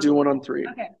 We're all going to Yeah. do one on three.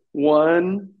 Okay.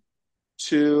 1,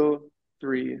 2,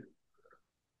 3.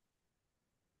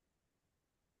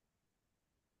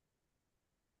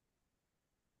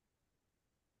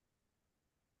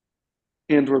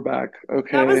 And we're back.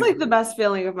 That was Okay. like the best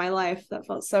feeling of my life. That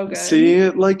felt so good. See,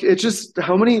 like it just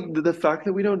how many the fact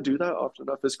that we don't do that often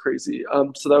enough is crazy.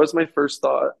 So that was my first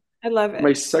thought. I love My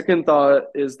it. second thought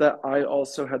is that I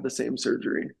also had the same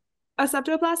surgery. A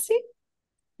septoplasty?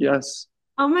 Yes.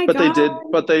 Oh my But they God. did,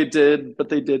 but they did, but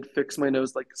they did fix my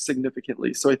nose like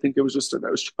significantly. So I think it was just a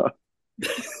nose job.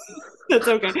 That's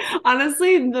okay.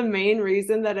 Honestly, the main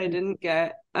reason that I didn't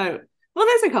get Well,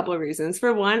 there's a couple of reasons.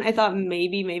 For one, I thought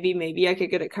maybe I could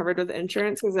get it covered with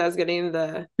insurance because I was getting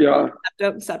the Yeah.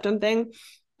 septum thing,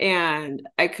 and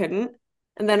I couldn't.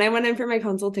 And then I went in for my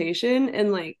consultation,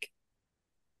 and like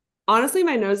honestly,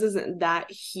 my nose isn't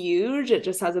that huge. It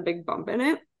just has a big bump in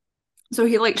it. So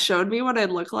he like showed me what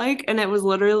I'd look like, and it was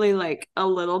literally like a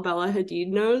little Bella Hadid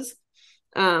nose.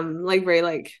 Like very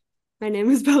like my name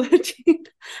is Bella Hadid.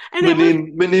 And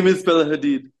My name is Bella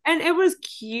Hadid. and it was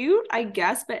cute, I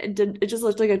guess, but it just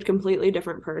looked like a completely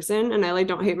different person. And I like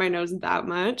don't hate my nose that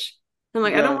much. I'm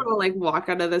like, I don't Yeah. want to like walk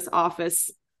out of this office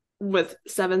with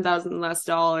 $7,000 less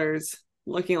dollars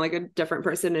looking like a different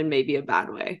person in maybe a bad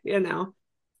way, you know?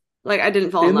 Like I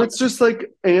didn't fall in And love.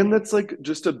 that's like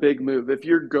just a big move. If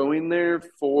you're going there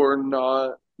for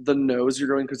not the nose, you're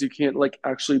going because you can't like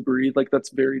actually breathe, like that's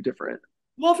very different.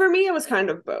 Well, for me, it was kind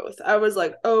of both. I was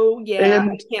like, oh, yeah,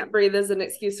 I And can't breathe as an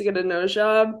excuse to get a nose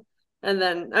job. And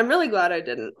then I'm really glad I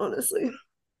didn't, honestly.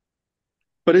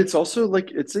 but it's also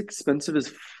like it's expensive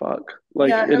as fuck. Like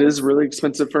Yeah, it is really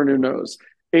expensive for a new nose.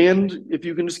 And if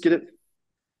you can just get it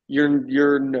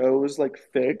your nose like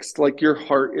fixed, like your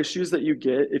heart issues that you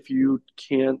get if you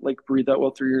can't like breathe that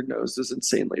well through your nose is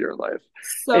insane later in life.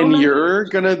 so And many. you're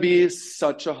gonna be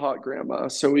such a hot grandma,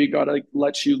 so we gotta like,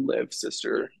 let you live,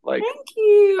 sister. Like, Thank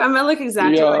you. I'm gonna look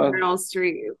exactly like yeah, Meryl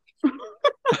Streep.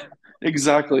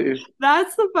 exactly.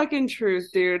 That's the fucking truth,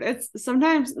 dude. It's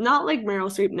sometimes not like Meryl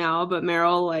Streep now, but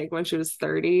Meryl like when she was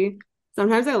 30.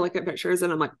 Sometimes I look at pictures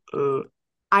and I'm like, ugh.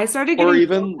 I started Or getting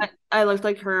even I looked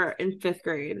like her in fifth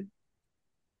grade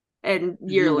and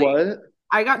you yearly. what?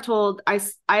 I got told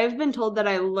I've been told that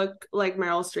I look like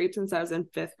Meryl Streep since I was in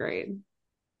fifth grade.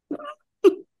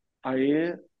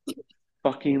 I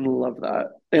fucking love that.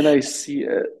 And I see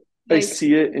it. I Like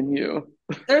see it in you.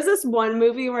 there's this one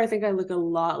movie where I think I look a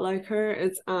lot like her.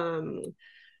 It's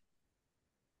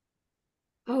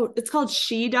called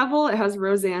She Devil. It has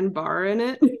Roseanne Barr in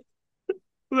it.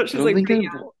 But I she's don't like think pretty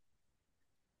I've young.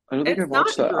 I don't think It's I've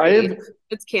watched not that. great.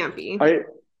 It's campy. I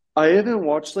I haven't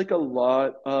watched like a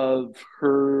lot of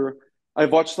her.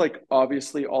 I've watched like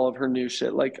obviously all of her new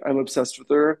shit. Like I'm obsessed with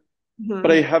her,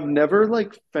 but I Mhm. have never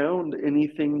like found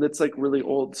anything that's like really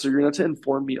old. So you're gonna have to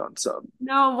inform me on some.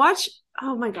 No, watch.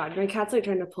 Oh my God, my cat's like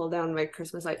trying to pull down my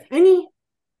Christmas light. Penny,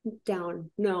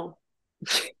 down. No.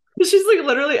 She's like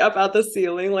literally up at the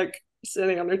ceiling, like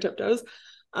sitting on her tiptoes.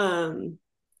 Um,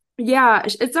 yeah,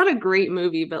 it's not a great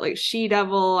movie, but like She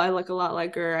Devil, I look a lot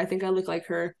like her. I think I look like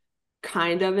her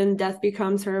kind of in Death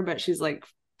Becomes Her, but she's like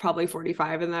probably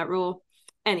 45 in that role.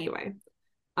 Anyway,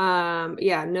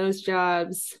 yeah, nose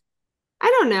jobs. I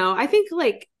don't know. I think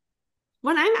like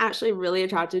when I'm actually really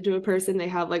attracted to a person, they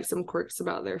have like some quirks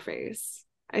about their face.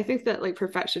 I think that like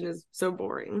perfection is so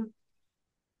boring.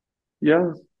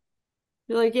 Yeah,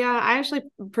 You're like, yeah, I actually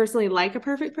personally like a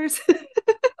perfect person.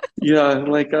 yeah.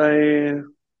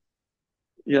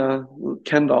 Yeah,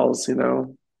 Ken dolls. You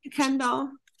know. Ken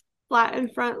doll, flat in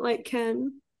front like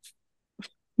Ken.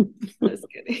 Just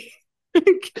kidding.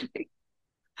 I'm kidding.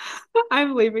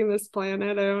 I'm leaving this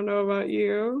planet. I don't know about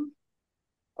you.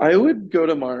 I would go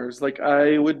to Mars. Like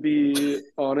I would be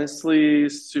honestly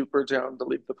super down to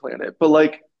leave the planet. But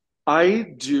like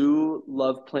I do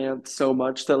love plants so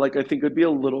much that like I think it'd be a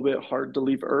little bit hard to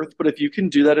leave Earth. But if you can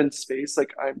do that in space,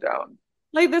 like I'm down.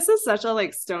 Like this is such a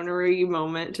like stonery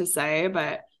moment to say,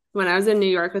 but when I was in New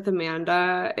York with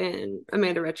Amanda and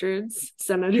Amanda Richards,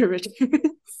 Senator Richards,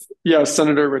 Yeah,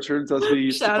 Senator Richards, as we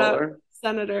used to shout call out her.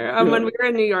 Senator. Yeah. When we were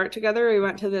in New York together, we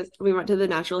went to the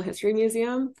Natural History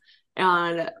Museum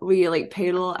and we like paid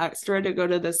a little extra to go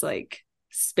to this like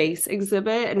space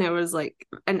exhibit, and it was like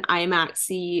an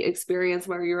IMAX-y experience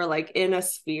where you were like in a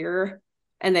sphere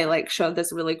and they like showed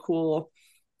this really cool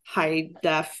high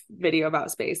def video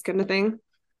about space kind of thing.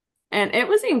 And it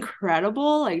was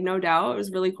incredible, like no doubt, it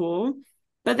was really cool.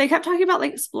 But they kept talking about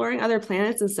like exploring other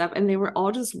planets and stuff, and they were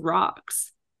all just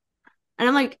rocks. And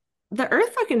I'm like, the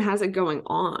Earth fucking has it going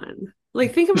on.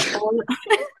 Like, think of all.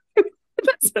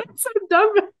 That's so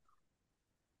dumb, but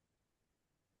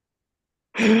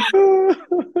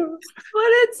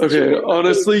it's Okay, true.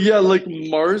 honestly, yeah, like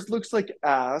Mars looks like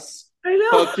ass. I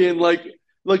know. Fucking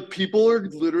like people are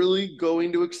literally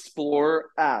going to explore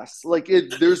ass. Like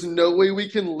there's no way we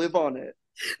can live on it.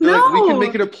 They're like, we can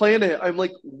make No, it a planet. I'm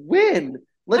like, when?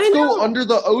 I Let's go know. under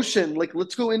the ocean. Like,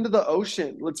 let's go into the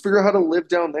ocean. Let's figure out how to live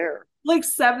down there. Like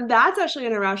seven, that's actually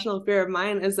an irrational fear of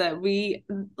mine is that we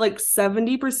like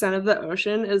 70% of the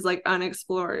ocean is like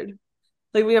unexplored.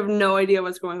 Like we have no idea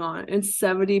what's going on, and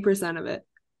 70% of it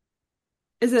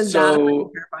isn't that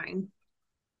So terrifying.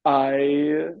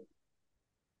 I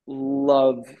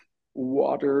love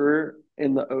water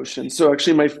in the ocean. So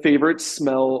actually, my favorite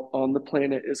smell on the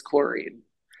planet is chlorine,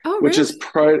 Oh, which really? is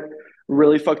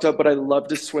really fucked up. But I love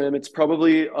to swim. It's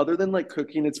probably, other than like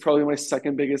cooking, it's probably my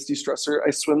second biggest de-stressor.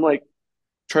 I swim like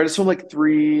try to swim like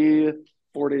 3,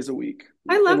 4 days a week,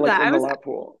 I in love like that. in the lap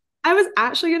pool. I was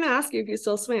actually going to ask you if you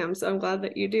still swam, so I'm glad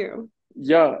that you do.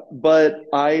 Yeah, but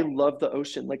I love the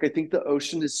ocean. Like I think the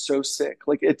ocean is so sick.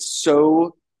 Like it's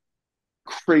so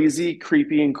crazy,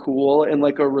 creepy, and cool in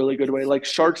like a really good way. Like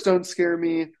sharks don't scare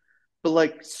me, but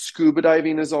like scuba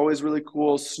diving is always really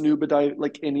cool. Snuba dive,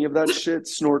 like any of that shit,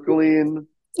 snorkeling.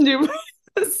 Snuba,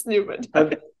 snuba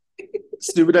Have dive.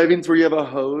 scuba diving's where you have a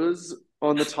hose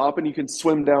on the top and you can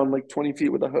swim down like 20 feet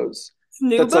with a hose.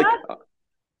 That's Snuba? like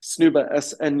snuba,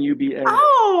 SNUBA.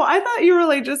 Oh, I thought you were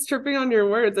like just tripping on your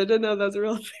words. I didn't know that was a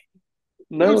real thing.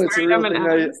 I'm No, it's a sorry, real I'm an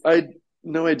thing. ass. I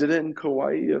no, I did it in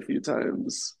Kauai a few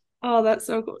times. Oh, that's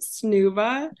so cool.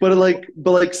 Snuba? But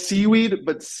like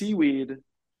seaweed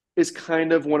is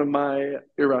kind of one of my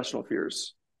irrational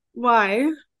fears.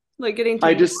 Why? Like getting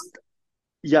I tangled? just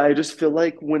Yeah, I just feel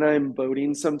like when I'm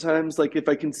boating sometimes, like if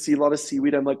I can see a lot of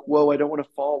seaweed, I'm like, whoa, I don't want to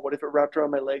fall. What if it wrapped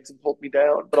around my legs and pulled me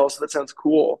down? But also that sounds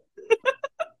cool.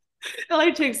 It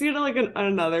like takes you to like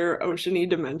another oceany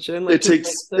dimension, like It to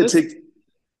takes it Atlantis.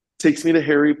 takes me to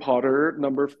Harry Potter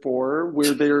 #4,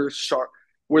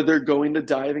 where they're going to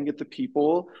dive and get the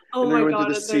people Oh and they're my going through God.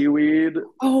 the And there's seaweed.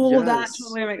 oh, that Yes.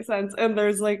 totally makes sense. And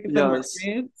there's like the Yes.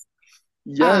 mermaids.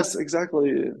 Um, Yes,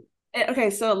 exactly. okay,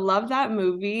 so love that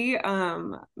movie.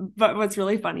 But what's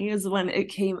really funny is when it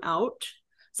came out.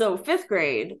 So fifth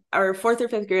grade or fourth or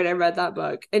fifth grade, I read that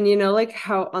book. And you know, like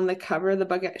how on the cover of the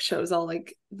book it shows all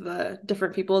like the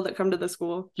different people that come to the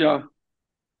school. Yeah,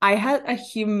 I had a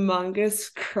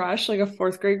humongous crush, like a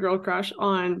fourth grade girl crush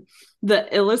on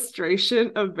the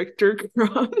illustration of Victor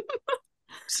Crumb.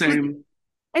 same.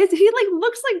 He like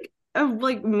looks like a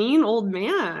like mean old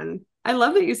man. I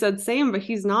love that you said same, but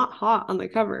he's not hot on the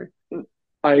cover.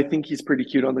 I think he's pretty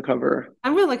cute on the cover.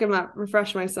 I'm gonna look him up,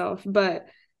 refresh myself. But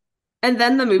and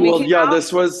then the movie Well, came out.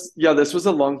 this was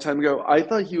a long time ago. I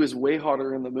thought he was way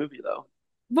hotter in the movie though.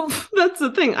 Well, that's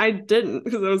the thing. I didn't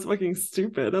because I was fucking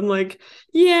stupid. I'm like,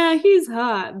 yeah, he's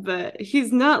hot, but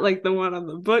he's not like the one on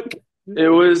the book. It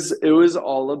was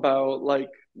all about like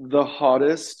the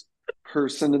hottest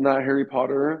person in that Harry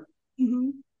Potter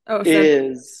Mhm. Oh, Cedric.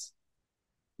 is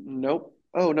nope.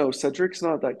 Oh no, Cedric's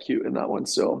not that cute in that one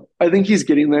still. I think he's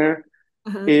getting there.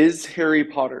 Uh-huh. Is Harry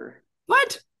Potter.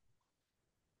 What?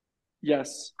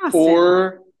 Yes. Ah,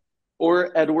 Sam.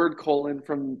 Or Edward Cullen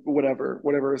from whatever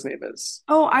his name is.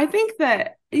 Oh, I think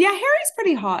that yeah, Harry's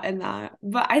pretty hot in that,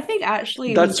 but I think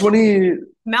actually That's when he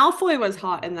Malfoy was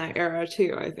hot in that era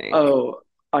too, I think. Oh,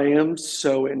 I am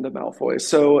so into Malfoy.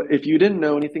 So if you didn't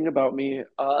know anything about me,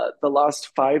 the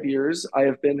last 5 years I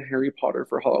have been Harry Potter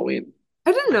for Halloween.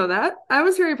 I didn't know that. I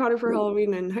was Harry Potter for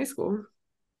Halloween in high school.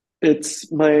 I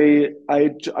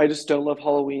just don't love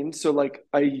Halloween. So like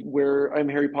I'm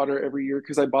Harry Potter every year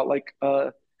because I bought like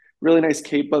a really nice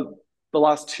cape. But the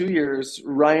last 2 years,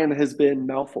 Ryan has been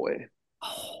Malfoy.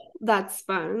 Oh, that's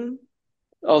fun.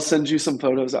 I'll send you some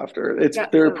photos after. That sounds,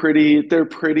 They're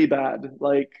pretty bad.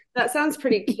 Like, that sounds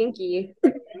pretty kinky.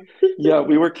 yeah,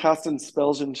 we were casting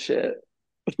spells and shit.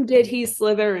 Did he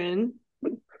slither in?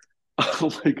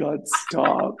 Oh my God,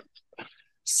 stop.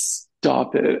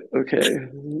 Stop it. Okay.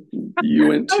 You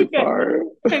went too Okay, far.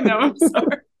 I know, I'm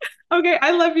sorry. Okay,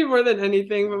 I love you more than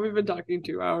anything, but we've been talking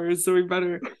 2 hours, so we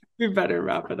better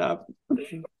wrap it up.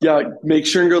 Yeah, make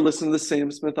sure and go listen to the Sam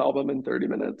Smith album in 30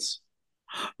 minutes.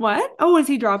 What? Oh, is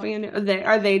he dropping a new?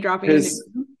 Are they dropping a new? His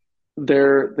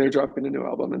they're dropping a new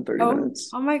album in 30 Oh, minutes.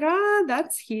 oh my God,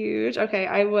 that's huge. Okay,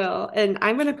 I will. And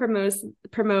I'm gonna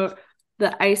promote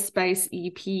the Ice Spice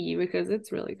EP because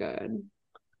it's really good.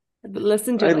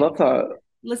 Listen to I it like love that.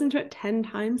 listen to it 10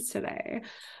 times today.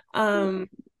 Um,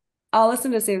 I'll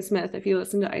listen to Sam Smith if you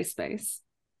listen to Ice Spice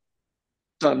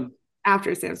Done.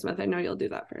 after Sam Smith. I know you'll do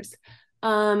that first.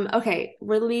 Okay,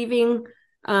 we're leaving.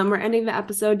 We're ending the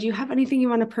episode. Do you have anything you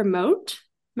want to promote,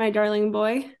 my darling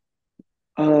boy?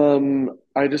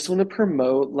 I just want to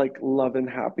promote like love and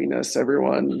happiness,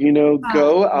 everyone. Oh,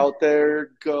 Go out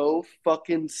there, go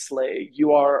fucking slay.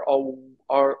 You are all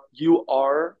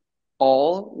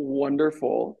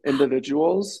wonderful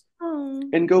individuals oh,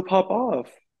 and go pop off.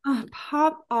 oh,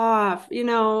 pop off.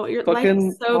 Your life is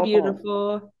Fucking so pop off.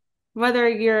 beautiful. Whether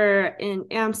you're in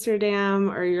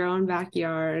Amsterdam or your own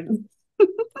backyard,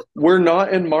 We're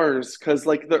not in Mars because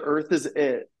like the Earth is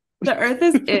it. the earth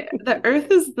is it. The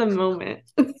earth is the moment.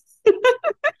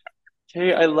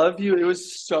 Okay, I love you. It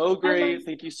was so great.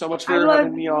 Thank you so much I for love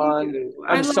having me on. you.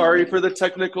 I I'm love sorry you. for the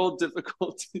technical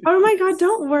difficulties. Oh my God,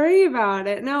 don't worry about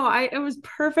it. No, it was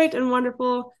perfect and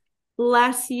wonderful.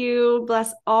 Bless you.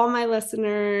 Bless all my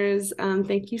listeners.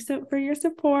 Thank you so for your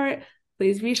support.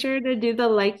 Please be sure to do the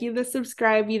like you, the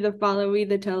subscribe you, the follow you,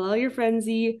 the tell all your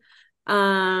frenzy.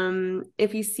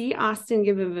 If you see Austin,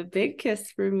 give him a big kiss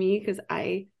for me because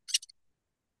I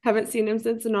haven't seen him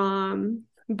since Nam.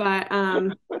 But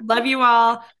love you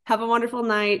all. Have a wonderful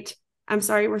night. I'm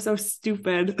sorry we're so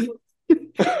stupid.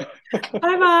 Bye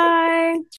bye.